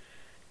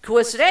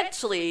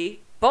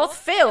 Coincidentally, both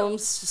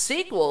films'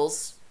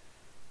 sequels,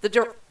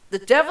 The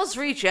Devil's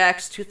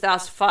Rejects,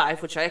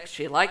 2005, which I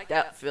actually liked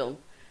that film,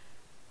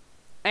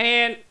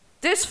 and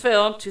this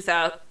film,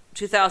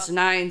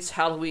 2009's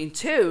Halloween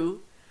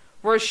 2,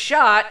 were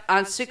shot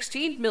on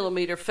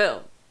 16mm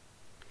film.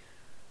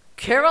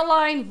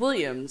 Carolyn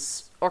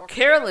Williams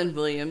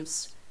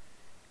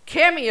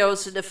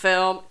cameos in the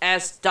film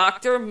as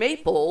Dr.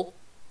 Maple,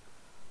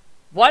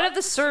 one of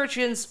the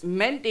surgeons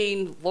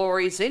mending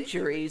Laurie's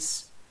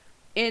injuries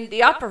in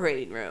the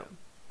operating room.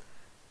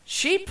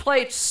 She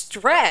played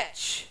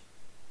Stretch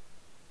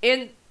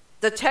in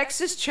the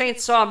Texas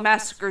Chainsaw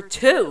Massacre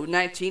 2,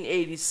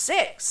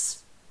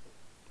 1986.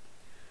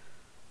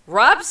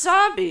 Rob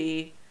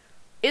Zombie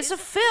is a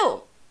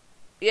fan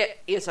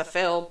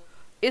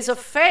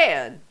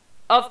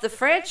of the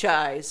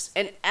franchise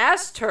and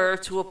asked her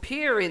to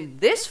appear in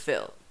this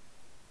film.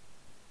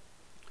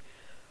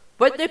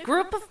 When the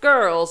group of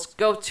girls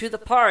go to the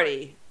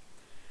party,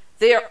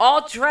 they are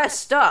all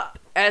dressed up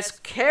as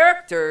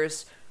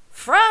characters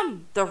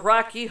from the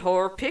Rocky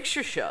Horror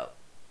Picture Show.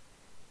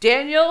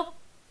 Daniel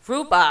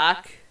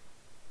Brubeck,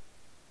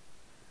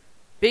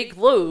 Big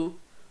Lou,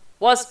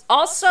 was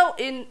also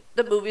in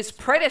the movie's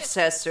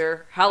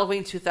predecessor,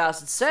 Halloween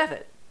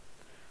 2007.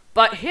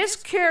 But his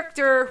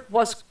character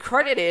was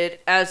credited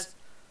as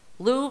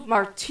Lou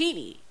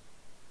Martini.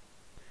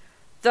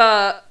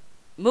 The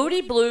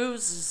Moody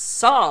Blues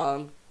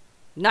song,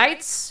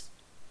 Nights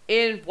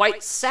in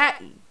White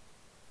Satin.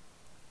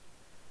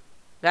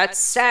 That's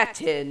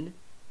satin,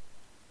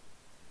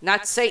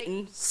 not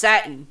Satan,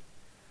 satin.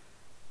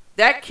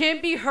 That can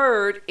be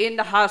heard in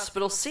the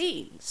hospital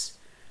scenes.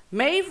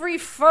 May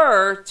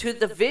refer to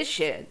the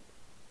vision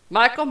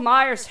Michael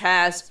Myers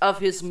has of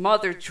his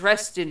mother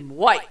dressed in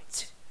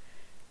white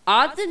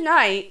on the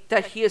night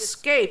that he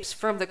escapes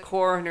from the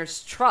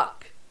coroner's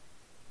truck.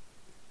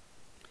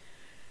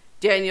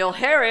 Danielle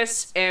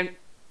Harris and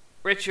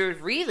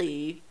Richard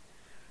Reilly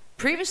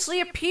previously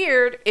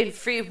appeared in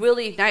Free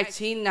Willy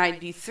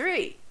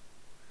 1993,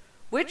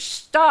 which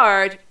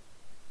starred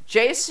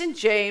Jason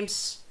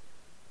James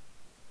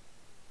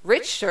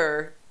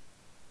Richter,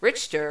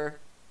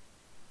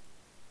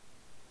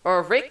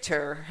 or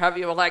Richter, however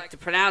you would like to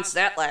pronounce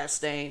that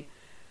last name,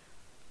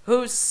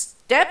 whose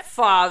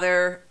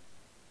stepfather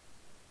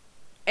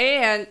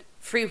and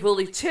Free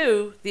Willy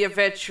 2, The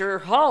Adventure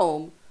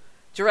Home,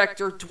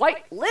 director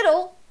Dwight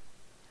Little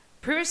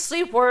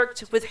previously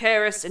worked with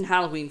Harris in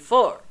Halloween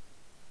 4.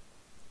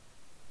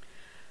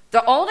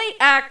 The only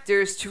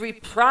actors to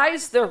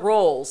reprise their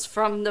roles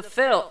from the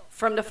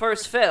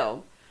first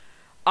film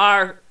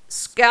are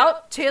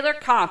Scout Taylor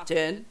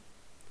Compton,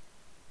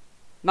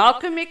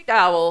 Malcolm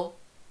McDowell,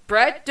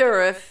 Brad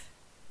Dourif,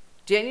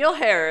 Danielle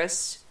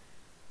Harris,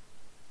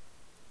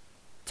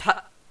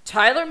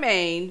 Tyler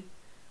Mane,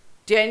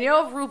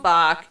 Daniel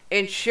Brubeck,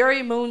 and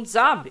Sherry Moon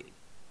Zombie.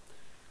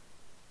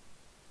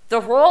 The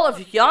role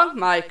of young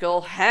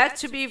Michael had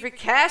to be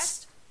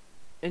recast,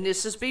 and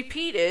this is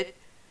repeated,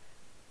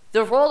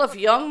 the role of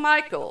young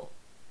Michael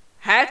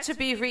had to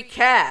be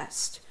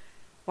recast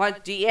when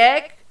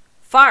Diego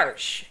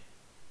Farsh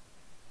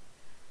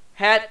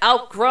had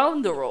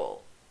outgrown the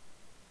role.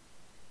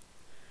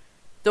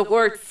 The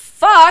word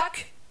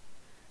fuck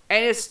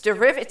and its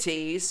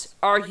derivatives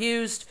are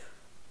used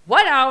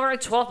 1 hour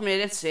and 12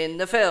 minutes in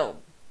the film.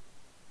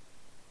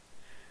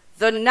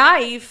 The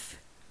knife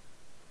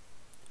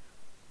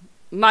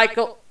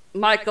Michael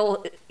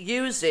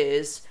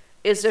uses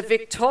is a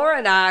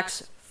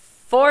Victorinox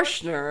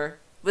Forstner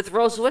with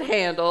rosewood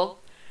handle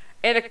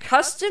and a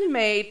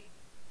custom-made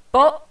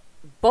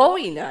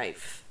Bowie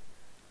knife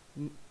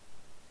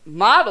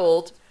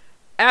modeled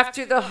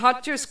after the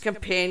hunter's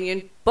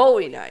companion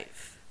Bowie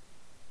knife.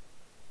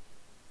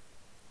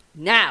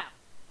 Now,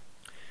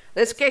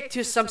 let's get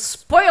to some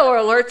spoiler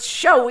alerts,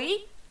 shall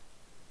we?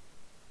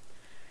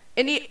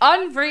 In the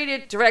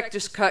unrated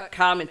director's cut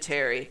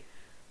commentary,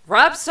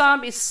 Rob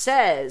Zombie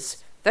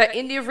says that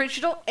in the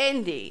original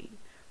ending,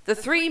 the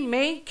three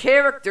main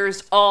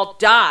characters all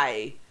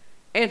die,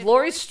 and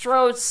Laurie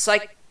Strode's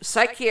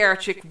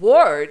psychiatric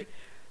ward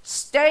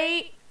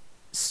stay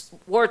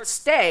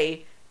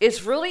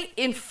is really,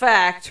 in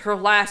fact, her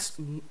last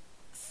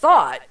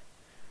thought,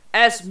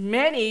 as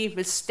many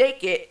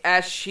mistake it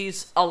as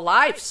she's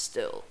alive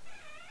still.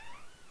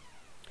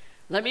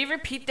 Let me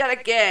repeat that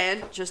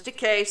again, just in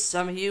case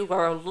some of you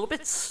are a little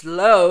bit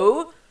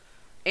slow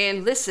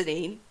in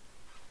listening.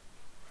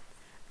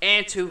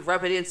 and to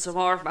rub it in some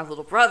more of my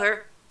little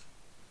brother,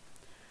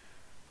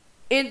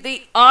 in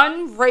the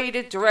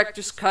unrated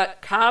director's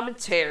cut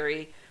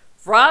commentary,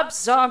 Rob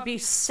Zombie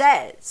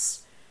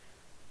says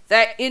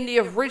that in the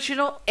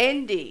original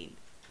ending,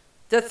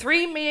 the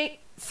three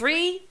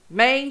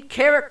main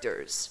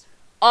characters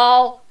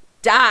all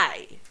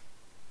die.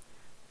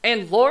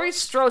 And Laurie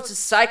Strode's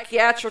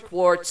psychiatric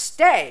ward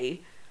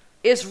stay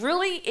is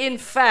really, in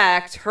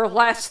fact, her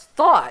last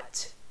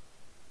thought,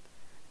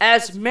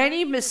 as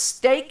many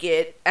mistake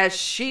it as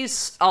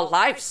she's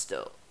alive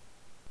still.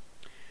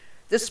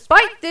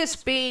 Despite this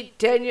being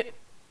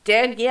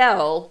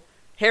Danielle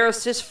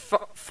Harris's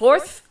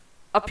fourth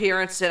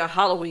appearance in a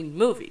Halloween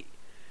movie,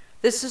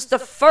 this is the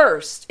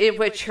first in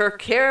which her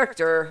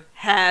character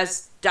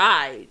has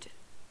died.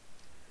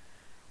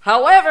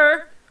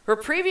 However, her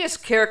previous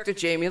character,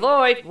 Jamie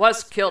Lloyd,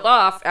 was killed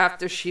off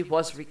after she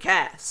was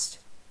recast.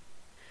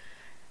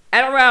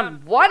 At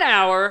around 1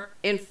 hour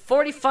and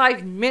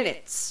 45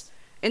 minutes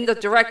in the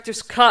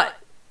director's cut,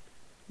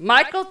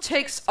 Michael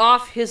takes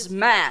off his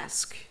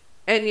mask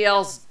and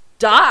yells,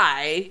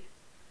 "Die!"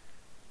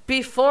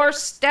 before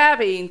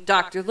stabbing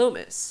Dr.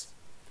 Loomis.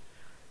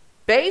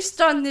 Based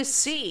on this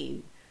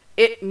scene,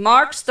 it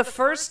marks the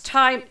first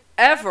time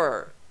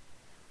ever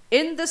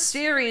in the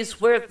series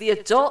where the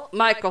adult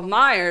Michael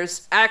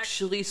Myers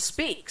actually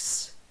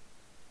speaks.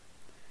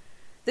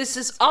 This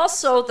is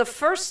also the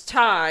first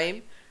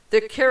time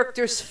the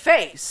character's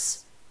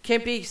face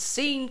can be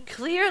seen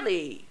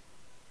clearly.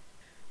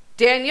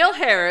 Danielle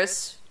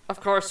Harris,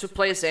 of course, who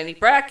plays Annie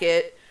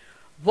Brackett,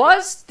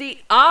 was the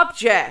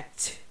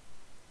object.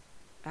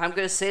 I'm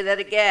going to say that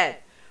again.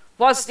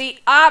 Was the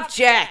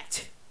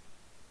object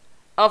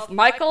of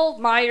Michael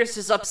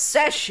Myers'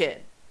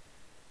 obsession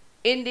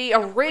in the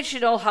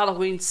original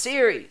Halloween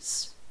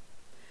series.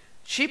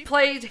 She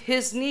played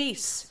his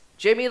niece,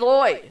 Jamie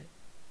Lloyd,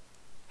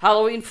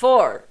 Halloween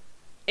 4,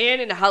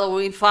 and in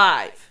Halloween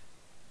 5.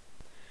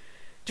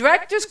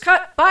 Director's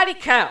cut body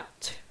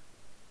count,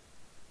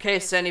 in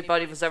case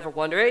anybody was ever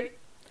wondering,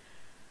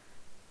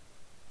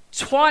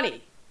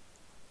 20.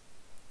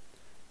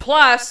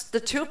 Plus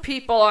the 2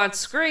 people on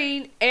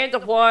screen and the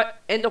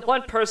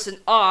one person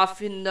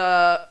off in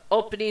the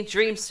opening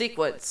dream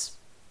sequence.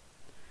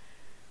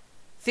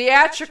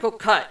 Theatrical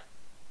cut,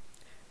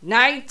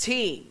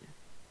 19.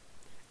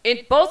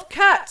 In both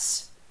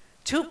cuts,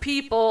 2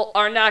 people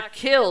are not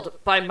killed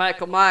by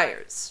Michael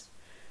Myers.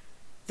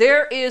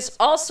 There is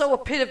also a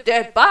pit of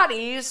dead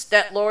bodies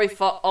that Laurie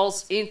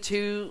falls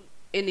into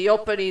in the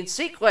opening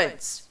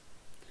sequence,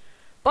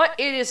 but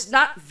it is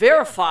not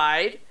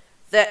verified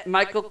that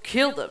Michael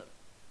killed them.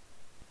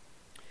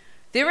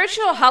 The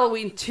original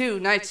Halloween 2,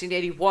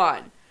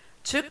 1981,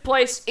 took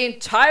place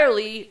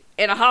entirely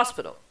in a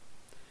hospital.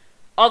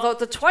 Although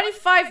the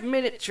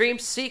 25-minute dream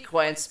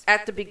sequence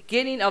at the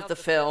beginning of the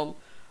film,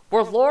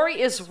 where Laurie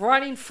is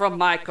running from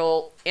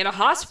Michael in a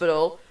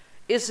hospital,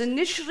 is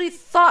initially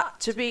thought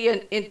to be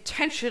an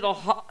intentional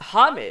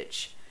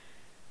homage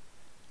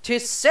to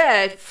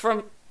said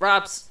film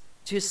Rob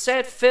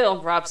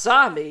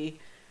Zombie,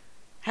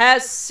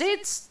 has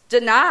since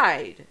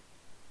denied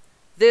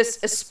this,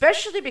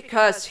 especially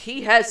because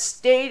he has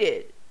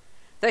stated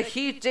that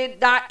he did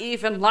not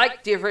even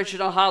like the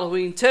original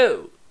Halloween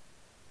 2.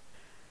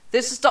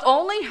 This is the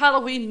only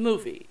Halloween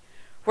movie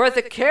where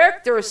the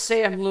character of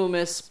Sam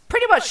Loomis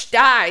pretty much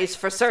dies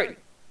for certain.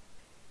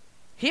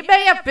 He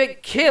may have been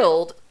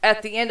killed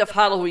at the end of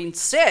Halloween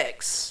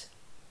 6,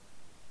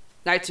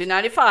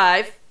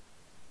 1995,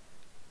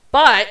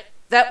 but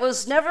that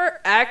was never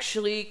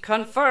actually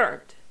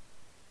confirmed.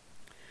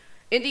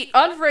 In the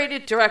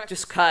unrated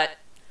director's cut,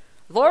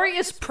 Laurie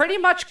is pretty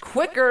much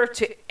quicker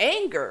to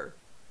anger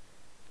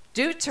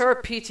due to her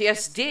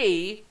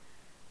PTSD.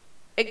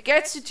 It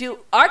gets into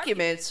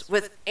arguments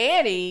with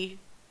Annie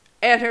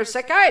and her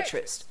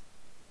psychiatrist.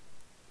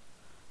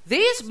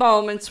 These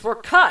moments were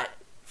cut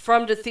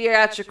from the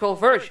theatrical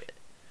version,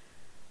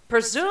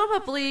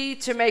 presumably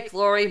to make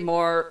Laurie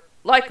more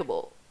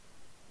likable.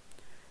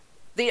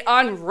 The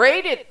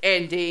unrated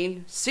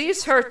ending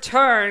sees her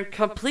turn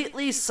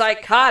completely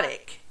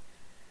psychotic,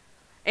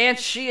 and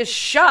she is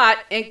shot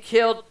and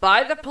killed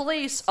by the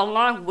police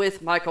along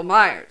with Michael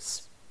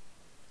Myers.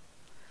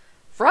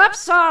 Rob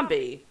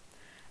Zombie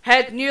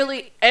had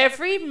nearly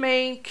every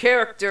main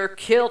character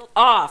killed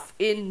off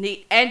in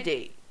the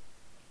ending,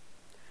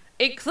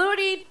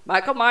 including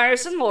Michael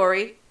Myers and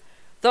Laurie,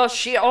 though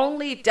she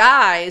only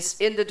dies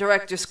in the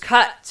director's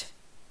cut,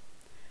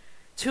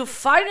 to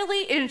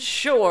finally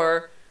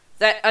ensure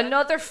that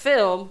another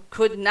film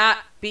could not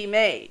be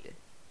made.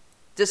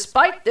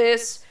 Despite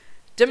this,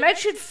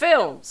 Dimension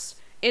Films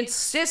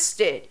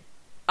insisted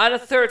on a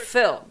third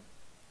film,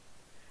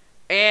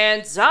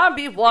 and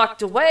Zombie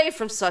walked away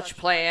from such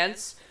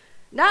plans,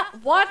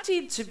 not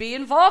wanting to be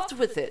involved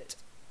with it.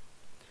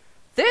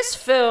 This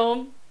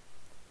film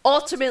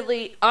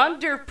ultimately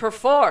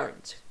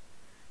underperformed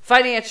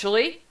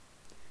financially.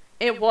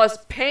 It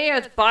was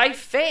panned by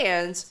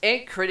fans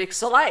and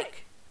critics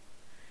alike,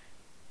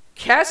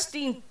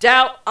 casting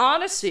doubt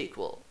on a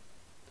sequel.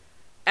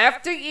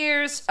 After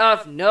years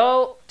of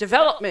no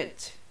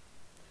development,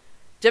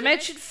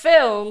 Dimension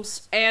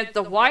Films and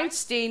the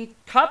Weinstein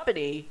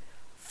Company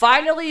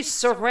finally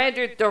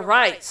surrendered the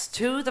rights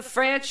to the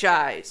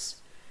franchise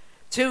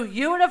to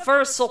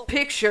Universal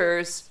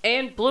Pictures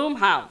and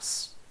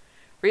Blumhouse,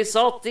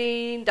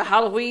 resulting in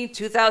Halloween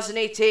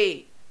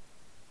 2018.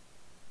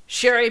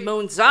 Sherry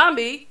Moon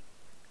Zombie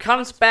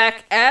comes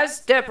back as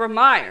Deborah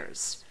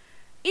Myers,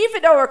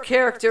 even though her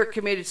character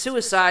committed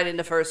suicide in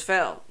the first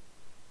film.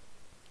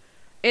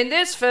 In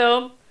this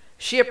film,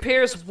 she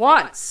appears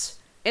once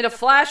in a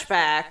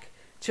flashback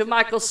to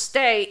Michael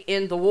Stay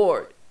in the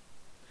ward,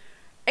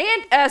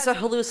 and as a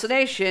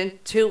hallucination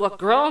to a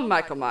grown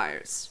Michael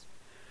Myers.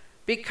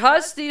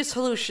 Because these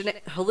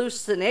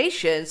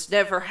hallucinations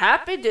never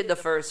happened in the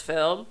first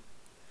film,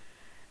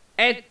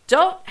 and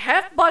don't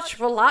have much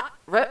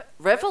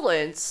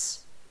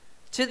relevance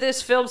to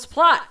this film's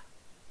plot,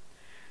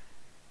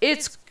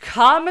 it's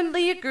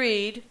commonly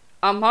agreed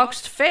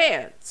amongst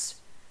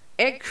fans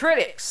and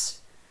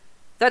critics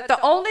that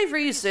the only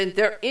reason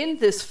they're in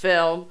this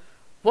film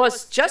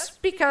was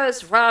just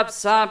because Rob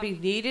Zombie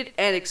needed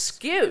an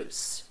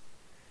excuse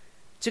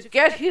to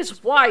get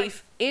his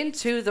wife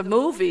into the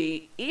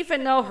movie,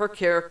 even though her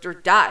character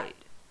died.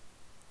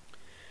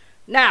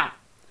 Now,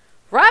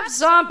 Rob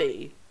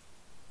Zombie,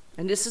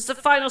 and this is the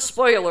final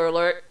spoiler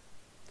alert,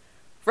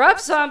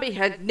 Rob Zombie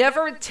had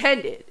never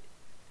intended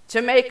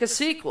to make a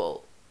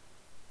sequel.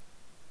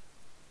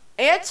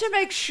 And to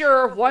make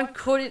sure one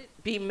couldn't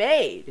be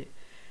made,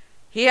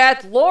 he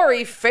had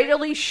Laurie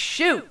fatally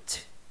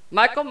shoot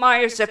Michael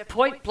Myers at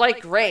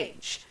point-blank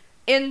range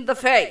in the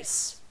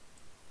face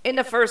in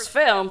the first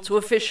film to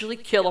officially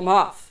kill him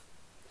off.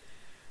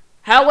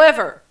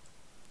 However,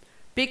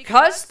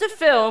 because the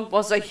film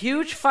was a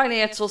huge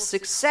financial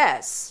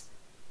success,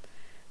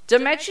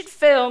 Dimension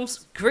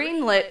Films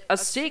greenlit a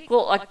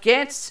sequel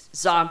against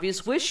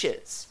Zombie's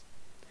wishes.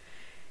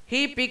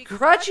 He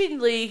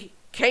begrudgingly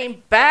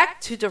came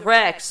back to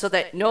direct so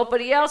that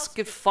nobody else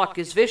could fuck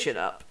his vision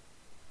up.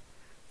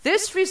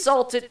 This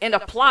resulted in a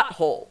plot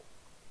hole,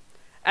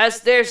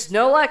 as there's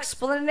no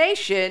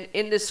explanation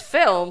in this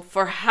film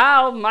for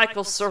how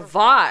Michael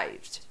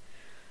survived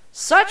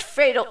such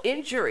fatal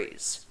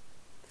injuries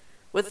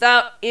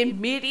without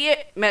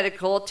immediate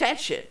medical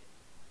attention.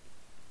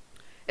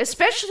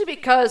 Especially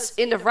because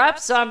in the Rob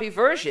Zombie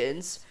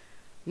versions,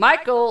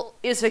 Michael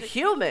is a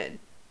human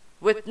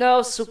with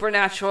no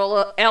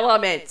supernatural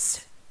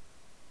elements.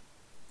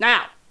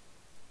 Now,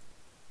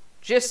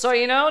 just so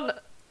you know,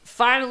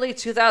 finally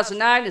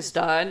 2009 is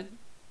done.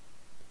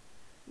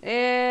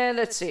 And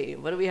let's see,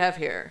 what do we have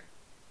here?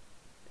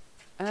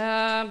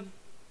 I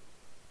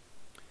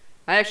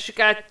actually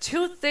got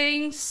two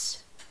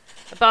things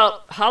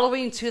about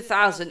Halloween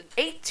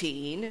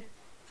 2018.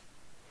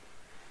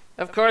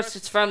 Of course,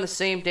 it's from the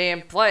same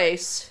damn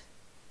place.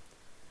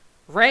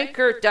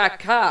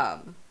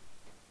 Ranker.com.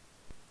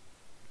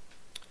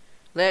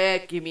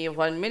 Give me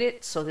 1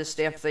 minute so this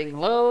damn thing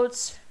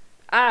loads.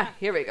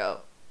 Here we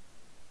go.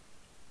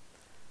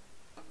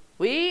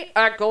 We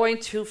are going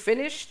to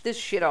finish this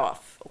shit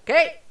off,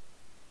 okay?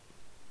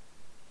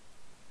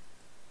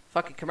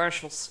 Fucking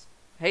commercials.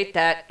 Hate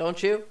that,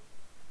 don't you?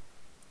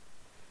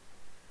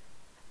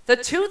 The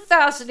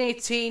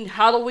 2018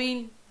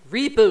 Halloween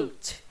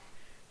reboot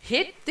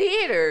hit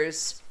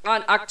theaters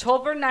on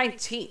October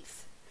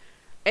 19th,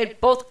 and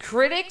both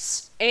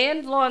critics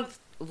and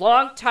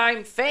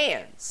longtime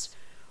fans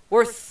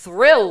were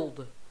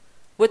thrilled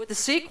with the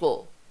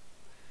sequel.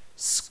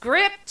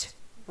 Script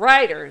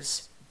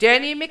writers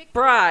Danny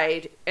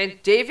McBride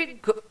and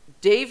David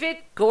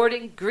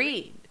Gordon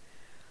Green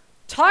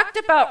talked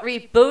about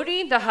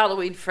rebooting the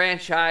Halloween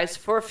franchise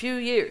for a few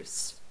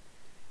years,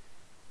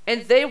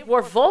 and they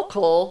were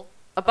vocal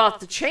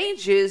about the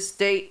changes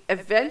they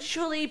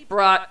eventually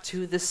brought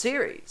to the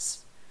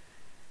series.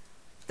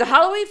 The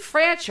Halloween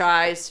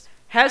franchise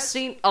has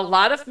seen a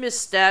lot of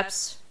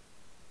missteps,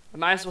 I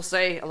might as well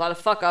say a lot of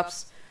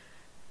fuck-ups,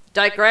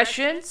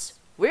 digressions,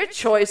 weird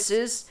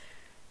choices,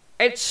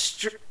 and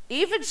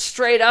even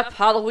straight-up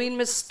Halloween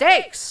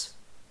mistakes.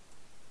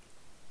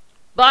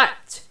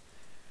 But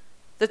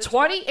the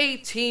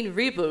 2018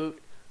 reboot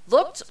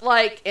looked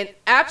like an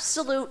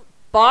absolute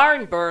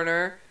barn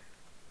burner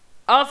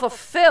of a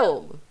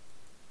film.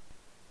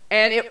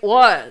 And it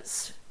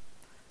was.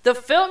 The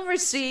film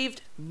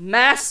received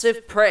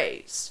massive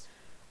praise,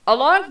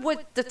 along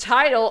with the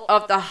title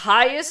of the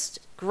highest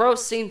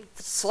grossing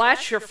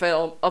slasher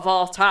film of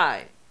all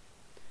time.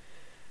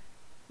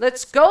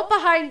 Let's go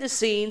behind the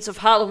scenes of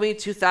Halloween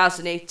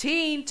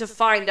 2018 to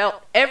find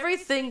out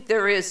everything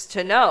there is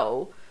to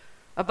know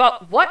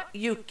about what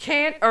you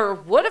can or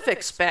would have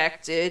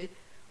expected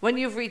when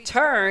you've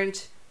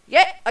returned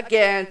yet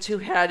again to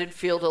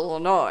Haddonfield,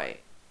 Illinois.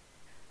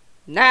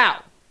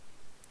 Now,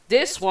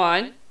 this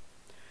one,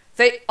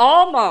 they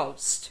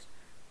almost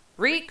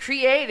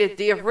recreated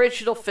the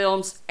original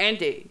film's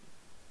ending.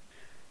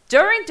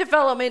 During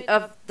development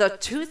of the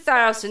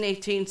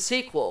 2018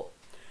 sequel,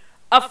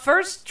 a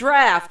first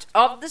draft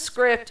of the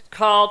script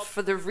called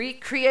for the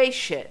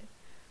recreation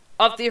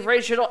of the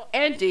original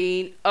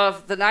ending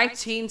of the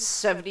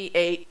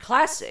 1978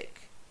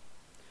 classic.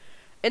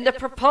 In the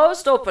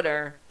proposed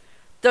opener,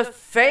 the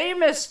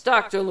famous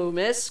Dr.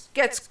 Loomis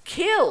gets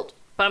killed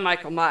by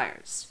Michael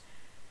Myers.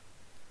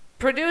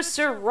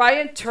 Producer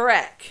Ryan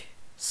Turek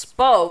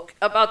spoke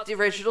about the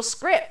original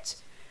script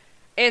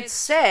and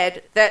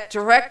said that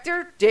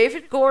director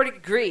David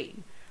Gordon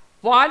Green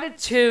wanted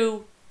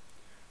to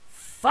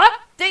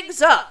fuck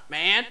things up,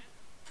 man.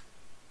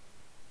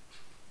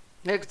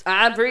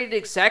 I'm reading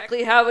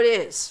exactly how it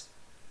is.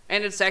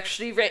 And it's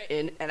actually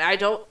written, and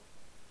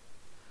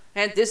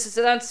this is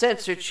an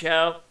uncensored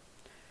show.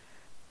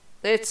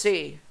 Let's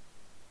see.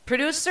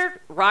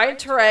 Producer Ryan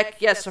Turek,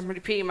 yes, I'm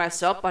repeating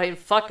myself, but I didn't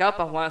fuck up,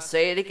 I want to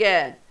say it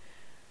again.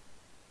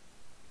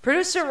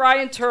 Producer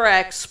Ryan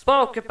Turek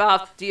spoke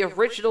about the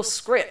original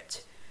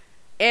script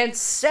and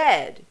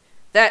said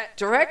that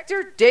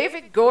director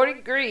David Gordon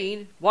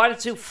Green wanted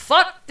to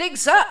fuck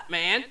things up,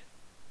 man.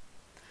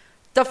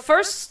 The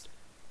first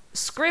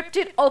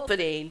scripted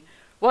opening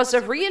was a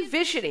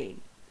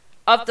re-envisioning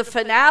of the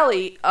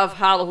finale of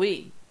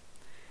Halloween.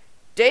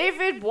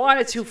 David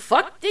wanted to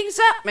fuck things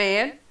up,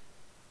 man.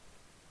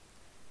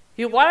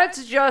 He wanted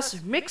to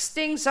just mix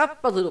things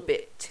up a little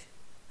bit.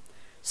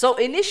 So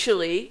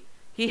initially,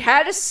 he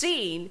had a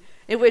scene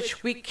in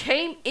which we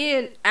came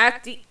in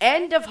at the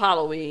end of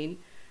Halloween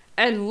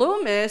and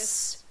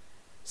Loomis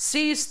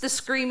sees the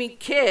screaming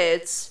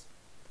kids,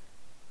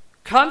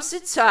 comes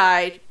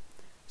inside,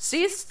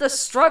 sees the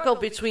struggle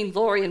between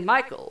Laurie and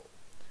Michael.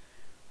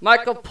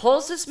 Michael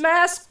pulls his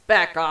mask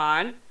back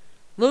on,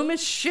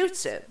 Loomis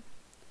shoots him,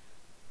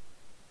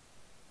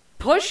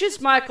 pushes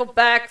Michael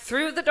back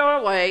through the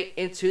doorway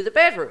into the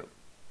bedroom.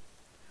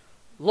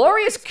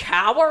 Laurie is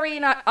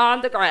cowering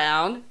on the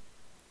ground.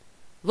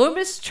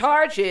 Loomis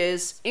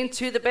charges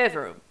into the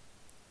bedroom,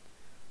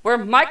 where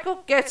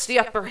Michael gets the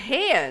upper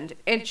hand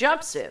and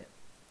jumps him.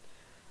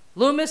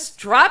 Loomis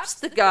drops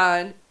the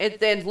gun, and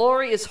then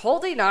Laurie is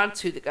holding on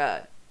to the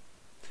gun.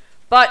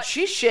 But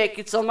she's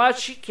shaking so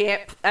much she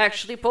can't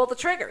actually pull the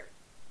trigger.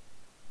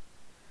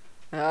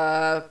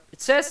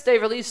 It says they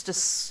released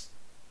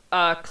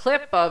a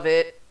clip of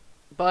it,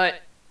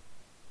 but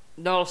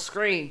no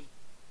screen.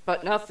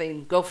 But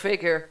nothing. Go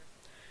figure.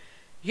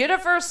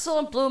 Universal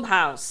and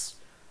Blumhouse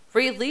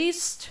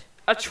released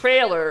a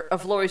trailer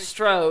of Laurie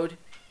Strode,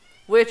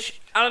 which,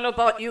 I don't know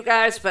about you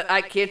guys, but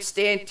I can't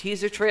stand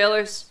teaser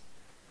trailers.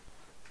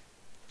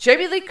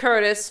 Jamie Lee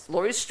Curtis,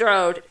 Laurie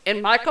Strode,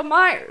 and Michael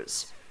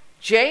Myers,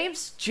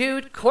 James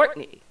Jude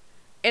Courtney,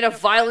 in a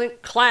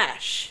violent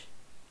clash.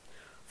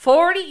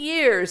 40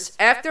 years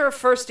after her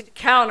first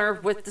encounter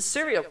with the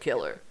serial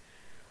killer,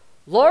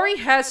 Laurie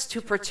has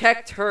to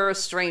protect her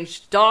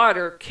estranged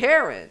daughter,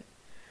 Karen,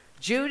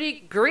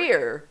 Judy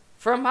Greer,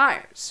 from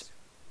Myers.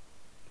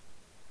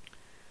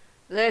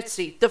 Let's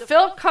see. The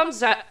film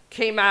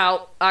came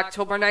out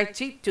October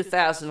 19th,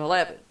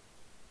 2011.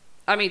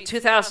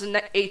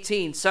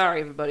 2018.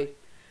 Sorry, everybody. In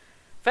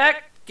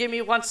fact, give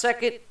me 1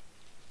 second.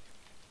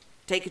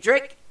 Take a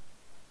drink.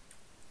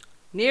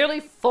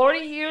 Nearly 40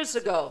 years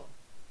ago.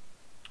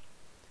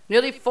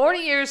 Nearly 40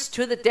 years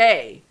to the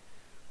day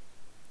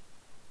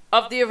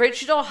of the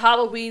original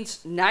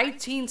Halloween's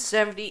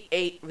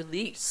 1978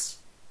 release.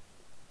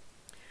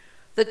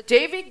 The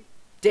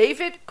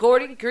David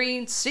Gordon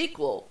Green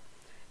sequel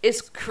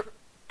is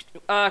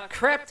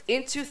crept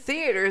into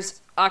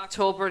theaters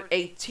October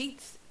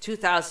 18th,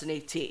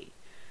 2018.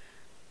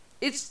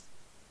 It's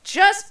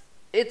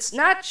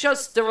not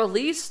just the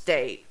release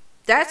date.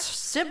 That's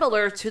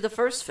similar to the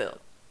first film.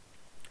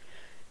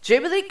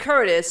 Jamie Lee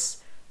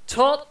Curtis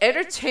told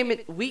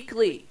Entertainment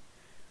Weekly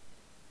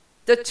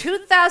the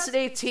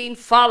 2018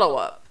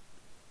 follow-up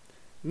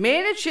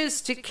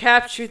manages to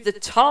capture the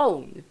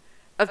tone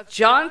of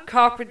John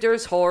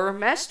Carpenter's horror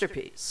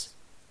masterpiece.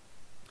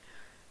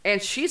 And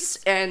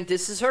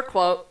this is her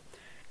quote,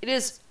 "It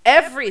is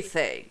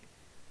everything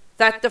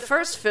that the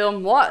first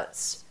film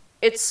was.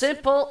 It's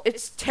simple,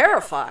 it's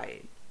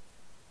terrifying."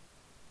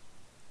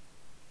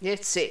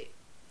 Let's see.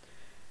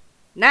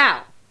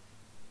 Now,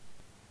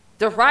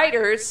 the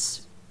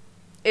writers,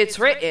 it's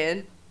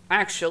written,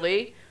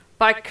 actually,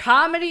 by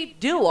comedy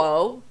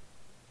duo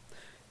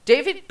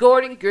David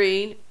Gordon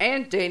Green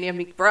and Danny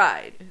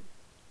McBride.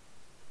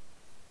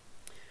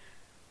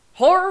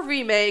 Horror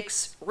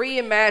remakes,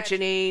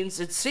 reimaginings,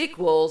 and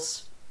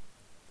sequels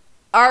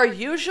are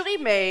usually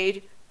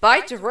made by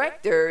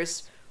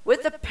directors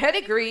with a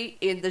pedigree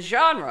in the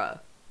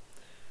genre.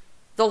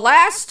 The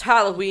last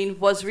Halloween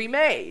was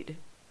remade.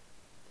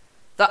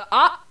 The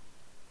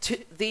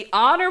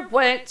honor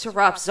went to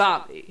Rob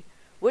Zombie,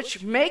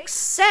 which makes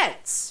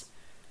sense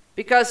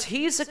because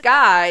he's a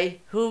guy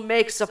who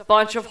makes a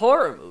bunch of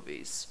horror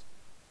movies.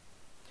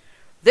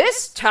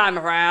 This time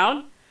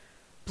around,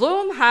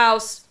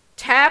 Blumhouse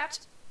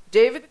tapped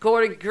David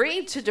Gordon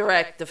Green to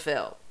direct the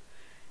film,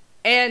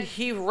 and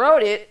he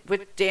wrote it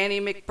with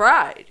Danny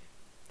McBride.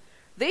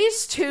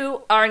 These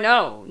two are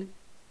known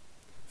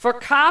for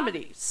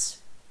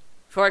comedies.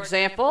 For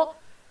example,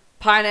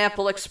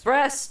 Pineapple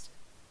Express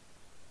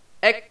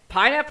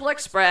Pineapple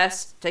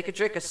Express, Take a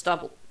Drink, a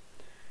Stumble,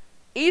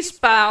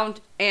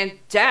 Eastbound, and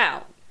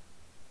Down.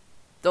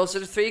 Those are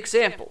the 3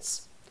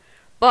 examples.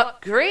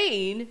 But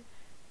Green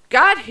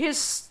got his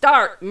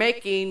start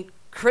making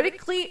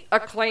critically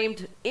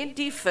acclaimed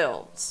indie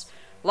films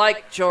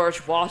like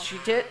George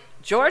Washington,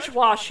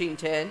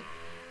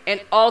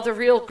 and All the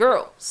Real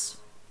Girls.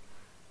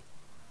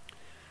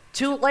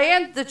 To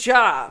land the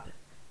job,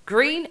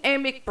 Green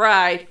and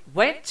McBride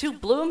went to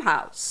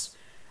Blumhouse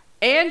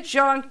and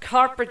John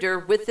Carpenter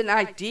with an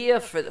idea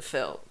for the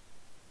film.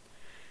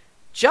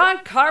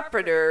 John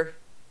Carpenter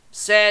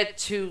said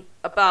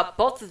about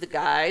both of the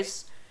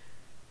guys,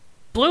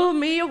 "Blew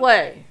me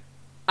away.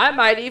 I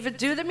might even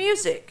do the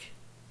music."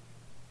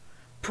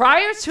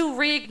 Prior to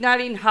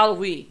reigniting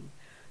Halloween,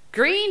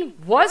 Green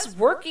was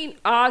working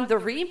on the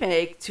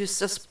remake to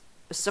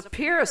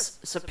Suspiria,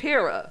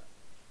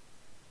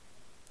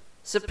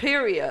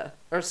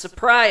 or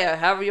Supria,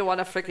 however you want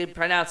to freaking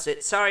pronounce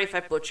it. Sorry if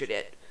I butchered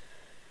it.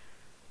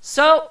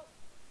 So,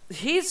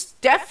 he's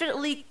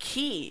definitely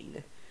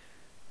keen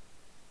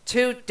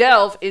to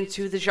delve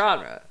into the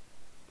genre.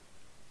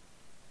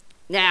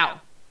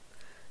 Now,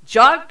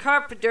 John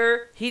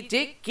Carpenter, he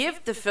did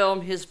give the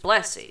film his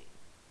blessing.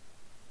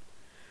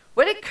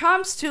 When it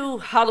comes to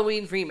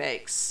Halloween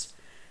remakes,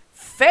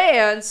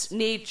 fans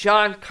need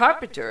John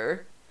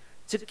Carpenter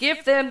to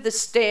give them the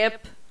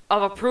stamp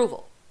of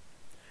approval,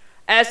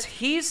 as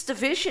he's the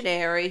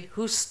visionary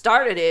who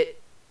started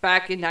it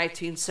back in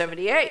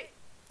 1978.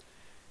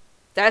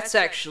 That's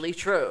actually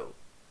true.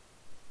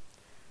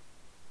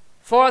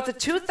 For the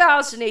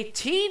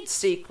 2018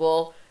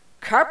 sequel,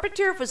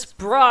 Carpenter was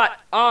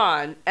brought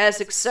on as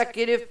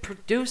executive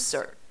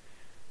producer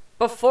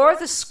before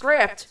the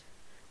script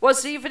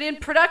was even in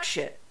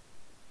production,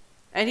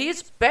 and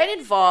he's been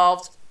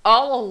involved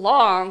all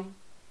along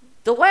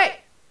the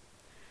way.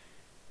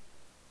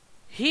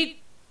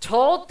 He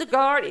told The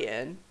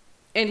Guardian,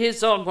 in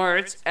his own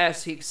words,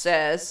 as he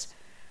says,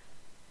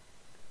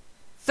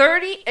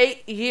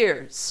 38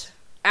 years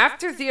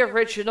after the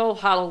original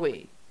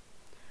Halloween,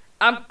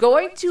 I'm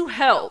going to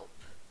help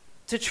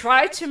to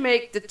try to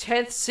make the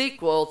 10th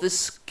sequel the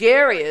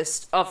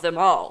scariest of them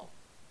all.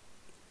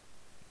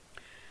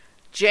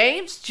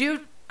 James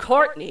Jude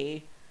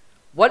Courtney,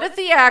 one of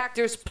the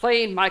actors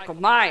playing Michael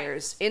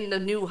Myers in the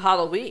new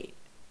Halloween,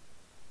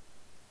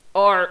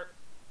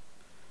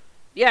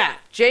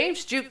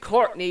 James Jude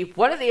Courtney,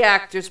 one of the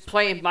actors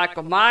playing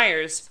Michael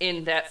Myers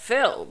in that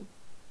film,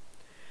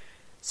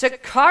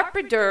 said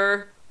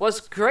Carpenter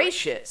was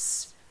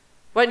gracious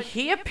when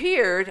he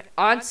appeared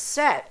on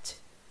set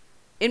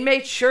and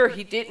made sure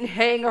he didn't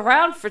hang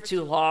around for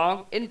too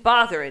long and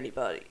bother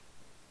anybody.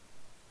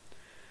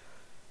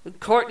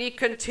 Courtney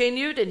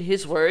continued in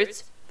his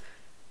words,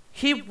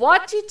 he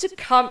wanted to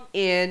come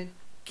in,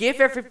 give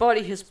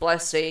everybody his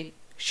blessing,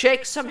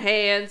 shake some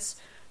hands,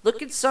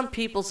 look in some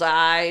people's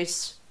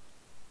eyes.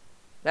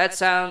 I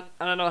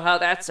don't know how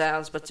that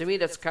sounds, but to me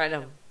that's kind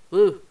of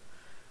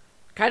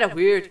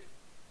weird.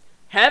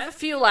 Have a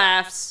few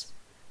laughs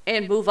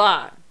and move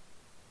on.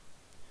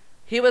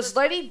 He was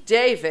letting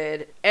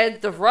David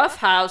and the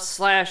Roughhouse /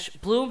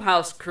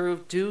 Blumhouse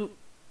crew do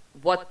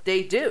what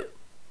they do.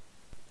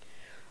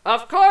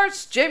 Of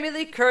course, Jamie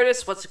Lee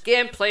Curtis once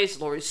again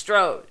plays Laurie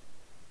Strode.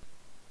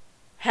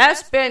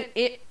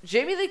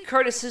 Jamie Lee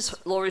Curtis's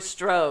Laurie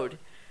Strode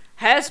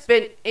has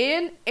been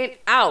in and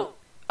out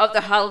of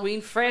the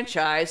Halloween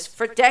franchise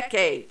for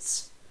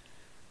decades.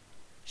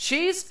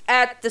 She's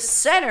at the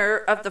center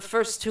of the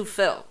first 2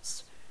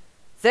 films,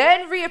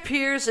 then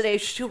reappears in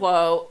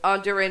H2O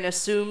under an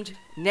assumed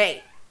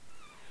name.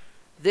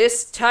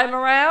 This time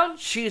around,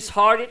 she's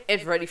hardened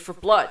and ready for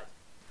blood.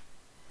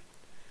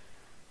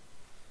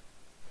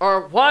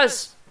 Or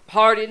was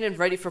hardened and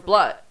ready for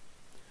blood.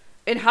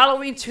 In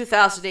Halloween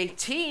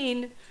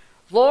 2018,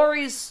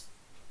 Laurie's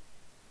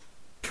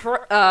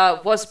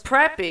was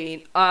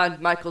prepping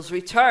on Michael's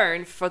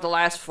return for the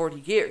last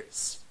 40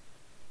 years.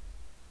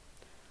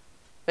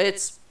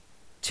 It's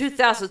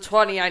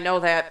 2020, I know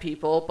that,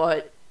 people,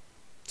 but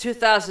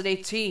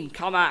 2018,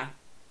 come on.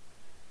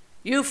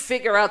 You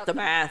figure out the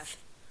math.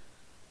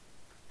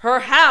 Her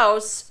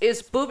house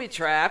is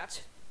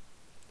booby-trapped.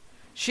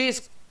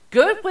 She's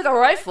good with a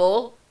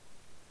rifle.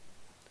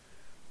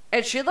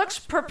 And she looks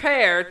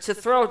prepared to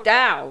throw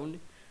down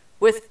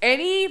with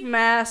any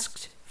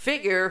masked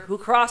figure who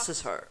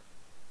crosses her.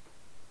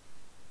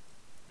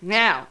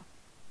 Now,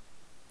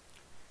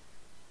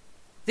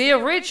 the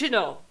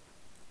original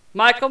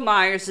Michael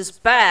Myers is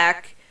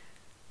back,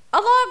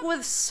 along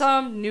with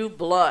some new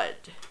blood.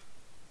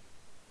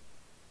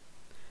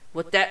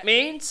 What that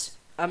means,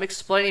 I'm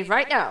explaining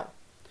right now.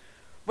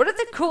 One of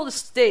the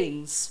coolest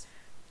things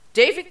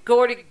David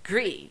Gordon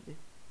Green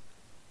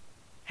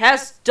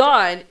has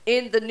done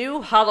in the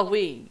new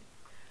Halloween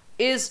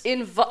is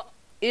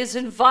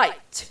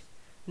invite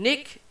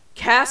Nick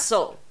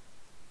Castle,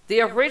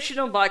 the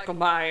original Michael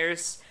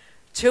Myers,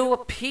 to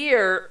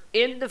appear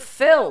in the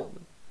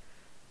film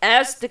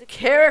as the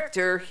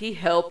character he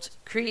helped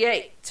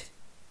create.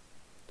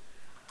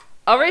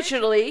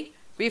 Originally,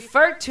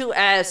 referred to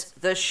as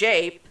the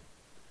Shape,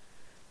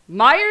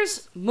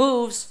 Myers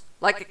moves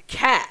like a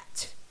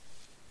cat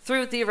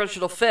through the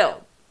original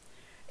film,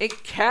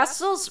 and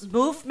Castle's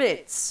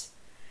movements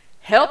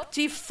help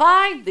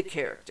define the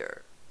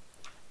character.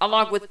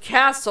 Along with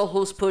Castle,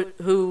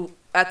 who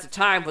at the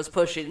time was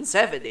pushing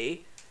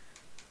 70,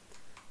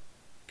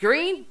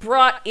 Green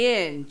brought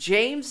in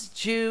James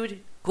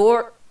Jude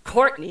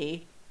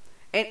Courtney,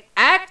 an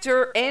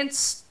actor and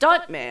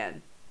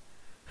stuntman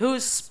who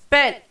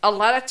spent a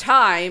lot of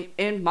time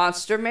in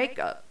monster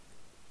makeup.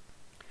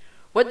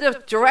 When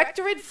the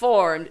director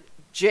informed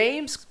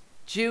James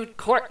Jude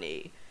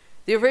Courtney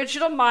the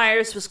original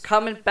Myers was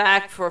coming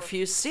back for a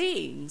few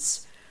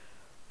scenes,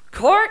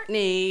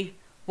 Courtney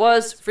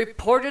was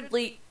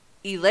reportedly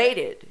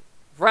elated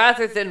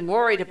rather than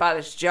worried about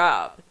his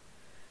job.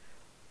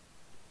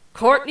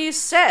 Courtney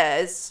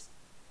says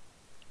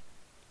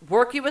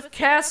working with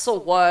Castle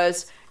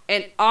was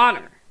an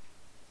honor,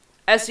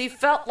 as he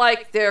felt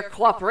like their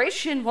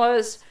cooperation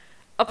was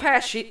a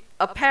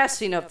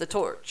passing of the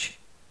torch.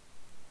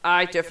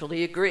 I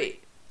definitely agree.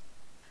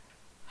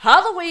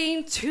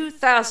 Halloween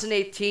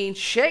 2018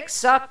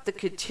 shakes up the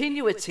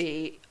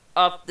continuity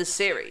of the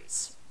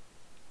series.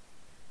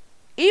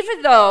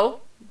 Even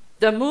though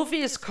the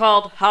movie is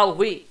called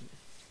Halloween,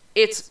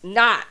 it's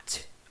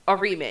not a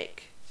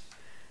remake.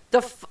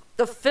 The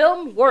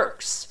film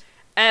works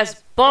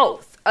as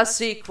both a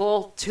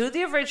sequel to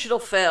the original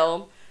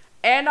film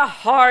and a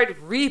hard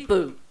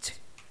reboot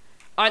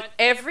on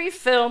every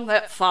film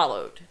that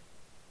followed.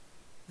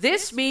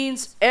 This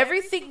means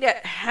everything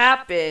that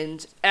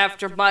happened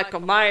after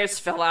Michael Myers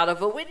fell out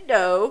of a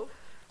window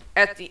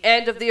at the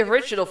end of the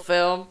original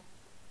film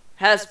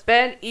has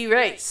been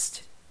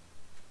erased.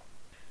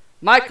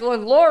 Michael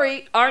and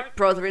Laurie aren't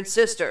brother and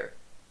sister.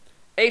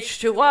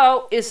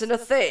 H2O isn't a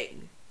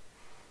thing.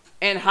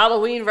 And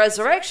Halloween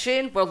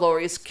Resurrection, where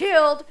Laurie is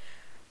killed,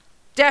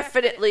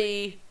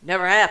 definitely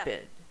never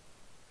happened.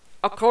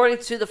 According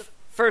to the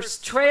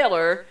first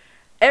trailer,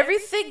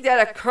 everything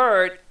that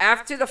occurred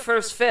after the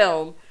first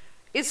film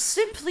is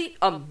simply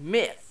a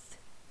myth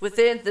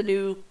within the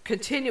new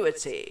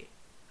continuity.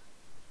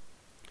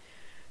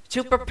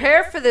 To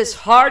prepare for this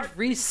hard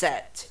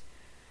reset,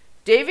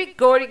 David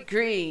Gordon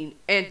Green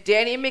and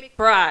Danny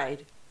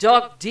McBride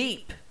dug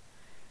deep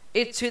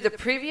into the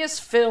previous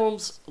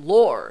film's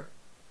lore.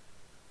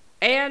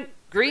 And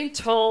Green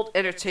told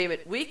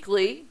Entertainment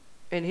Weekly,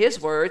 in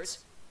his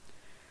words,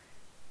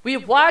 "We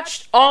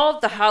watched all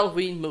of the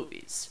Halloween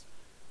movies,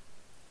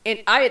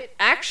 and I can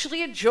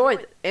actually enjoy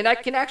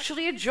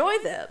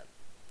them.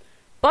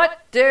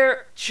 But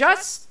there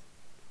just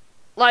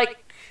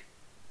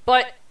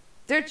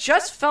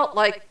felt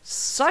like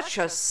such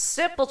a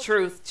simple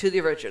truth to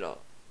the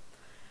original.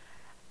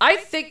 I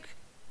think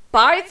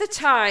by the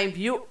time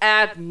you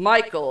add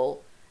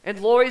Michael and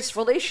Laurie's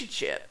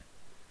relationship,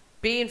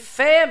 being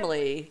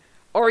family,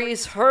 or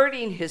he's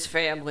hurting his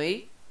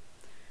family,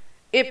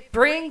 it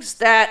brings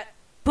that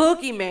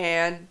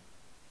boogeyman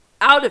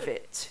out of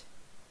it.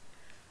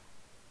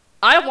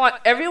 I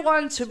want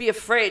everyone to be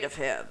afraid of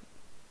him.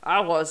 I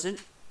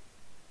wasn't.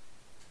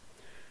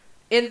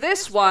 In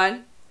this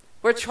one,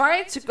 we're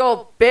trying to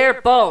go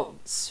bare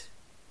bones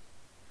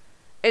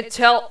and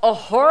tell a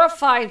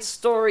horrifying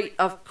story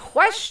of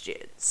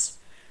questions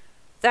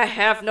that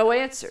have no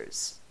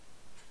answers.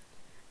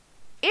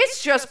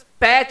 It's just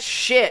bad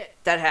shit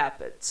that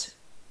happens.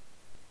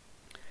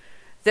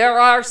 There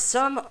are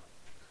some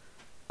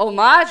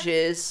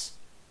homages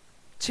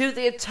to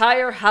the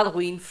entire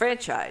Halloween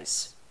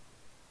franchise.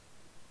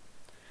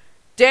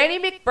 Danny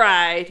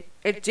McBride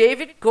and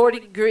David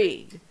Gordon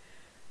Green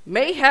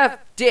may have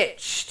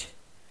ditched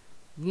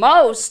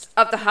most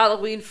of the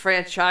Halloween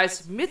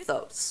franchise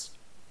mythos,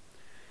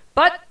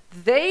 but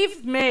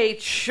they've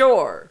made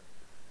sure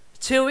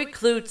to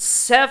include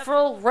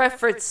several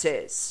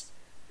references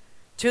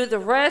to the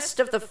rest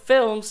of the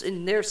films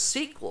in their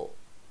sequel.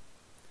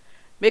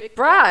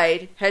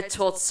 McBride had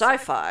told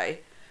Sci-Fi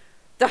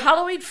the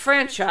Halloween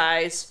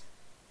franchise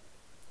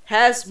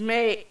has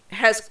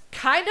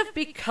kind of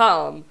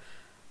become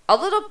a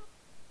little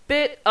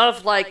bit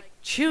of like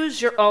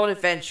choose your own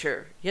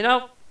adventure, you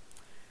know?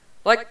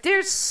 Like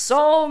there's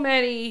so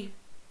many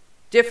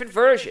different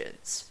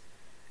versions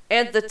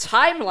and the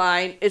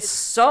timeline is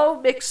so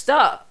mixed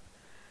up.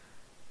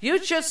 You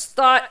just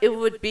thought it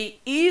would be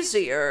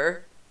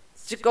easier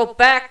to go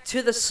back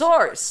to the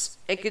source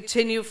and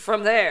continue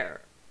from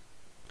there.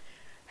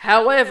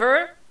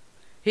 However,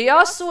 he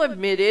also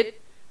admitted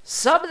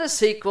some of the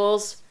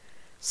sequels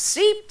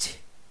seeped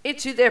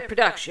into their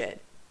production.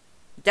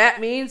 That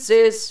means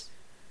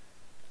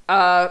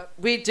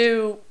we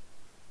do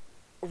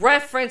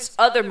reference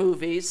other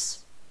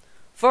movies.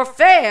 For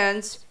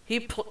fans,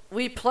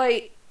 we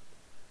play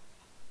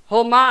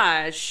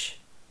homage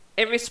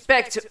in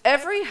respect to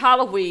every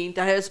Halloween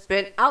that has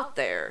been out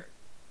there.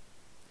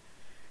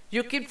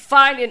 You can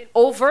find an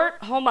overt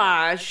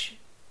homage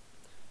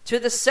to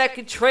the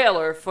second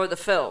trailer for the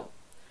film.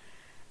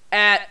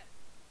 At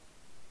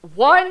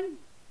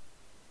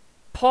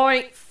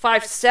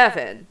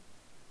 1.57,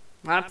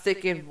 I'm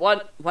thinking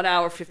 1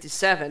 hour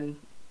 57,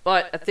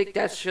 but I think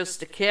that's just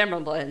the camera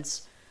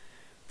lens.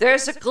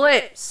 There's a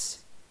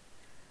glimpse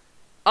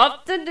of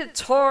the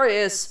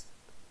notorious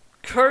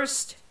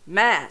cursed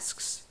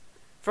masks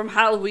from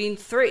Halloween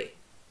 3,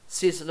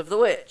 Season of the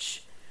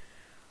Witch.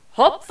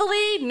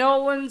 Hopefully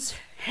no one's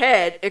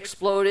head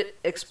exploded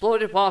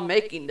while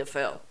making the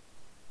film.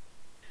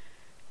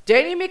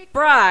 Danny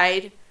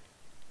McBride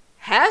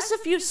has a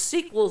few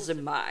sequels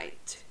in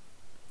mind,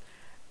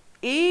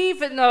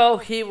 even though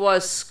he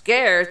was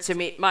scared to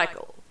meet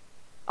Michael.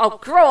 Oh,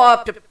 grow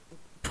up to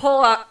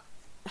pull out,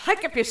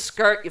 hike up your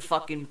skirt, you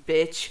fucking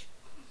bitch.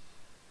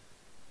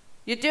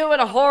 You're doing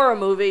a horror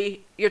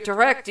movie, you're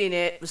directing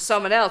it with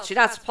someone else, you're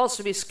not supposed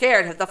to be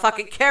scared of the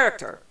fucking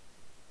character.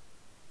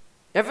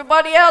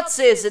 Everybody else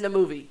is in the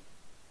movie.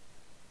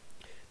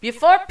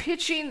 Before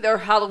pitching their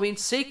Halloween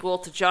sequel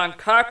to John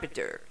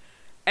Carpenter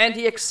and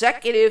the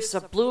executives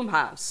of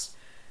Blumhouse,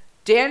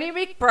 Danny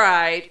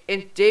McBride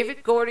and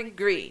David Gordon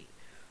Green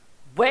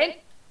went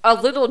a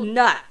little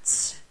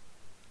nuts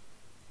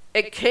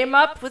and came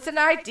up with an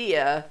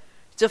idea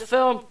to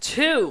film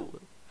 2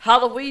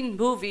 Halloween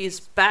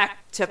movies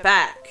back to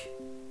back.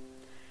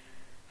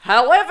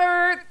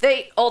 However,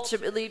 they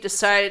ultimately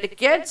decided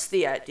against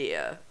the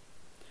idea.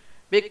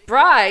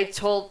 McBride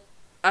told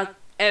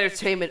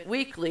Entertainment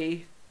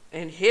Weekly,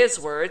 in his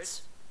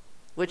words,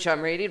 which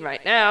I'm reading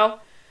right now,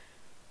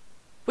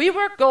 "We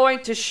were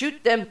going to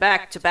shoot them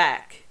back to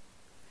back.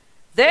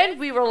 Then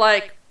we were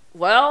like,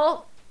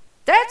 well,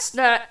 let's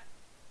not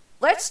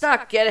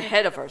get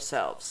ahead of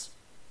ourselves.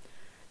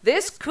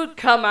 This could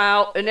come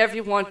out and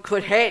everyone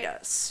could hate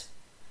us,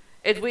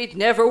 and we'd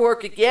never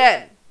work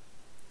again.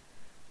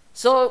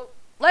 So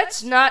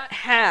let's not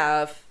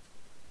have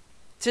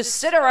to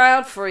sit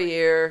around for a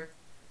year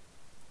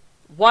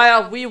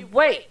while we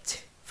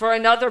wait for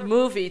another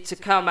movie to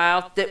come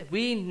out that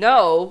we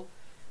know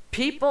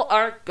people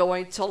aren't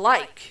going to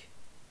like."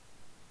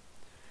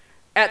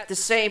 At the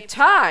same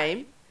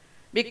time,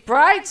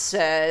 McBride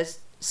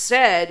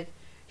said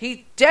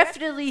he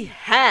definitely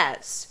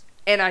has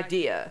an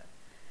idea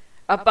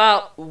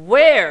about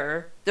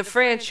where the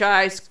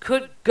franchise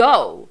could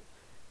go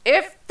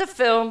if the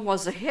film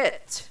was a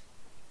hit.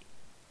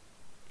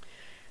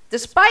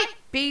 Despite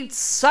being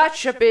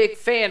such a big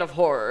fan of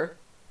horror,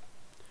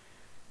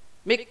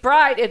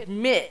 McBride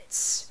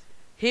admits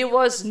he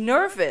was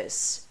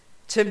nervous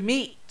to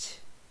meet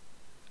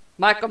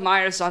Michael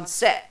Myers on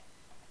set.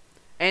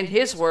 And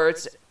his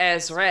words,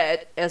 as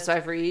I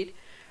read,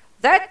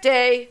 that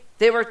day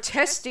they were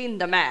testing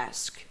the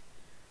mask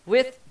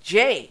with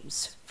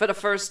James for the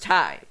first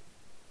time.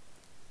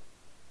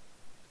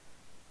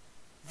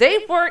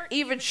 They weren't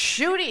even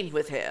shooting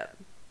with him.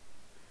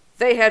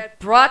 They had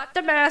brought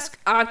the mask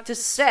onto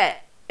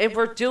set and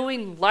were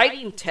doing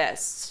lighting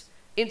tests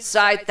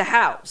inside the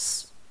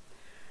house.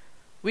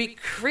 We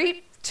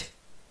creeped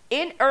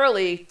in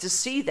early to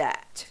see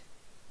that.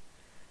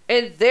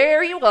 And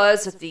there he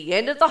was at the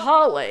end of the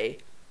hallway,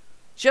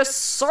 just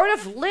sort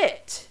of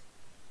lit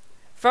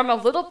from a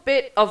little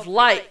bit of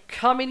light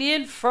coming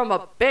in from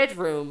a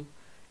bedroom,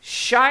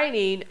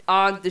 shining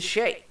on the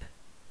shape.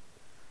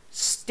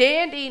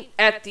 Standing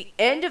at the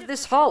end of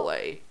this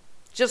hallway,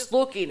 just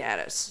looking at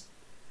us.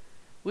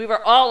 We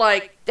were all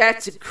like,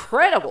 that's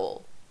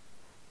incredible.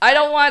 I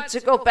don't want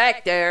to go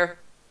back there.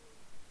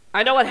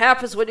 I know what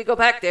happens when you go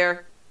back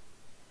there.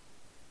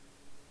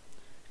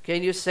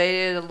 Can you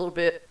say it a little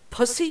bit?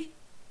 Pussy?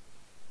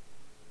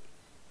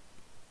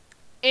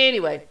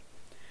 Anyway,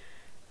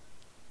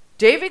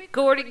 David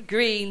Gordon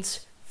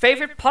Green's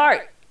favorite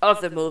part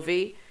of the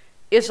movie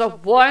is a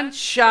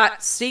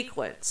one-shot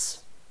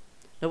sequence.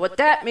 Now what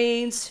that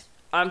means,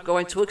 I'm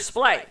going to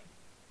explain.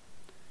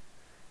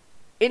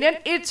 In an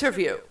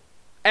interview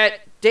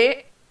at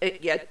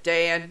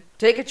Dan,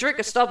 take a drink,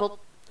 I stumbled.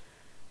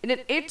 In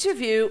an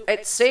interview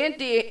at San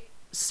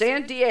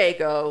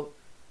Diego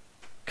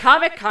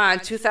Comic-Con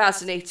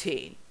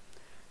 2018,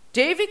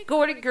 David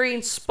Gordon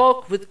Green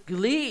spoke with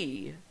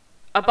glee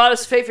about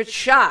his favorite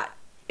shot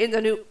in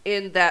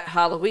that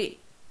Halloween.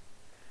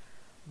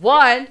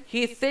 One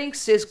he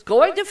thinks is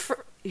going to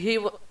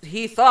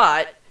he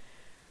thought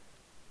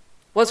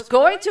was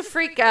going to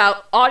freak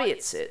out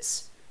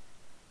audiences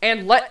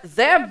and let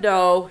them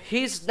know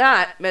he's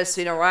not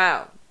messing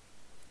around.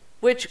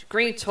 Which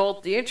Green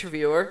told the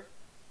interviewer,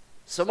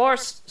 some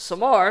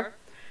more,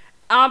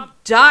 I'm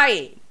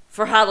dying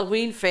for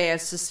Halloween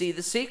fans to see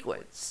the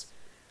sequence.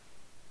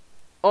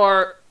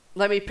 Or,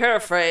 let me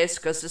paraphrase,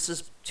 because this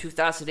is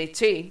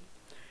 2018.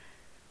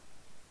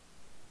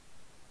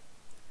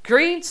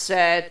 Green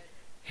said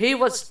he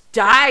was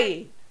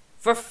dying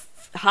for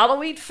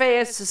Halloween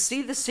fans to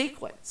see the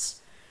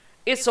sequence.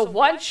 It's a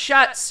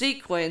one-shot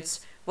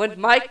sequence when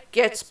Mike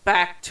gets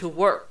back to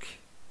work.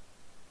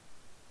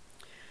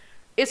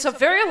 It's a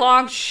very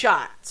long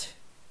shot,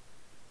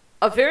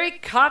 a very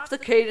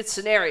complicated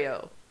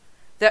scenario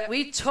that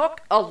we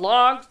took a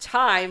long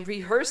time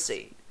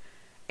rehearsing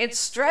and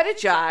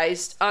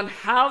strategized on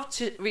how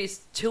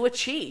to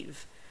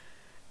achieve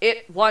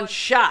it one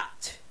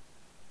shot.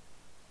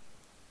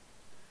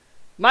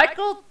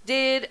 Michael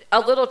did a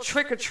little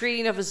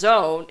trick-or-treating of his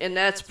own, and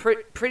that's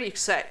pretty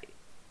exciting.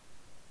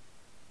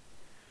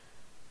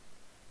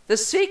 The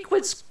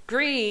sequence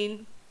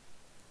Green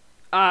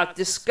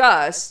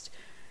discussed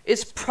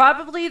is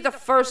probably the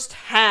first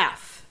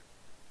half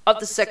of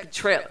the second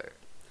trailer,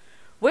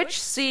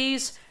 which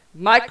sees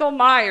Michael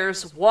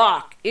Myers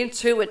walk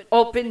into an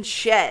open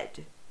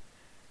shed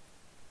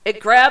and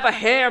grab a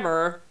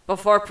hammer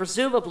before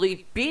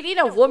presumably beating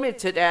a woman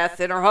to death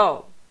in her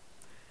home.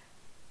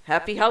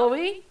 Happy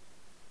Halloween?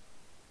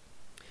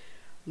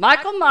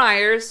 Michael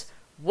Myers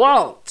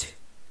won't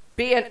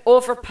be an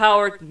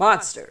overpowered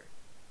monster.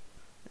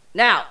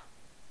 Now,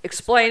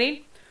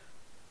 explaining,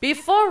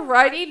 before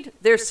writing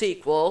their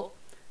sequel,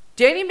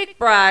 Danny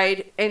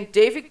McBride and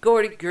David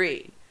Gordon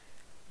Green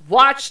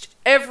watched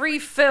every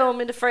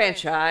film in the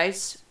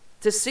franchise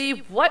to see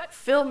what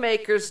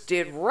filmmakers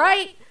did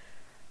right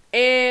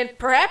and,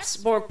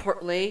 perhaps more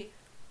importantly,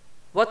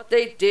 what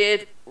they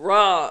did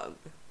wrong.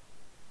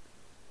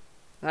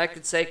 I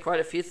could say quite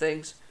a few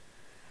things.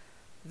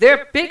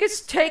 Their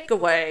biggest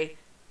takeaway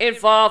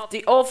involved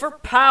the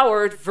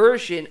overpowered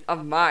version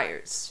of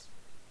Myers.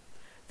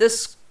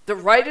 The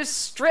writers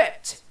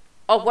stripped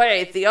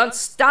away the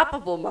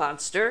unstoppable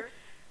monster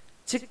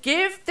to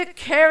give the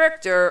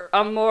character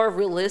a more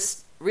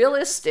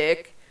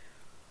realistic,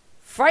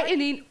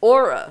 frightening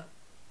aura.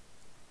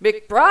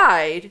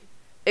 McBride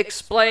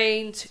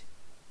explained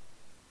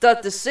the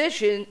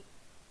decision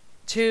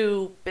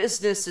to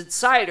Business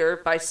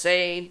Insider by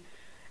saying,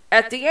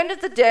 at the end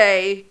of the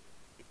day,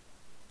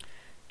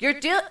 you're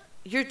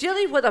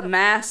dealing with a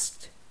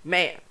masked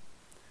man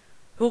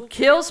who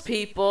kills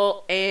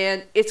people,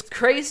 and it's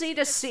crazy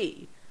to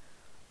see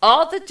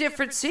all the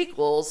different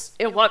sequels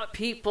and what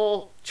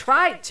people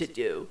tried to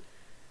do.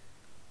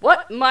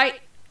 What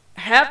might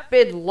have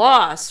been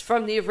lost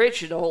from the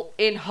original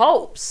in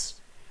hopes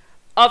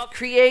of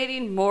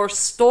creating more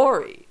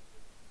story.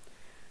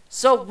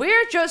 So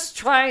we're just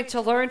trying to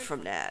learn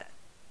from that.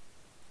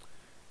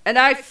 And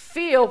I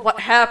feel what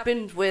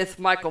happened with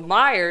Michael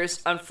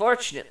Myers,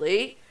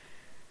 unfortunately,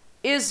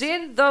 is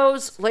in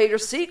those later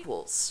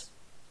sequels.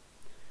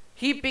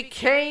 He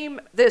became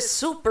this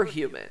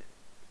superhuman.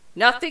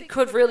 Nothing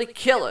could really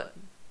kill him.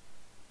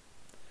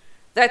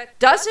 That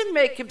doesn't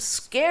make him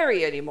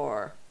scary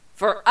anymore.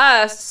 For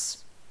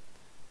us,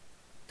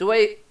 the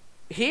way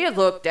he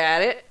looked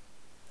at it,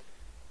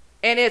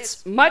 and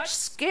it's much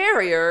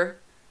scarier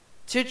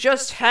to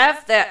just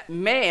have that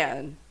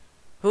man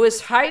who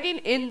is hiding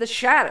in the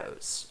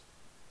shadows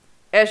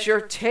as you're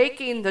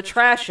taking the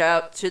trash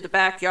out to the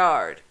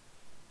backyard.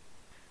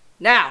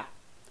 Now,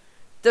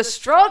 the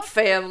Strode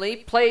family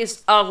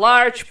plays a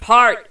large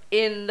part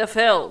in the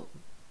film.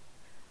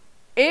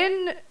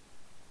 In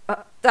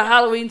the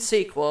Halloween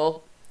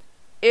sequel,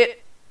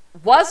 it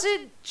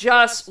wasn't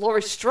just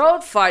Laurie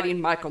Strode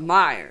fighting Michael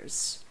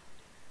Myers.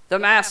 The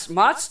masked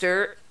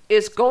monster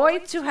is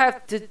going to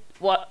have to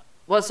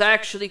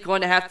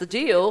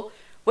deal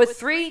with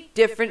 3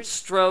 different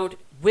Strode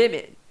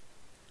women.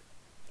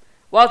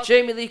 While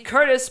Jamie Lee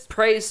Curtis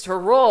praised her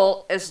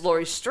role as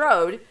Laurie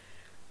Strode,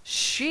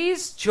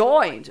 she's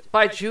joined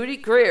by Judy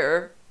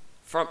Greer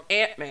from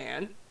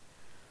Ant-Man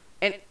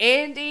and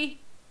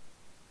Andy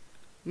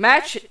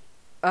Matichak,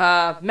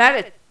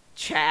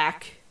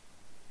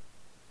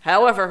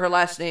 however her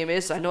last name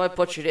is. I know I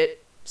butchered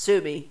it.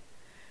 Sue me.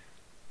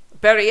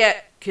 Better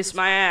yet, kiss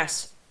my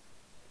ass.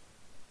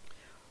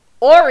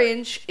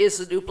 Orange is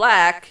the new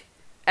Black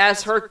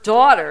as her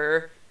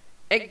daughter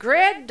and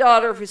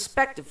granddaughter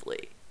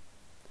respectively.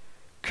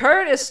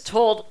 Curtis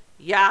told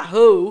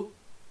Yahoo!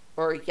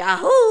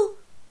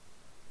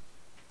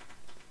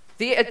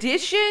 The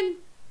addition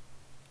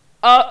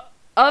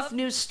of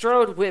new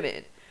Strode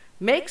women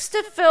makes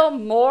the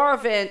film more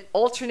of an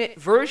alternate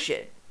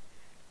version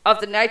of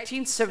the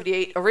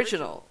 1978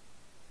 original.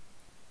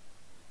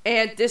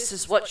 And this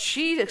is what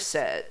she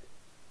said.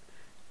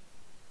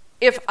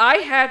 If I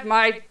had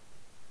my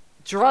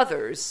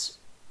druthers,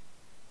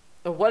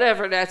 or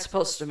whatever that's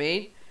supposed to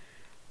mean,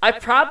 I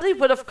probably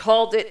would have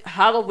called it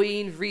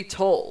Halloween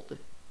Retold.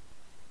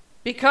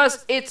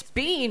 Because it's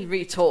being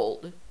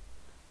retold.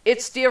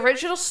 It's the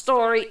original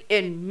story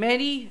in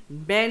many,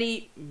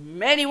 many,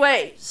 many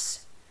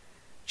ways.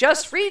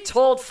 Just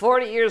retold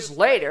 40 years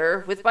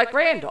later with my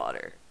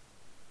granddaughter.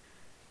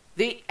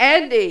 The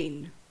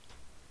ending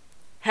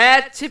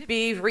had to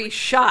be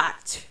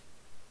reshot.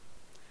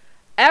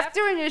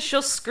 After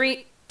initial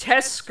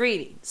test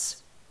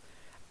screenings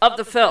of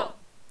the film,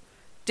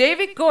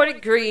 David Gordon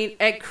Green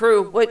and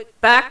crew went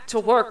back to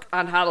work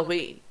on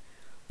Halloween,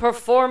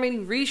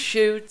 performing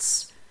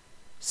reshoots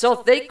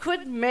so they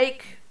could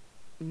make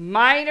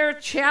minor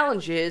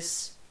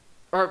changes,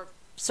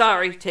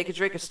 take a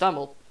drink and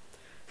stumble,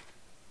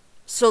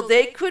 so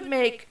they could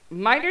make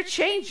minor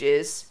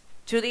changes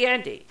to the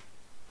ending.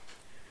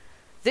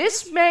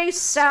 This may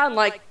sound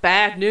like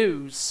bad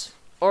news,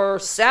 or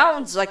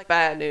sounds like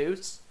bad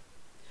news,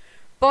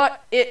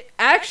 but it's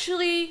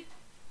actually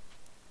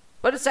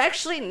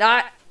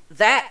not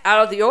that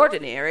out of the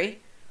ordinary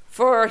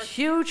for a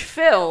huge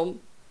film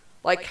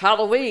like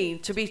Halloween,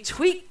 to be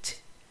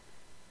tweaked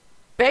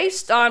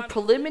based on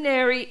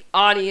preliminary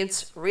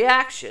audience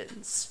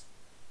reactions.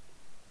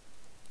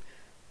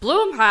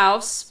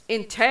 Blumhouse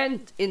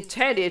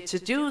intended to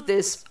do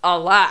this a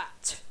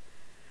lot,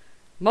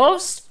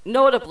 most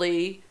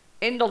notably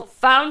in the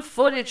found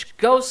footage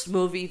ghost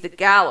movie The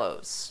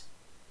Gallows,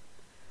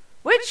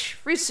 which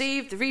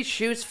received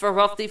reshoots for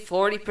roughly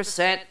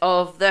 40%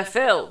 of the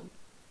film.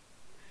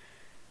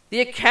 The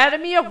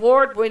Academy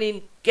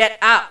Award-winning Get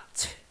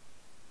Out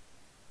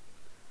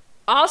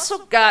also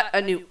got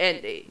a new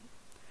ending,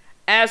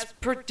 as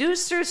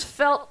producers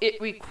felt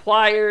it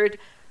required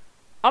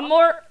a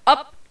more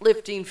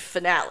uplifting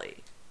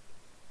finale.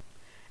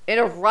 In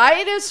a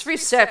riotous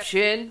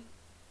reception,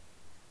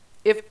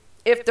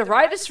 if the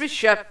riotous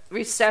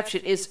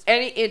reception is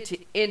any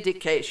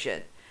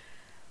indication,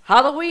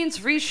 Halloween's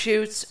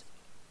reshoots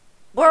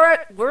were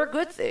a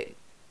good thing.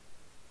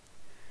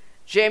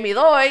 Jamie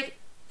Lloyd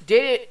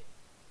didn't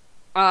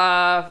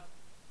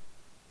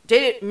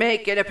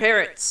make an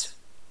appearance.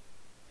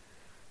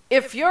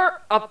 If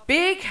you're a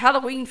big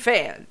Halloween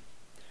fan,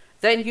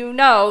 then you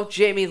know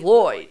Jamie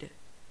Lloyd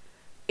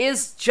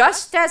is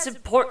just as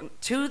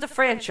important to the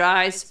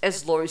franchise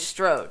as Laurie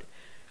Strode.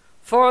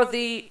 For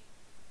the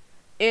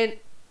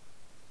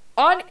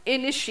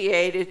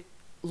uninitiated,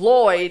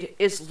 Lloyd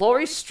is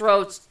Laurie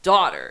Strode's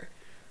daughter,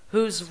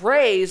 who's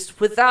raised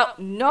without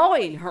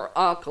knowing her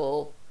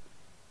uncle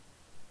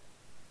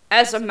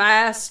as a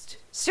masked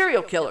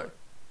serial killer.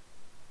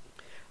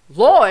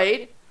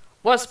 Lloyd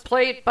was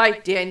played by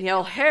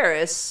Danielle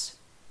Harris,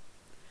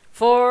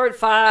 4 and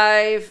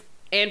 5,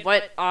 and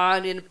went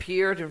on and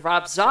appeared in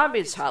Rob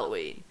Zombie's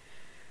Halloween.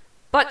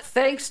 But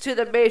thanks to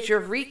the major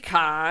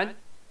recon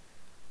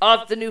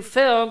of the new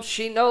film,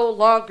 she no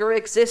longer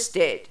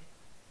existed.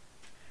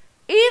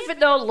 Even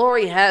though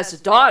Laurie has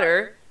a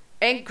daughter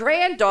and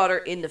granddaughter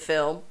in the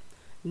film,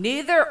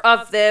 neither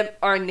of them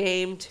are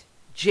named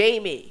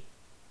Jamie.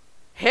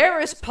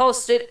 Harris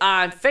posted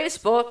on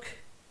Facebook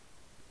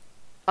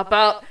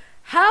about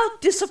how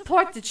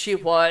disappointed she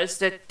was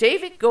that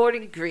David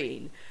Gordon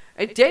Green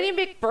and Danny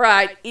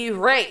McBride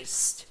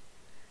erased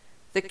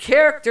the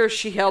character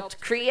she helped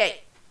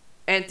create.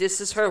 And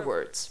this is her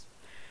words.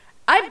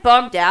 "I'm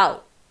bummed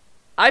out.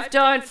 I've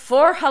done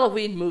 4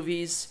 Halloween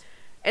movies,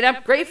 and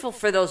I'm grateful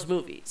for those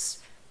movies.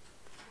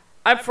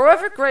 I'm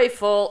forever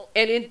grateful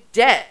and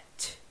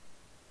indebted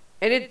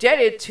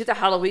to the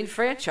Halloween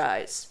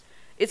franchise.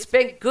 It's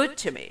been good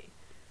to me.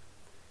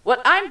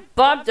 What I'm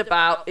bummed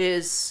about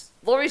is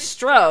Laurie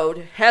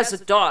Strode has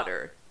a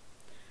daughter.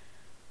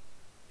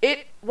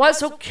 It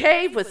was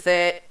okay with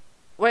it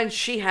when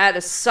she had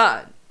a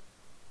son.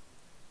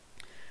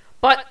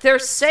 But they're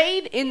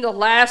saying in the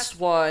last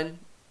one,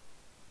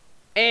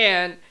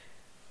 and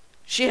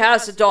she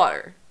has a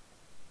daughter,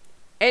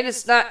 and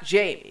it's not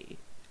Jamie.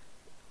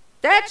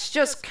 That's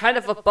just kind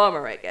of a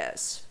bummer, I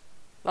guess.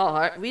 Well,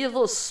 aren't we a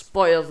little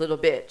spoiled little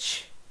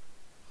bitch?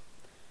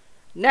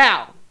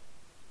 Now,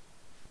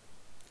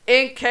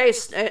 in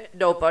case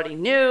nobody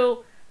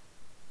knew,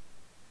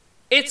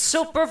 it's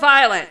super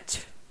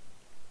violent.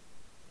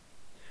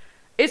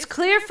 It's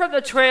clear from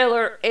the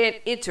trailer and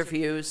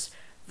interviews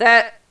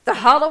that the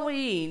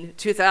Halloween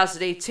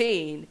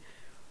 2018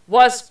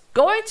 was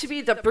going to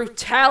be the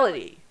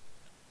brutality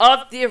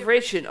of the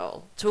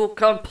original to a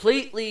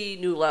completely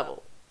new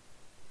level.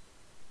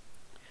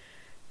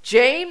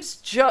 James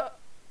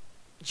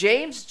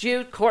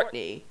Jude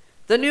Courtney,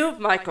 the new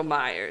Michael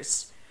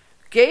Myers,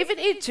 gave an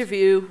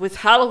interview with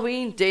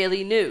Halloween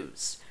Daily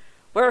News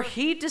where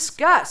he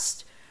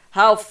discussed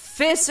how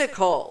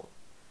physical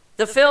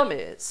the film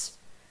is,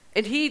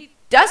 and he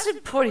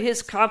doesn't put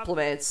his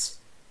compliments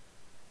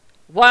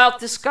while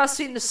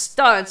discussing the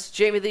stunts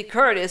Jamie Lee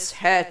Curtis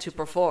had to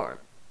perform.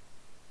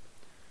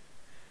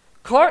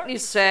 Courtney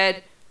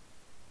said,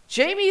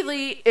 "Jamie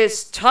Lee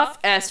is tough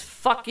as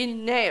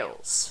fucking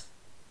nails.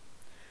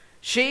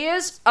 She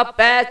is a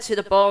bad to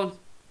the bone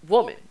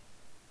woman."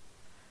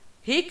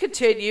 He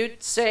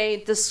continued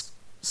saying the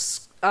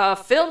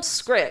film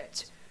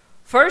script,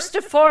 first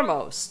and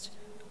foremost,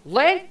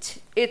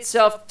 lent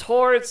itself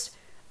towards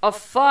a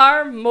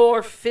far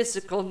more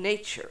physical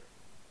nature.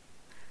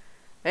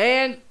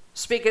 And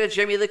speaking of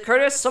Jamie Lee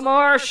Curtis some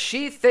more,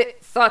 she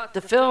thought the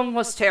film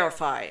was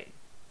terrifying.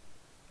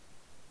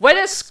 When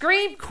a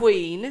scream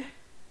queen,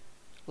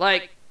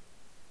 like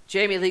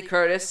Jamie Lee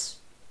Curtis,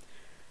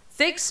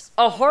 thinks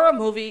a horror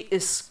movie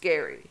is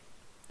scary,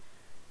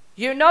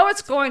 you know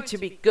it's going to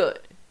be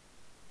good.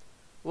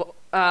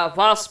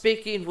 While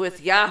speaking with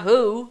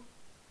Yahoo,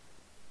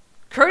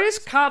 Curtis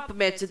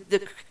complimented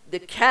the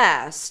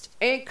cast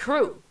and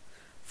crew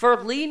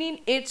for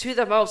leaning into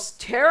the most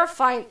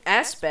terrifying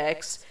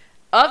aspects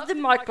of the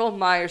Michael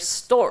Myers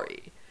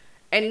story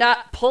and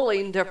not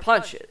pulling their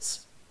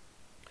punches.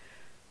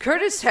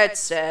 Curtis had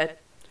said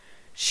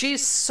she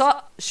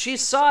saw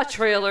a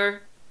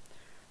trailer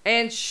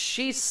and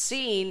she's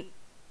seen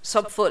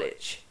some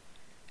footage,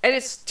 and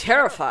it's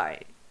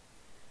terrifying.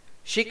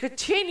 She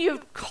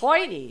continued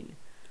coining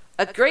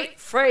a great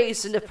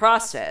phrase in the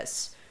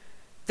process,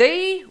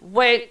 They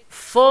went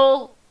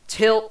full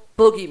tilt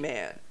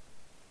boogeyman.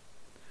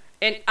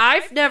 And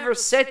I've never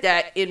said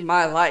that in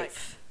my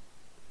life.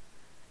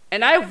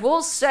 And I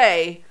will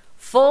say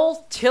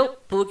full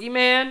tilt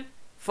boogeyman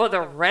for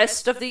the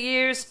rest of the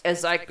years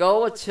as I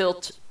go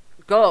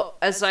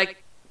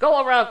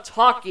around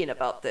talking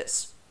about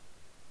this.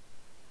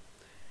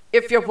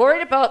 If you're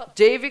worried about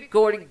David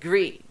Gordon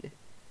Green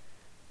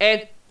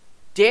and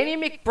Danny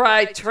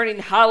McBride turning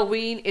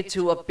Halloween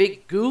into a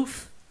big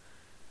goof,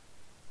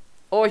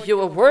 or you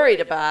were worried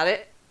about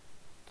it,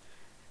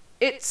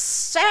 it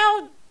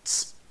sounded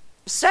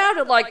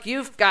like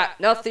you've got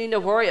nothing to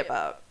worry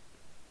about.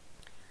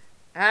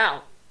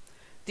 How?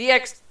 The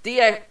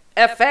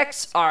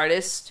FX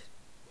artist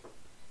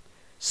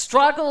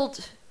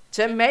struggled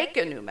to make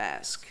a new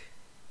mask.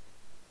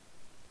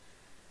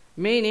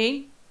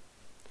 Meaning,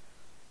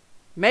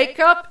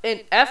 makeup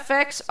and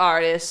FX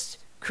artist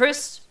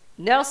Chris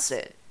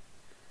Nelson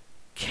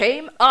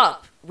came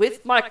up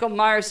with Michael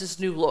Myers'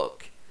 new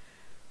look.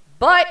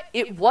 But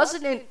it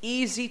wasn't an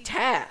easy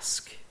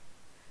task.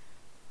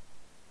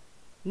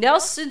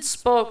 Nelson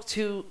spoke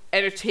to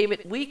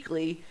Entertainment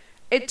Weekly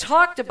and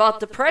talked about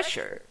the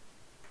pressure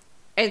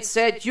and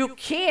said you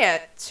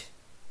can't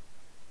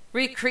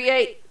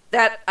recreate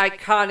that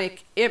iconic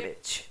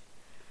image.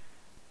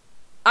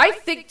 I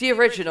think the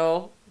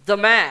original,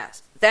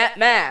 that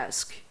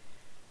mask,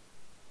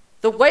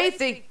 the way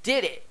they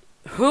did it,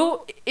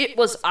 who it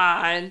was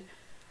on,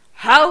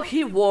 how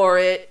he wore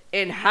it,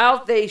 and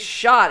how they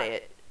shot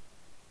it,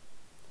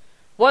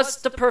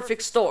 was the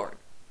perfect storm.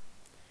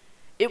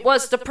 It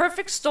was the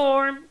perfect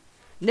storm,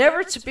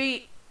 never to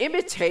be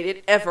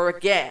imitated ever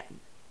again.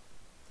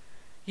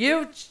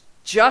 You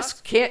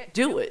just can't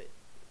do it.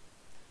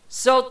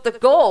 So the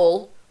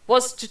goal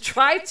was to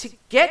try to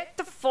get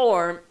the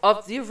form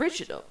of the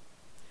original.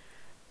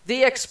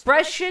 The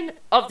expression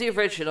of the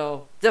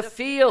original, the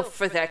feel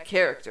for that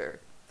character.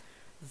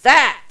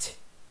 That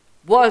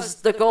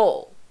was the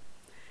goal.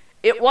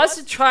 It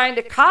wasn't trying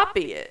to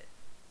copy it.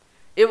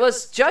 It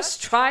was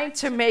just trying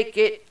to make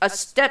it a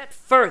step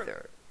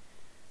further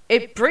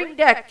and bring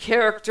that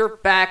character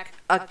back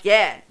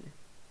again.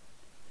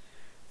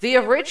 The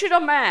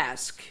original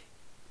mask,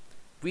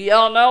 we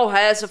all know,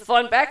 has a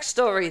fun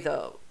backstory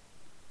though.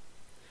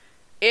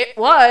 It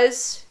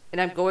was,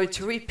 and I'm going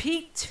to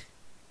repeat,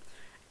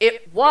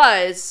 it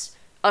was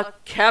a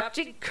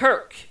Captain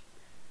Kirk,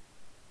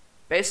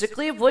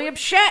 basically William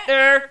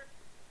Shatner,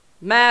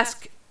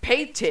 mask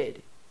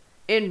painted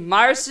in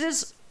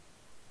Myers'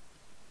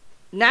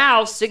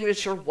 now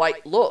signature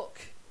white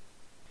look.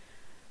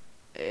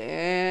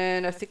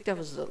 And I think that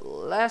was the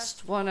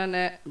last one on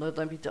that.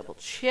 Let me double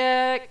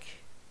check.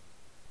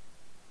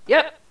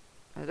 Yep,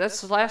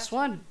 that's the last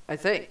one, I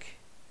think.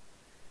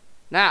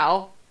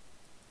 Now,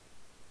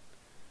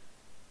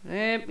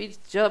 let me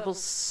double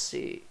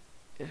see.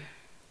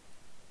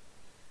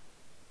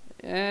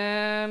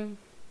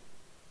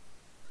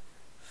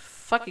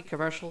 Fucking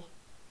commercial.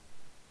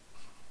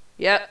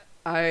 Yep,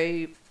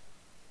 I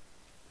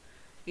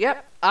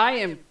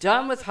am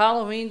done with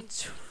Halloween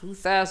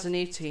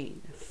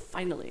 2018.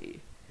 Finally.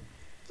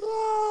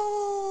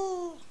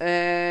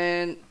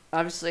 And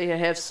obviously I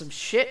have some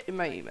shit in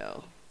my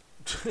email.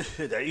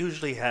 That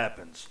usually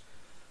happens.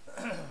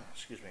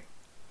 Excuse me.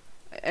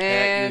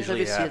 And let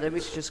me see. Let me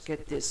just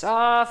get this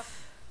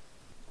off.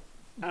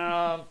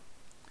 Let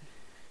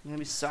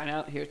me sign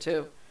out here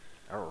too.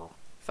 Oh.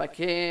 If I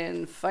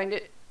can find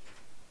it.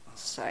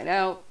 Sign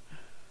out.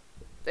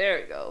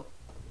 There we go.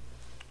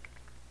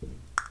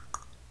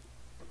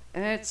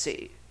 Let's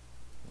see.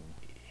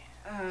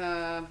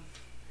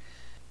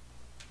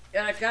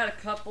 And I got a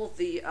couple of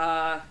the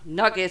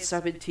nuggets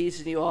I've been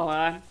teasing you all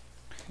on.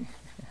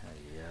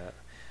 Yeah.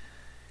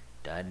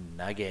 The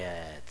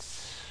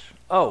nuggets.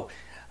 Oh,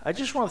 I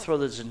just want to throw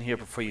this in here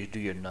before you do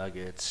your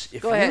nuggets.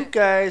 If Go ahead. you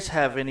guys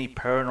have any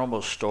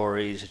paranormal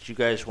stories that you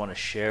guys want to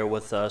share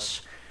with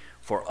us,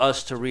 for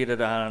us to read it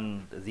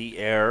on the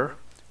air,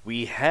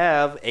 we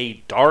have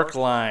a Dark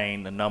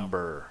Line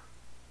number.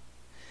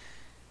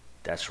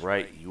 That's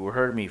right, you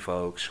heard me,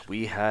 folks.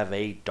 We have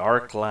a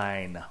Dark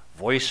Line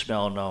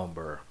voicemail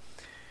number.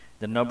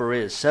 The number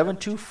is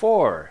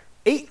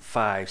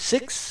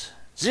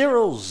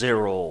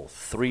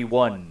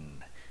 724-856-0031.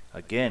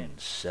 Again,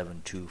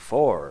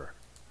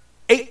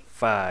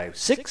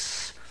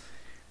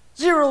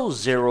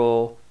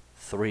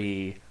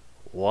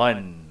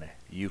 724-856-0031.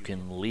 You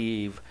can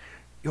leave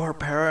your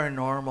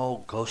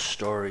paranormal ghost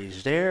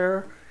stories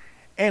there,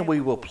 and we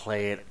will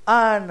play it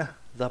on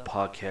the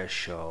podcast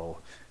show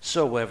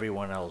so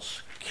everyone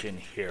else can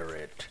hear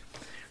it.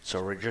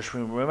 So just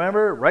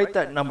remember, write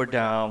that number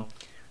down,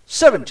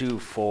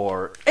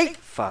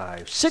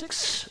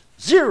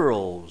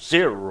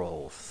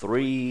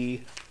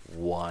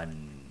 724-856-0031.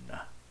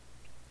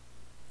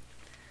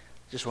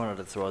 Just wanted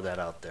to throw that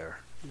out there.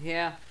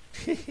 Yeah.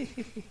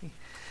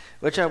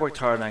 Which I worked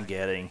hard on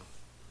getting.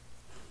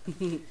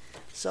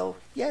 So,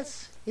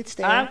 yes, it's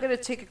there. I'm going to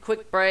take a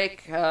quick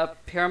break.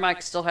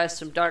 Paramike still has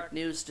some dark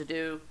news to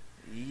do.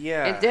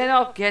 Yeah. And then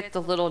I'll get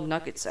the little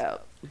nuggets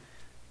out.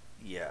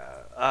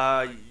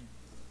 Yeah.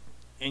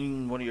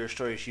 In one of your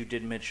stories, you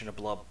did mention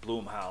about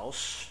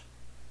Bloomhouse.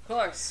 Of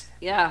course.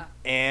 Yeah.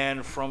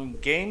 And from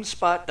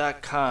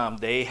GameSpot.com,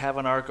 they have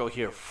an article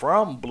here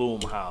from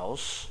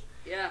Bloomhouse.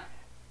 Yeah.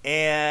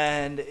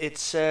 And it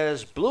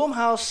says,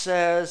 Bloomhouse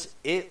says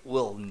it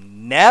will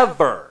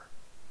never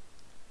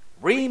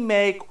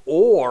remake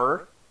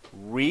or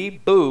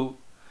reboot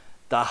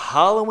the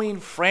Halloween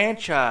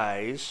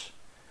franchise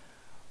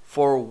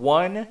for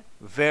one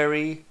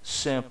very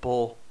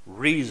simple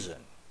reason.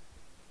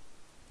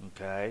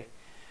 Okay?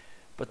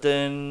 But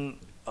then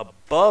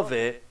above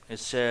it, it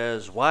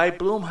says why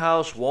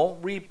Blumhouse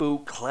won't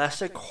reboot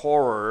classic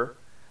horror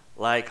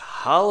like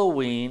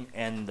Halloween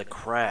and The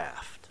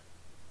Craft.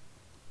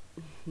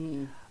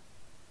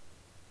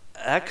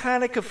 That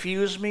kind of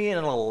confused me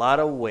in a lot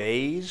of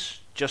ways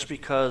just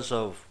because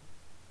of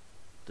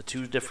the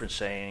two different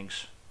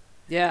sayings.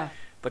 Yeah.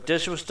 But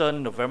this was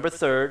done November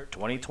 3rd,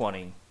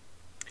 2020.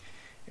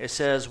 It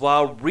says,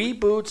 while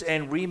reboots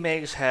and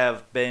remakes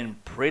have been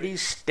pretty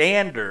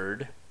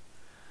standard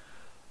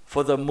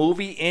for the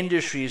movie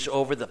industries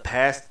over the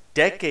past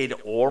decade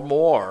or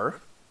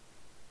more,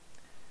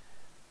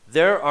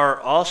 there are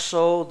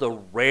also the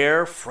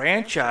rare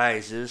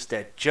franchises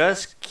that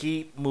just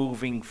keep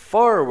moving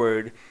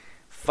forward,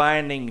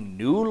 finding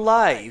new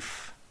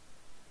life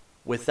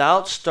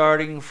without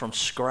starting from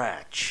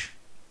scratch.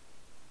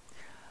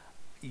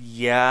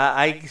 Yeah,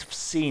 I've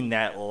seen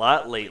that a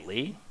lot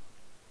lately.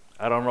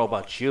 I don't know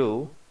about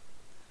you,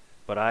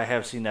 but I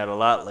have seen that a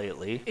lot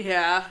lately.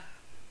 Yeah.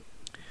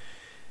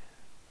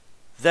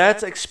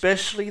 That's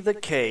especially the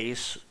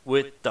case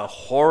with the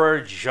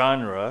horror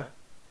genre,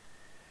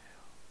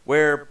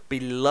 where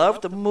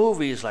beloved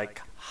movies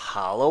like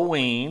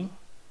Halloween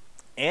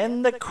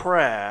and The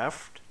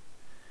Craft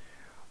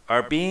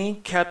are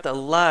being kept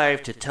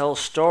alive to tell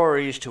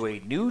stories to a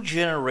new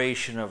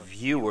generation of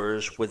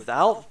viewers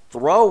without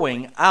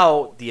throwing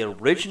out the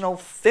original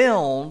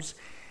films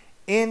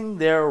in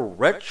their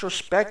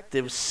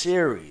retrospective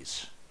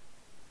series.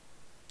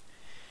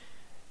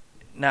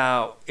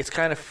 Now, it's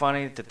kind of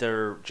funny that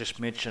they're just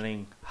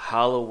mentioning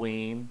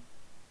Halloween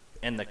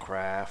and The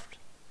Craft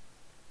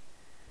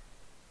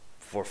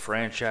for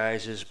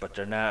franchises, but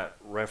they're not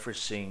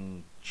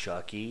referencing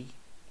Chucky,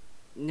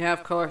 Yeah,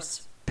 of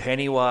course.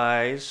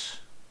 Pennywise,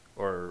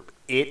 or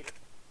It,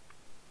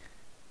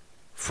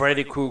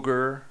 Freddy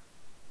Krueger,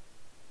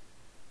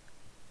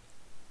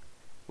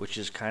 which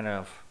is kind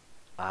of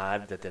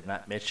odd that they're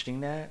not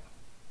mentioning that.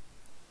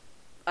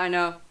 I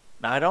know.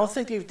 Now, I don't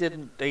think they've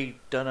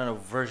done a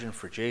version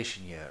for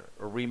Jason yet,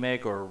 a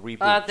remake or a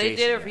reboot. They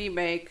Jason did a yet.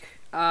 remake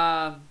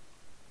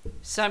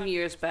some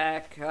years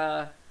back.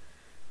 I'll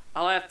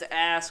have to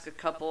ask a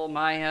couple of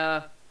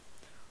my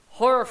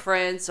horror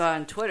friends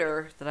on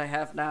Twitter that I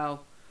have now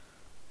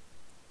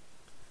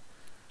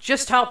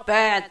just how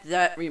bad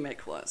that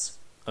remake was.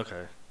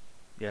 Okay.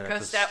 Yeah.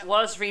 Because that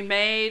was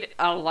remade.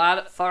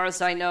 As far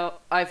as I know,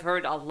 I've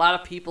heard a lot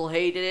of people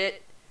hated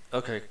it.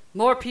 Okay.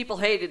 More people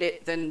hated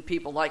it than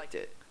people liked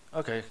it.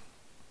 Okay.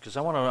 Because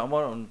I want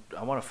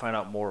to find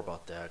out more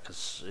about that,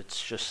 because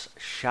it's just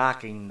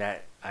shocking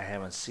that I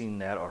haven't seen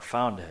that or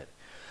found it.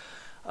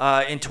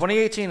 In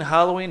 2018,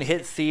 Halloween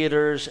hit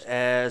theaters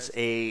as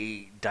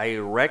a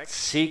direct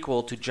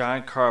sequel to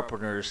John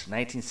Carpenter's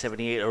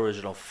 1978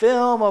 original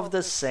film of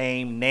the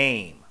same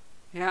name.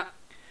 Yeah.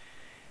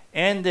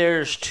 And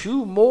there's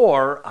two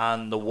more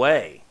on the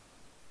way.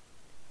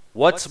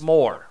 What's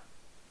more?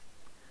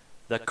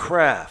 The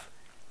Craft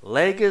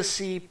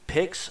legacy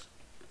picks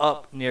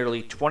up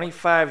nearly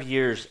 25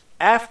 years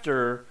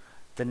after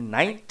the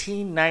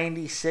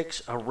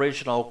 1996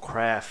 original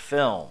Craft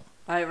film.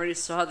 I already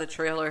saw the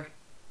trailer.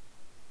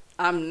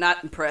 I'm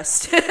not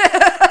impressed.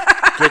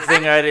 Good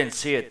thing I didn't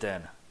see it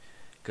then,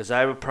 because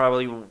I would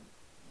probably would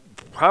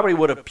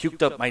have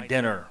puked up my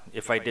dinner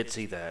if I did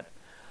see that.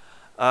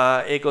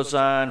 It goes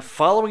on,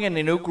 following in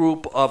a new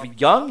group of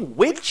young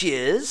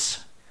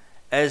witches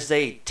as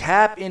they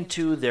tap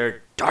into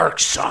their dark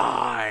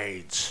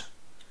sides.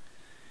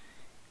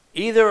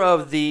 Either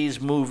of these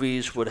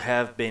movies would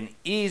have been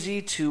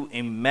easy to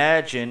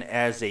imagine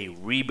as a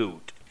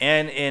reboot,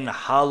 and in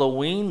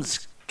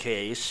Halloween's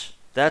case,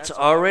 that's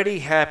already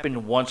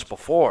happened once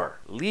before.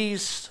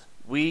 Least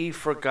we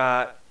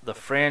forgot the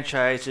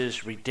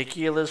franchise's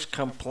ridiculous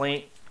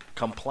complaint.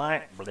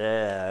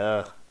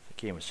 Bleh, I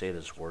can't even say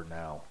this word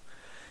now.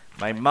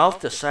 My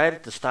mouth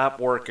decided to stop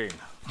working.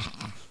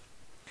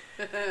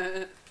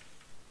 I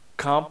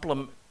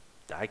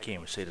can't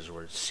even say this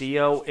word.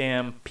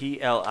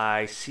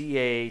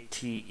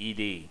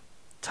 Complicateded.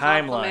 Timeline.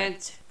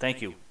 Compliment.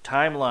 Thank you.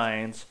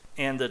 Timelines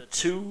and the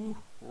two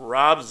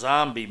Rob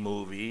Zombie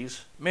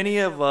movies many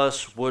of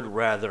us would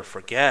rather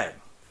forget.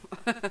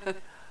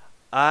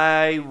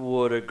 I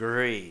would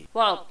agree.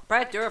 Well,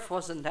 Brad Dourif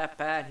wasn't that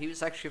bad. He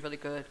was actually really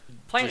good.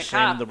 Playing Just a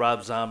cop. saying the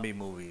Rob Zombie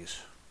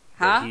movies.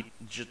 Huh?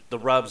 The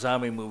Rob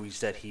Zombie movies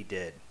that he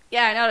did.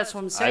 Yeah, I know. That's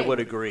what I'm saying. I would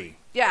agree.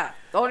 Yeah.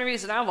 The only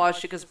reason I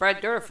watched it because Brad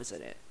Dourif was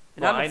in it.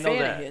 And Well, I'm a I know fan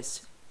that. of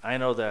his. I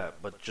know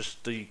that, but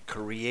just the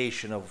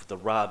creation of the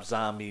Rob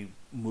Zombie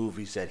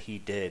movies that he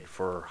did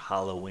for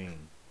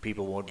Halloween.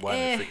 People would want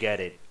to forget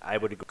it. I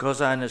would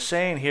goes on to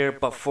saying here,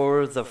 but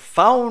for the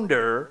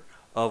founder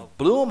of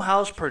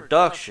Blumhouse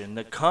Production,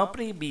 the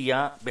company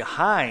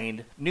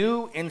behind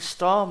new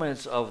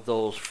installments of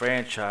those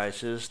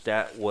franchises,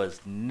 that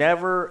was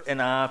never an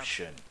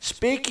option.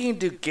 Speaking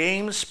to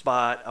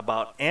GameSpot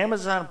about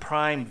Amazon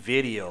Prime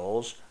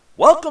Videos,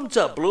 welcome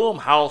to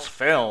Blumhouse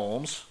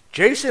Films.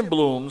 Jason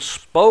Blum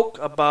spoke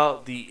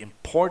about the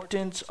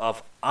importance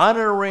of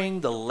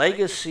honoring the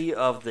legacy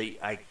of the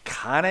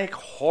iconic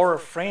horror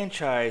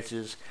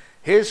franchises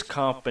his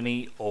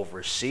company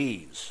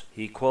oversees.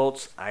 He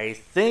quotes, "I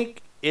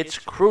think it's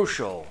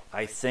crucial.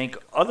 I think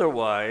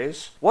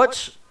otherwise,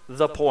 what's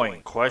the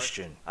point?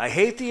 Question. I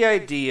hate the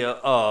idea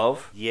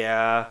of,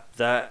 yeah,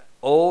 that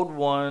old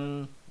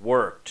one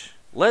worked.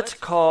 Let's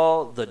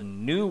call the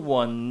new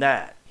one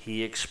that,"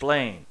 he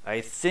explained. "I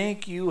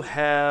think you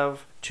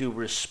have to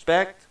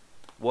respect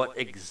what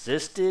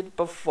existed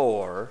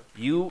before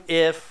you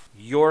if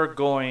you're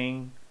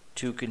going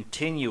to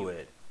continue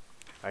it.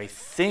 I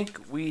think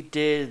we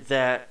did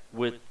that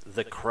with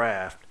The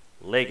Craft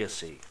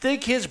Legacy." I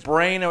think his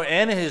brain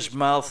and his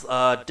mouth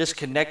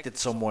disconnected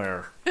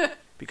somewhere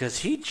because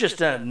he just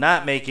did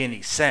not make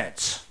any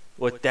sense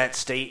with that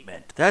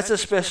statement. That's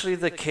especially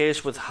the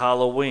case with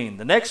Halloween.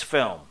 The next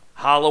film,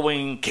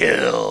 Halloween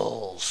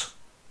Kills,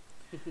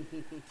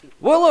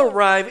 will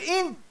arrive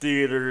in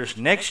theaters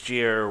next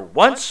year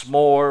once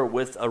more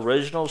with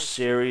original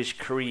series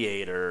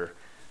creator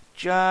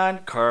John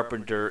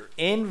Carpenter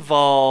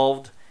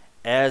involved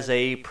as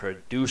a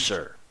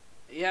producer.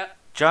 Yep.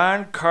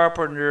 John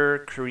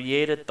Carpenter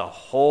created the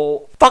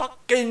whole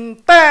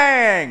fucking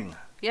thing!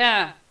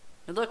 Yeah.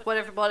 And look what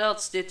everybody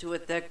else did to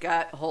it that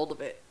got hold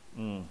of it.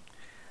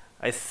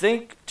 I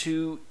think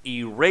to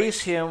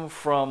erase him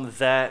from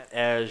that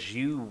as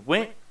you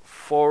went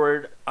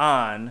forward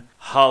on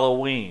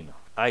Halloween,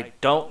 I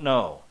don't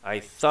know. I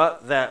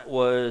thought that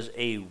was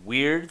a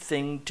weird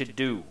thing to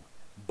do,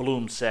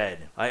 Blum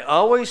said. I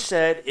always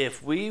said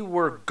if we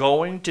were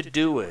going to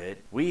do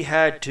it, we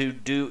had to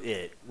do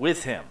it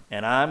with him.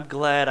 And I'm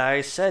glad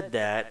I said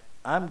that.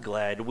 I'm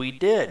glad we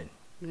did.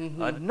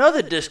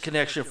 Another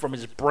disconnection from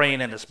his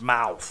brain and his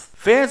mouth.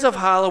 Fans of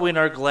Halloween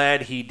are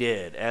glad he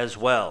did as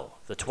well.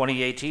 The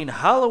 2018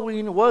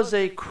 Halloween was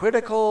a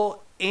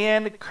critical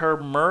and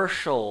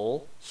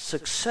commercial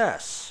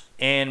success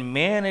and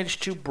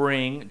managed to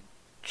bring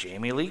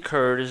Jamie Lee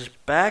Curtis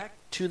back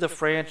to the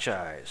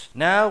franchise.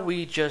 Now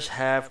we just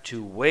have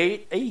to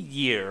wait a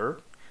year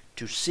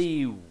to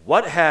see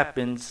what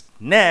happens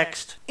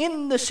next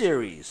in the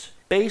series.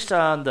 Based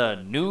on the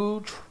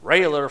new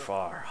trailer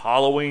for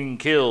Halloween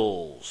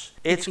Kills,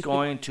 it's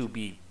going to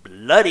be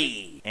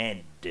bloody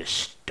and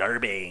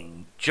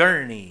disturbing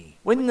journey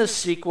when the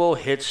sequel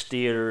hits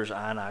theaters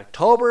on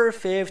October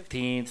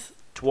 15th,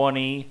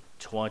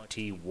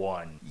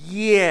 2021.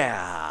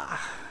 Yeah,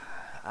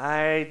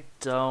 I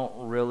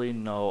don't really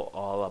know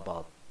all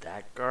about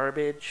that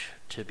garbage,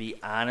 to be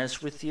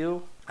honest with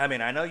you. I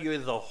mean, I know you're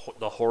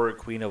the horror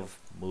queen of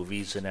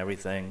movies and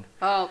everything.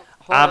 Oh,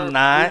 I'm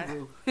not.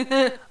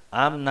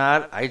 I'm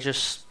not. I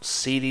just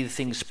see these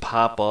things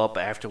pop up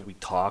after we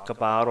talk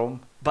about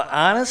them. But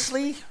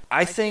honestly,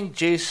 I think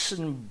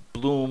Jason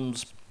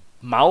Blum's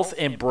mouth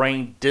and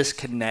brain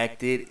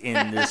disconnected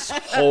in this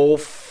whole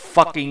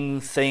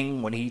fucking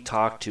thing when he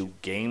talked to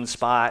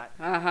GameSpot.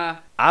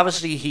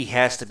 Obviously, he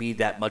has to be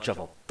that much of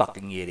a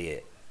fucking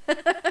idiot.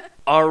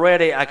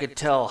 Already, I could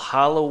tell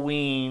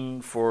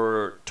Halloween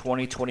for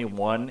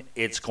 2021,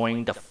 it's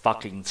going to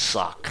fucking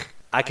suck.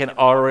 I can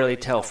already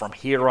tell from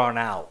here on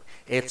out,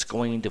 it's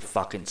going to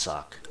fucking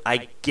suck.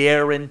 I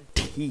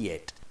guarantee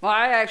it. Well,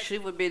 I actually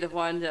would be the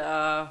one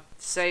to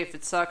say if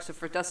it sucks or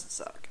if it doesn't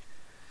suck.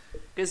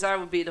 Because I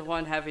would be the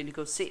one having to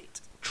go see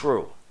it.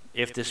 True.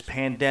 If this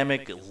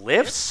pandemic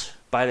lifts,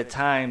 by the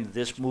time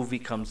this movie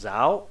comes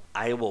out,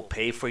 I will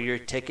pay for your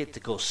ticket to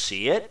go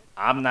see it.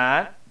 I'm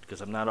not,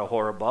 because I'm not a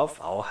horror buff.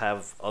 I'll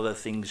have other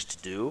things to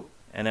do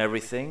and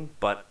everything.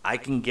 But I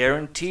can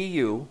guarantee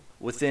you,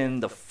 within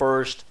the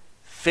first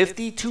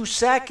 52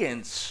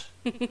 seconds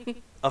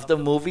of the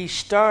movie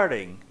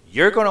starting,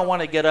 you're going to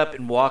want to get up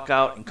and walk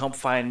out and come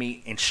find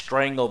me and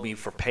strangle me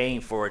for paying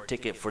for a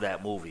ticket for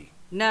that movie.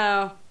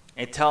 No.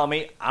 And tell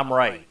me I'm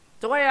right.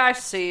 The way I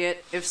see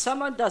it, if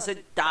someone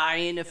doesn't die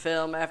in a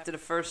film after the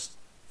first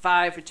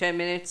 5 or 10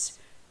 minutes,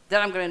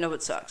 then I'm going to know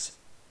it sucks.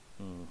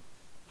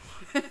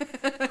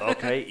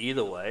 Okay,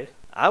 either way.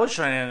 I was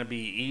trying to be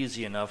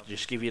easy enough to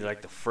just give you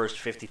like the first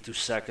 52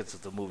 seconds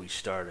of the movie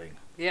starting.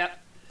 Yep.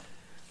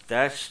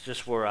 That's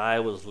just where I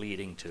was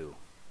leading to.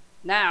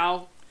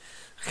 Now,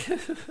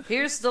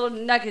 here's the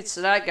nuggets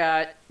that I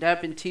got that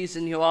I've been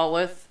teasing you all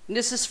with. And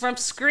this is from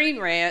Screen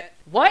Rant.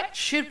 What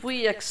should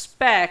we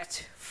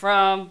expect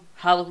from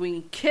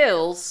Halloween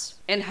Kills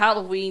and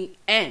Halloween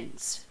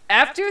Ends?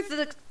 After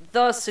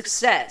the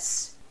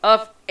success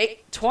of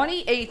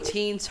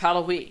 2018's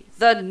Halloween,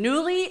 the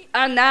newly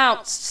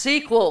announced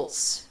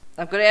sequels,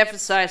 I'm going to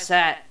emphasize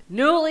that,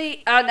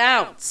 newly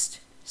announced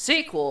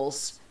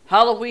sequels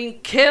Halloween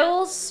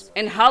Kills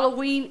and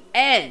Halloween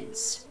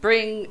Ends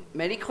bring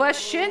many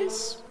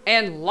questions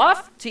and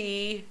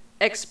lofty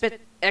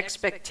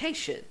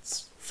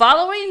expectations.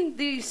 Following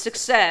the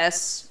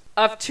success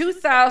of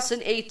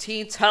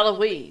 2018's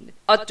Halloween,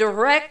 a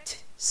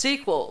direct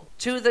sequel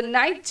to the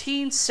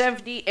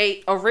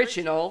 1978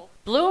 original,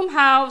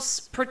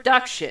 Blumhouse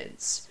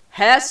Productions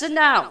has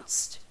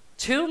announced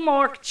 2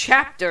 more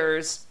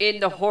chapters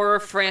in the horror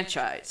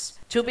franchise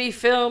to be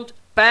filmed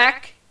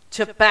back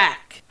to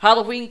back.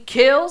 Halloween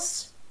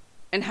Kills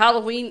and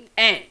Halloween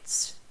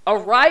Ends.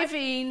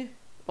 Arriving,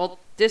 well,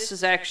 this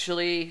is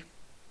actually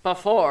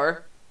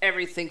before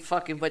everything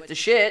fucking went to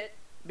shit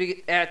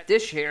at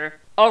this year.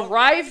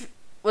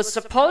 Was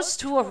supposed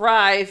to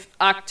arrive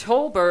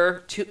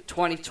October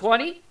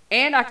 2020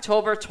 and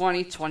October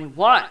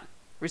 2021,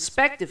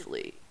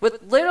 respectively.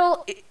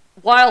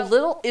 While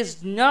little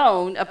is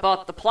known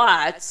about the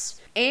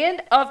plots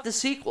and of the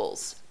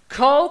sequels,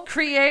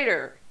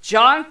 co-creator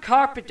John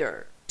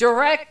Carpenter,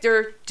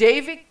 director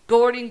David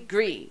Gordon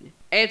Green,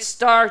 and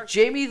star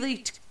Jamie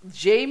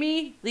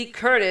Lee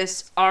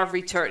Curtis are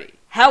returning.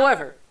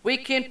 However, we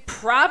can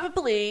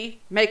probably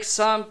make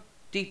some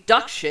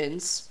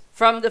deductions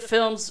from the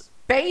films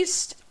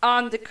based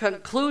on the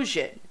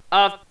conclusion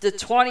of the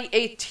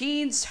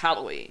 2018's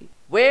Halloween.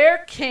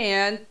 Where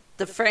can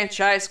the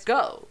franchise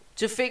go?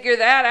 To figure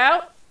that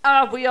out,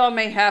 we all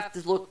may have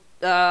to look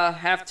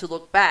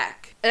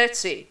back. Let's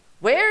see.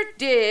 Where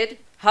did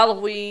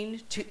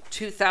Halloween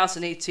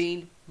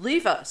 2018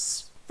 leave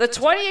us? The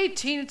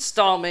 2018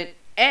 installment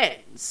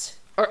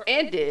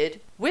ended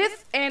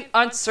with an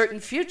uncertain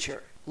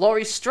future.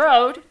 Laurie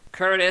Strode,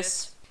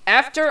 Curtis,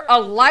 after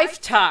a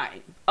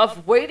lifetime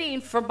of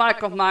waiting for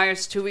Michael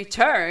Myers to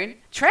return,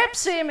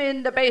 traps him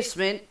in the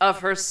basement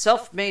of her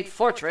self-made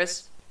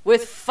fortress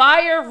with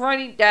fire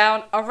running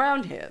down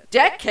around him.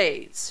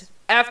 Decades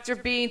after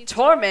being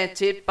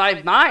tormented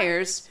by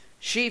Myers,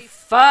 she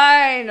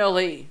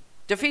finally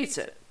defeats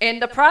him. In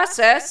the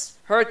process,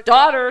 her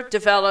daughter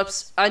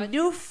develops a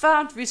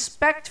newfound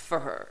respect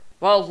for her,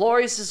 while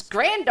Laurie's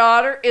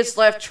granddaughter is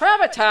left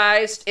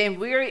traumatized and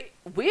weary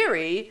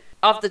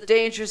of the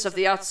dangers of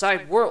the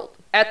outside world.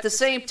 At the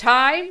same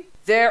time,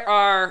 there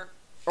were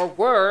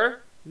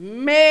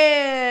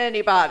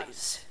many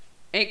bodies,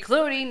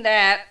 including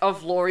that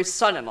of Laurie's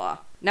son-in-law.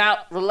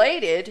 Now,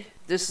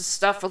 this is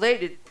stuff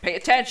related, pay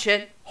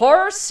attention.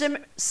 Horror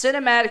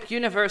cinematic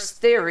universe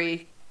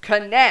theory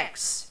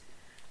connects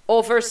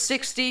over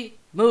 60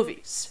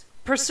 movies.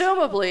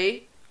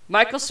 Presumably,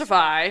 Michael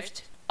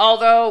survived,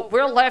 although we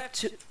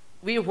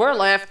were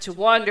left to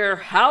wonder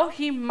how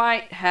he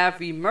might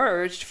have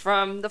emerged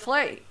from the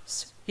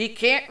flames. He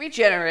can't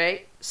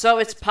regenerate, so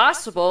it's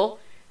possible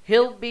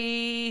he'll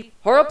be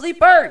horribly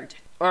burned,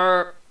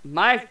 or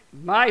my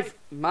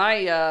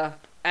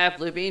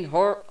ab-libbing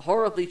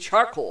horribly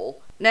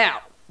charcoal.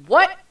 Now,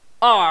 what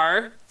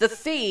are the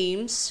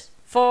themes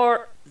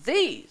for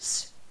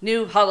these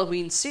new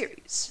Halloween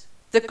series?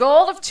 The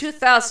goal of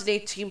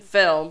 2018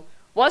 film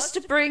was to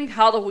bring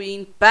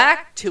Halloween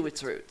back to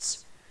its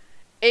roots.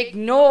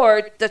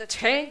 Ignored the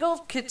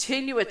tangled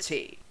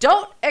continuity.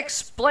 Don't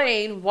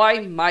explain why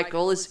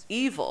Michael is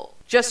evil.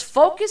 Just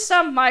focus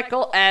on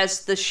Michael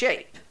as the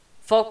shape.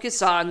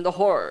 Focus on the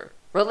horror.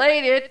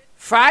 Related,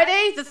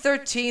 Friday the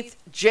 13th,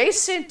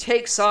 Jason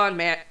takes on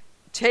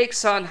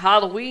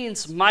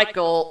Halloween's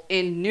Michael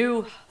in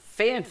new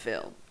fan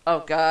film.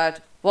 Oh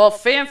God. Well,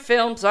 fan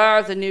films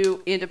are the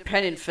new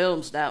independent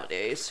films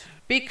nowadays.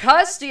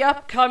 Because the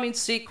upcoming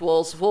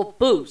sequels will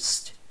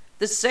boost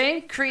the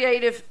same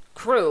creative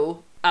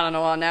crew, I don't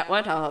know on that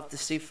one, I'll have to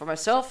see for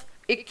myself,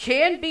 it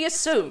can be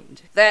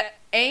assumed that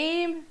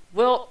AIM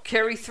will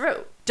carry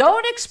through.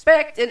 Don't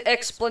expect an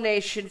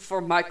explanation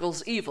for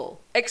Michael's evil.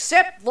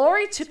 Expect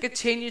Laurie to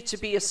continue to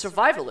be a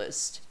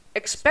survivalist.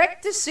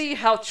 Expect to see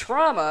how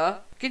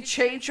trauma can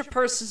change a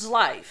person's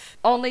life.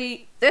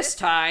 Only this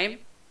time,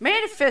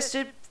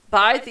 manifested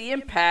by the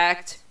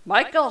impact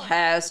Michael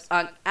has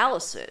on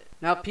Allison.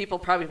 Now, people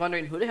probably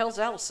wondering, who the hell's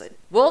Allison?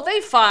 Will they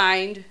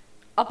find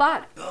a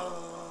body?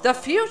 The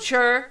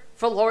future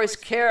for Laurie's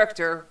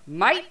character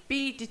might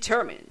be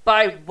determined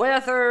by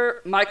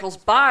whether Michael's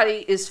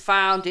body is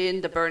found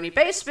in the burning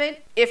basement.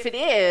 If it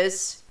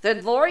is,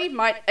 then Laurie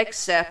might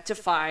accept to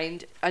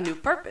find a new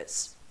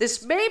purpose.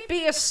 This may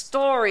be a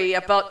story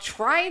about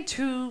trying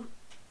to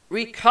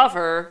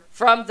recover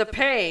from the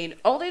pain,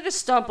 only to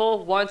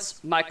stumble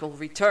once Michael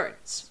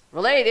returns.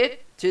 Related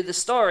to the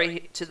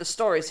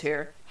stories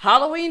here,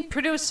 Halloween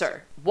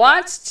producer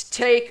wants to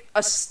take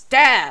a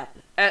stab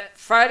at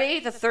Friday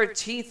the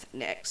 13th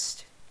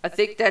next. I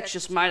think that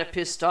just might have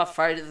pissed off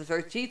Friday the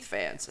 13th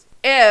fans.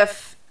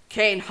 If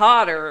Kane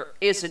Hodder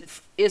isn't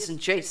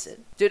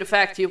Jason, due to the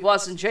fact he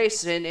wasn't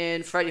Jason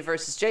in Freddy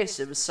vs.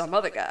 Jason, it was some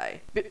other guy.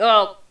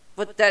 Well,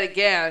 but then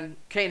again,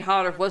 Kane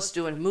Hodder was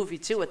doing a movie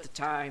too at the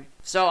time,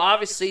 so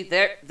obviously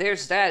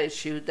there's that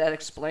issue that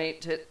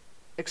explains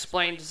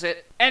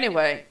it.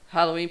 Anyway,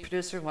 Halloween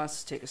producer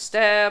wants to take a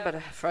stab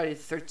at Friday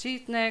the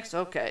 13th next.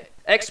 Okay.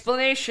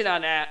 Explanation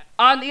on that.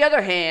 On the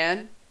other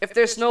hand, if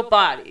there's no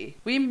body,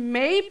 we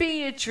may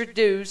be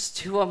introduced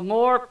to a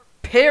more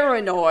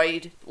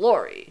paranoid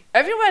Laurie.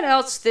 Everyone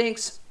else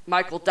thinks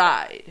Michael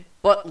died,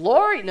 but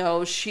Laurie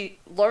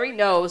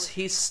knows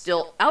he's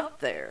still out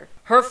there.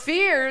 Her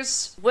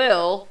fears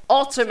will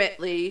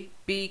ultimately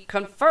be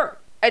confirmed.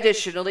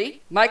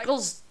 Additionally,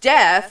 Michael's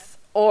death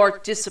or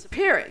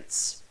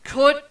disappearance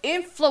could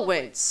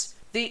influence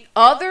the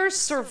other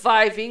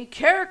surviving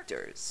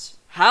characters.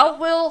 How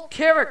will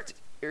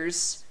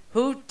characters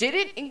who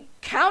didn't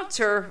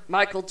encounter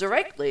Michael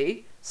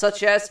directly,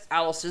 such as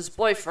Alice's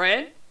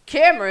boyfriend,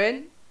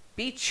 Cameron,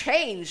 be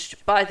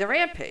changed by the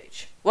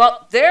rampage?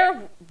 Well,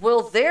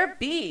 will there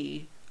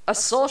be a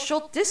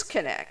social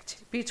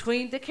disconnect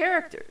between the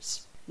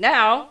characters?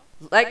 Now,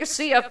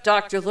 legacy of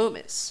Dr.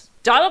 Loomis.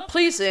 Donald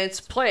Pleasance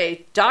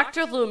played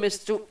Dr. Loomis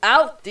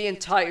throughout the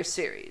entire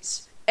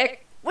series,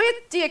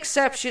 with the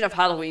exception of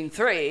Halloween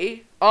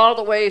 3, all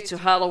the way to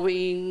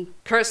Halloween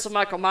Curse of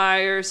Michael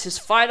Myers, his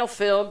final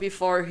film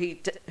before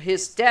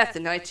his death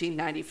in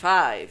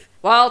 1995.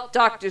 While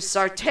Dr.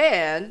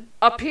 Sartain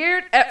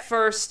appeared at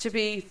first to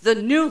be the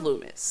new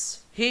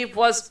Loomis. He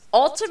was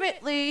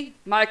ultimately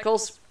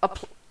Michael's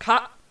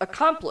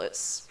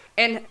accomplice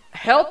and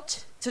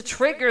helped to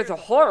trigger the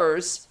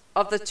horrors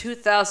of the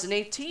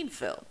 2018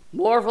 film.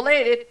 More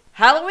related,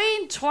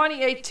 Halloween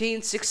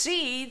 2018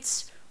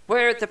 succeeds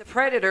where The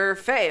Predator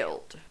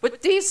failed.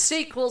 With these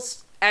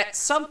sequels, at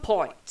some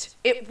point,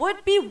 it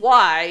would be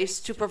wise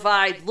to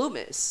provide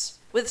Loomis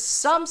with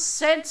some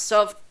sense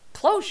of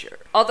closure.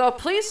 Although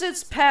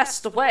Pleasance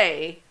passed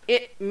away,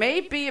 it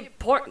may be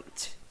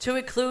important to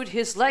include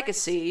his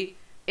legacy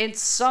in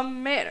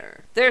some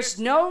manner. There's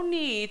no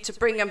need to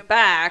bring him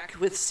back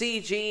with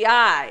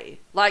CGI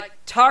like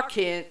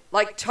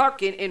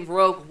Tarkin in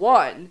Rogue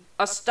One,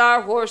 a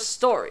Star Wars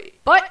story.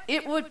 But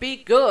it would be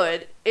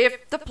good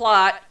if the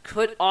plot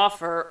could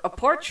offer a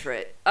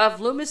portrait of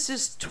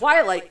Loomis's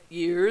twilight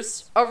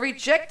years. A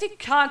rejected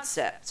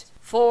concept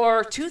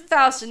for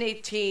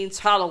 2018's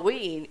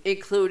Halloween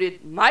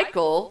included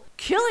Michael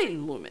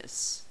killing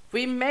Loomis.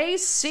 We may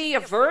see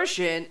a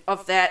version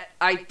of that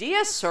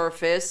idea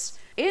surface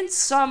in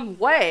some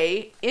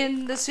way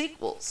in the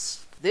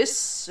sequels. Let's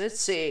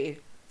see.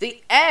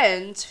 The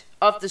end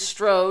of the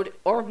Strode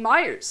or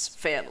Myers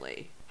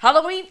family.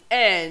 Halloween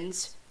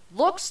Ends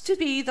looks to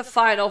be the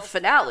final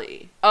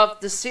finale of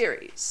the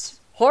series.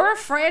 Horror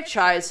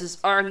franchises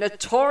are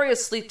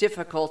notoriously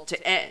difficult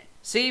to end.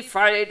 See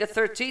Friday the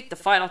 13th, the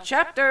final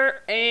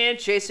chapter, and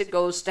Jason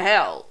Goes to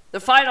Hell, the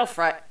final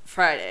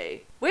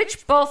Friday,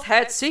 which both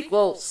had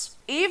sequels.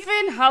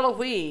 Even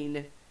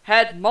Halloween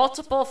had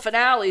multiple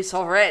finales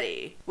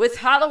already, with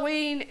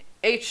Halloween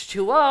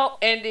H2O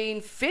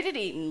ending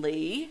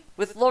fittingly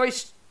with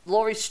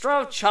Laurie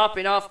Strode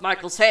chopping off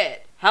Michael's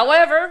head.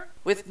 However,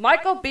 with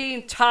Michael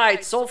being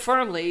tied so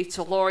firmly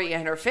to Laurie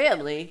and her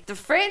family, the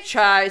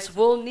franchise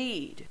will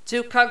need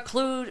to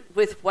conclude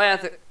with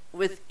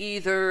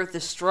either the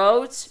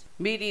Strodes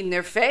meeting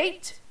their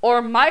fate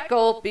or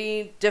Michael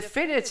being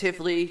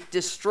definitively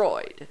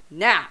destroyed.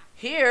 Now,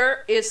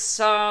 here is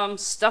some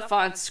stuff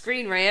on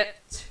Screen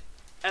Rant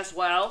as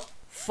well.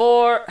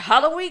 For the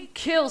Halloween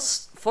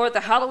Kills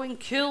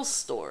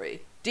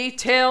story,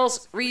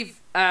 details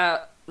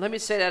let me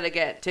say that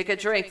again. Take a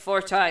drink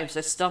 4 times.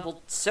 I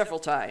stumbled several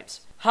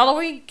times.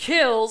 Halloween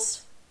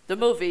Kills, the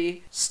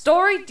movie,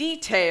 story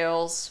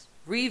details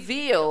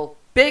reveal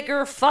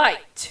bigger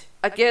fight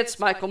against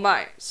Michael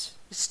Myers.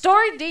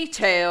 Story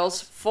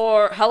details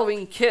for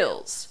Halloween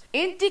Kills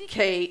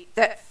indicate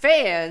that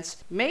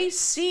fans may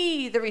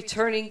see the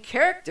returning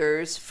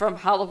characters from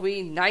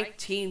Halloween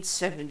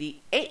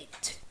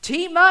 1978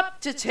 team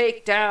up to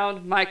take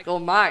down Michael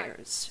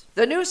Myers.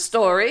 The new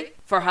story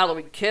for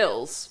Halloween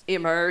Kills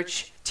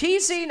emerge,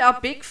 teasing a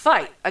big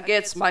fight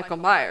against Michael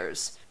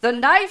Myers. The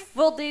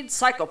knife-wielding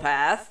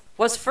psychopath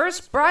was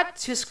first brought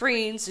to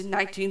screens in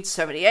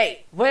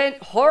 1978 when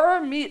horror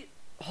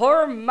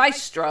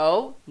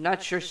maestro,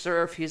 not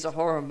sure if he's a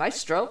horror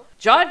maestro,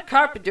 John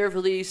Carpenter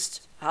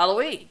released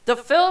Halloween. The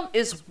film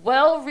is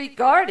well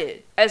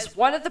regarded as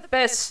one of the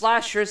best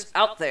slashers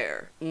out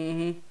there,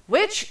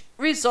 which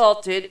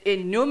resulted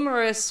in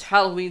numerous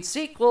Halloween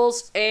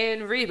sequels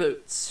and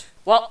reboots.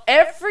 While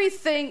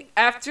everything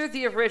after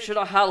the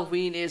original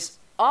Halloween is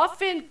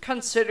often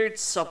considered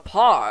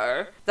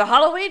subpar, the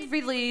Halloween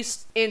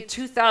released in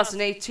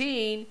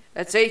 2018,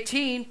 that's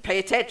 18, pay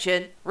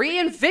attention,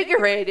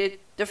 reinvigorated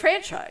the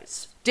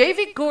franchise.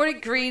 David Gordon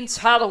Green's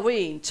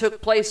Halloween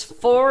took place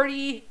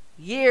 40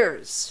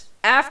 years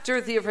after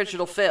the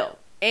original film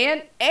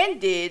and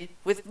ended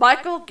with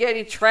Michael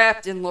getting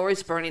trapped in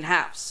Laurie's burning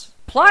house.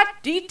 Plot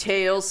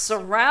details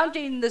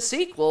surrounding the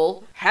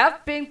sequel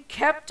have been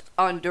kept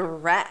under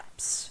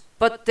wraps,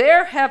 but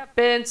there have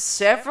been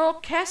several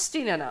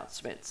casting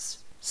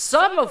announcements,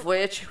 some of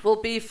which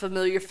will be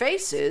familiar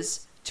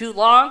faces to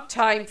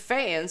longtime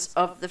fans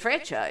of the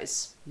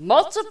franchise.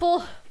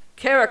 Multiple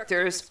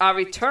characters are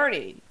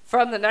returning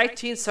from the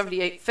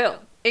 1978 film,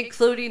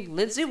 including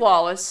Lindsay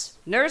Wallace,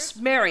 Nurse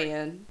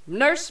Marion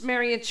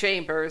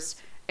Chambers,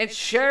 and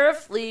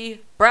Sheriff Lee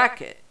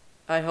Brackett.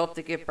 I hope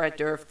they get Brad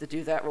Dourif to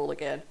do that role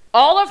again.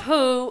 All of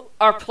who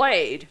are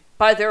played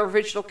by their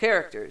original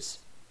characters.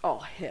 Oh,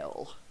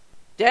 hell.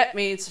 That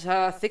means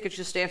I think it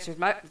just answered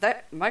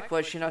my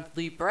question on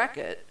Lee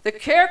Brackett. The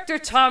character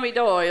Tommy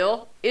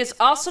Doyle is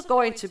also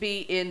going to be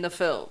in the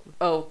film.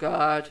 Oh,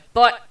 God.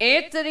 But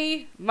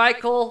Anthony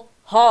Michael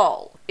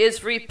Hall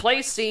is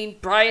replacing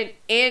Brian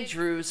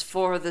Andrews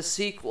for the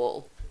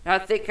sequel. I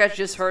think I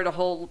just heard a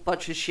whole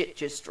bunch of shit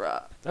just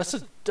drop. That's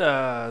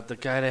the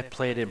guy that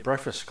played in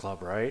Breakfast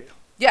Club, right?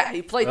 Yeah,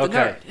 he played the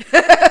Okay.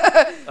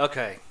 nerd.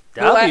 Okay.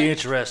 That'll be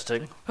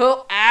interesting.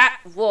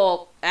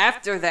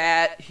 After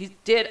that, he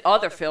did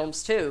other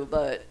films too,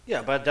 but...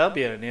 Yeah, but that'll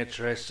be an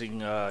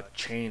interesting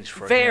change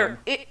for him.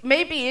 It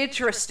may be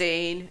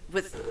interesting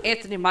with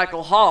Anthony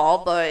Michael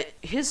Hall, but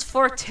his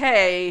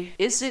forte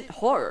isn't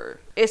horror.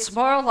 It's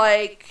more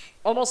like,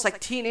 almost like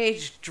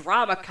teenage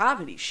drama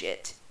comedy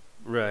shit.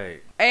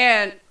 Right.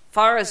 And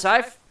far as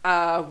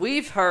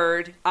we've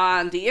heard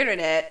on the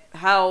internet,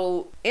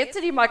 how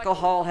Anthony Michael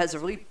Hall has a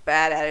really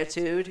bad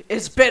attitude,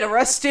 has been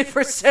arrested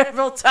for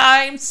several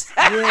times.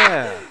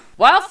 Yeah.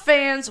 While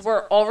fans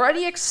were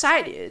already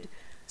excited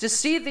to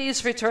see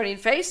these returning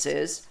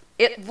faces,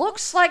 it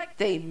looks like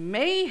they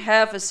may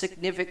have a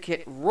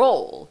significant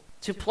role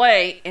to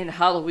play in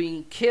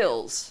Halloween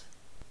Kills.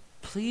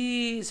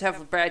 Please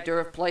have Brad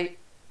Dourif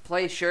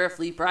play Sheriff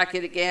Lee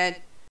Brackett again.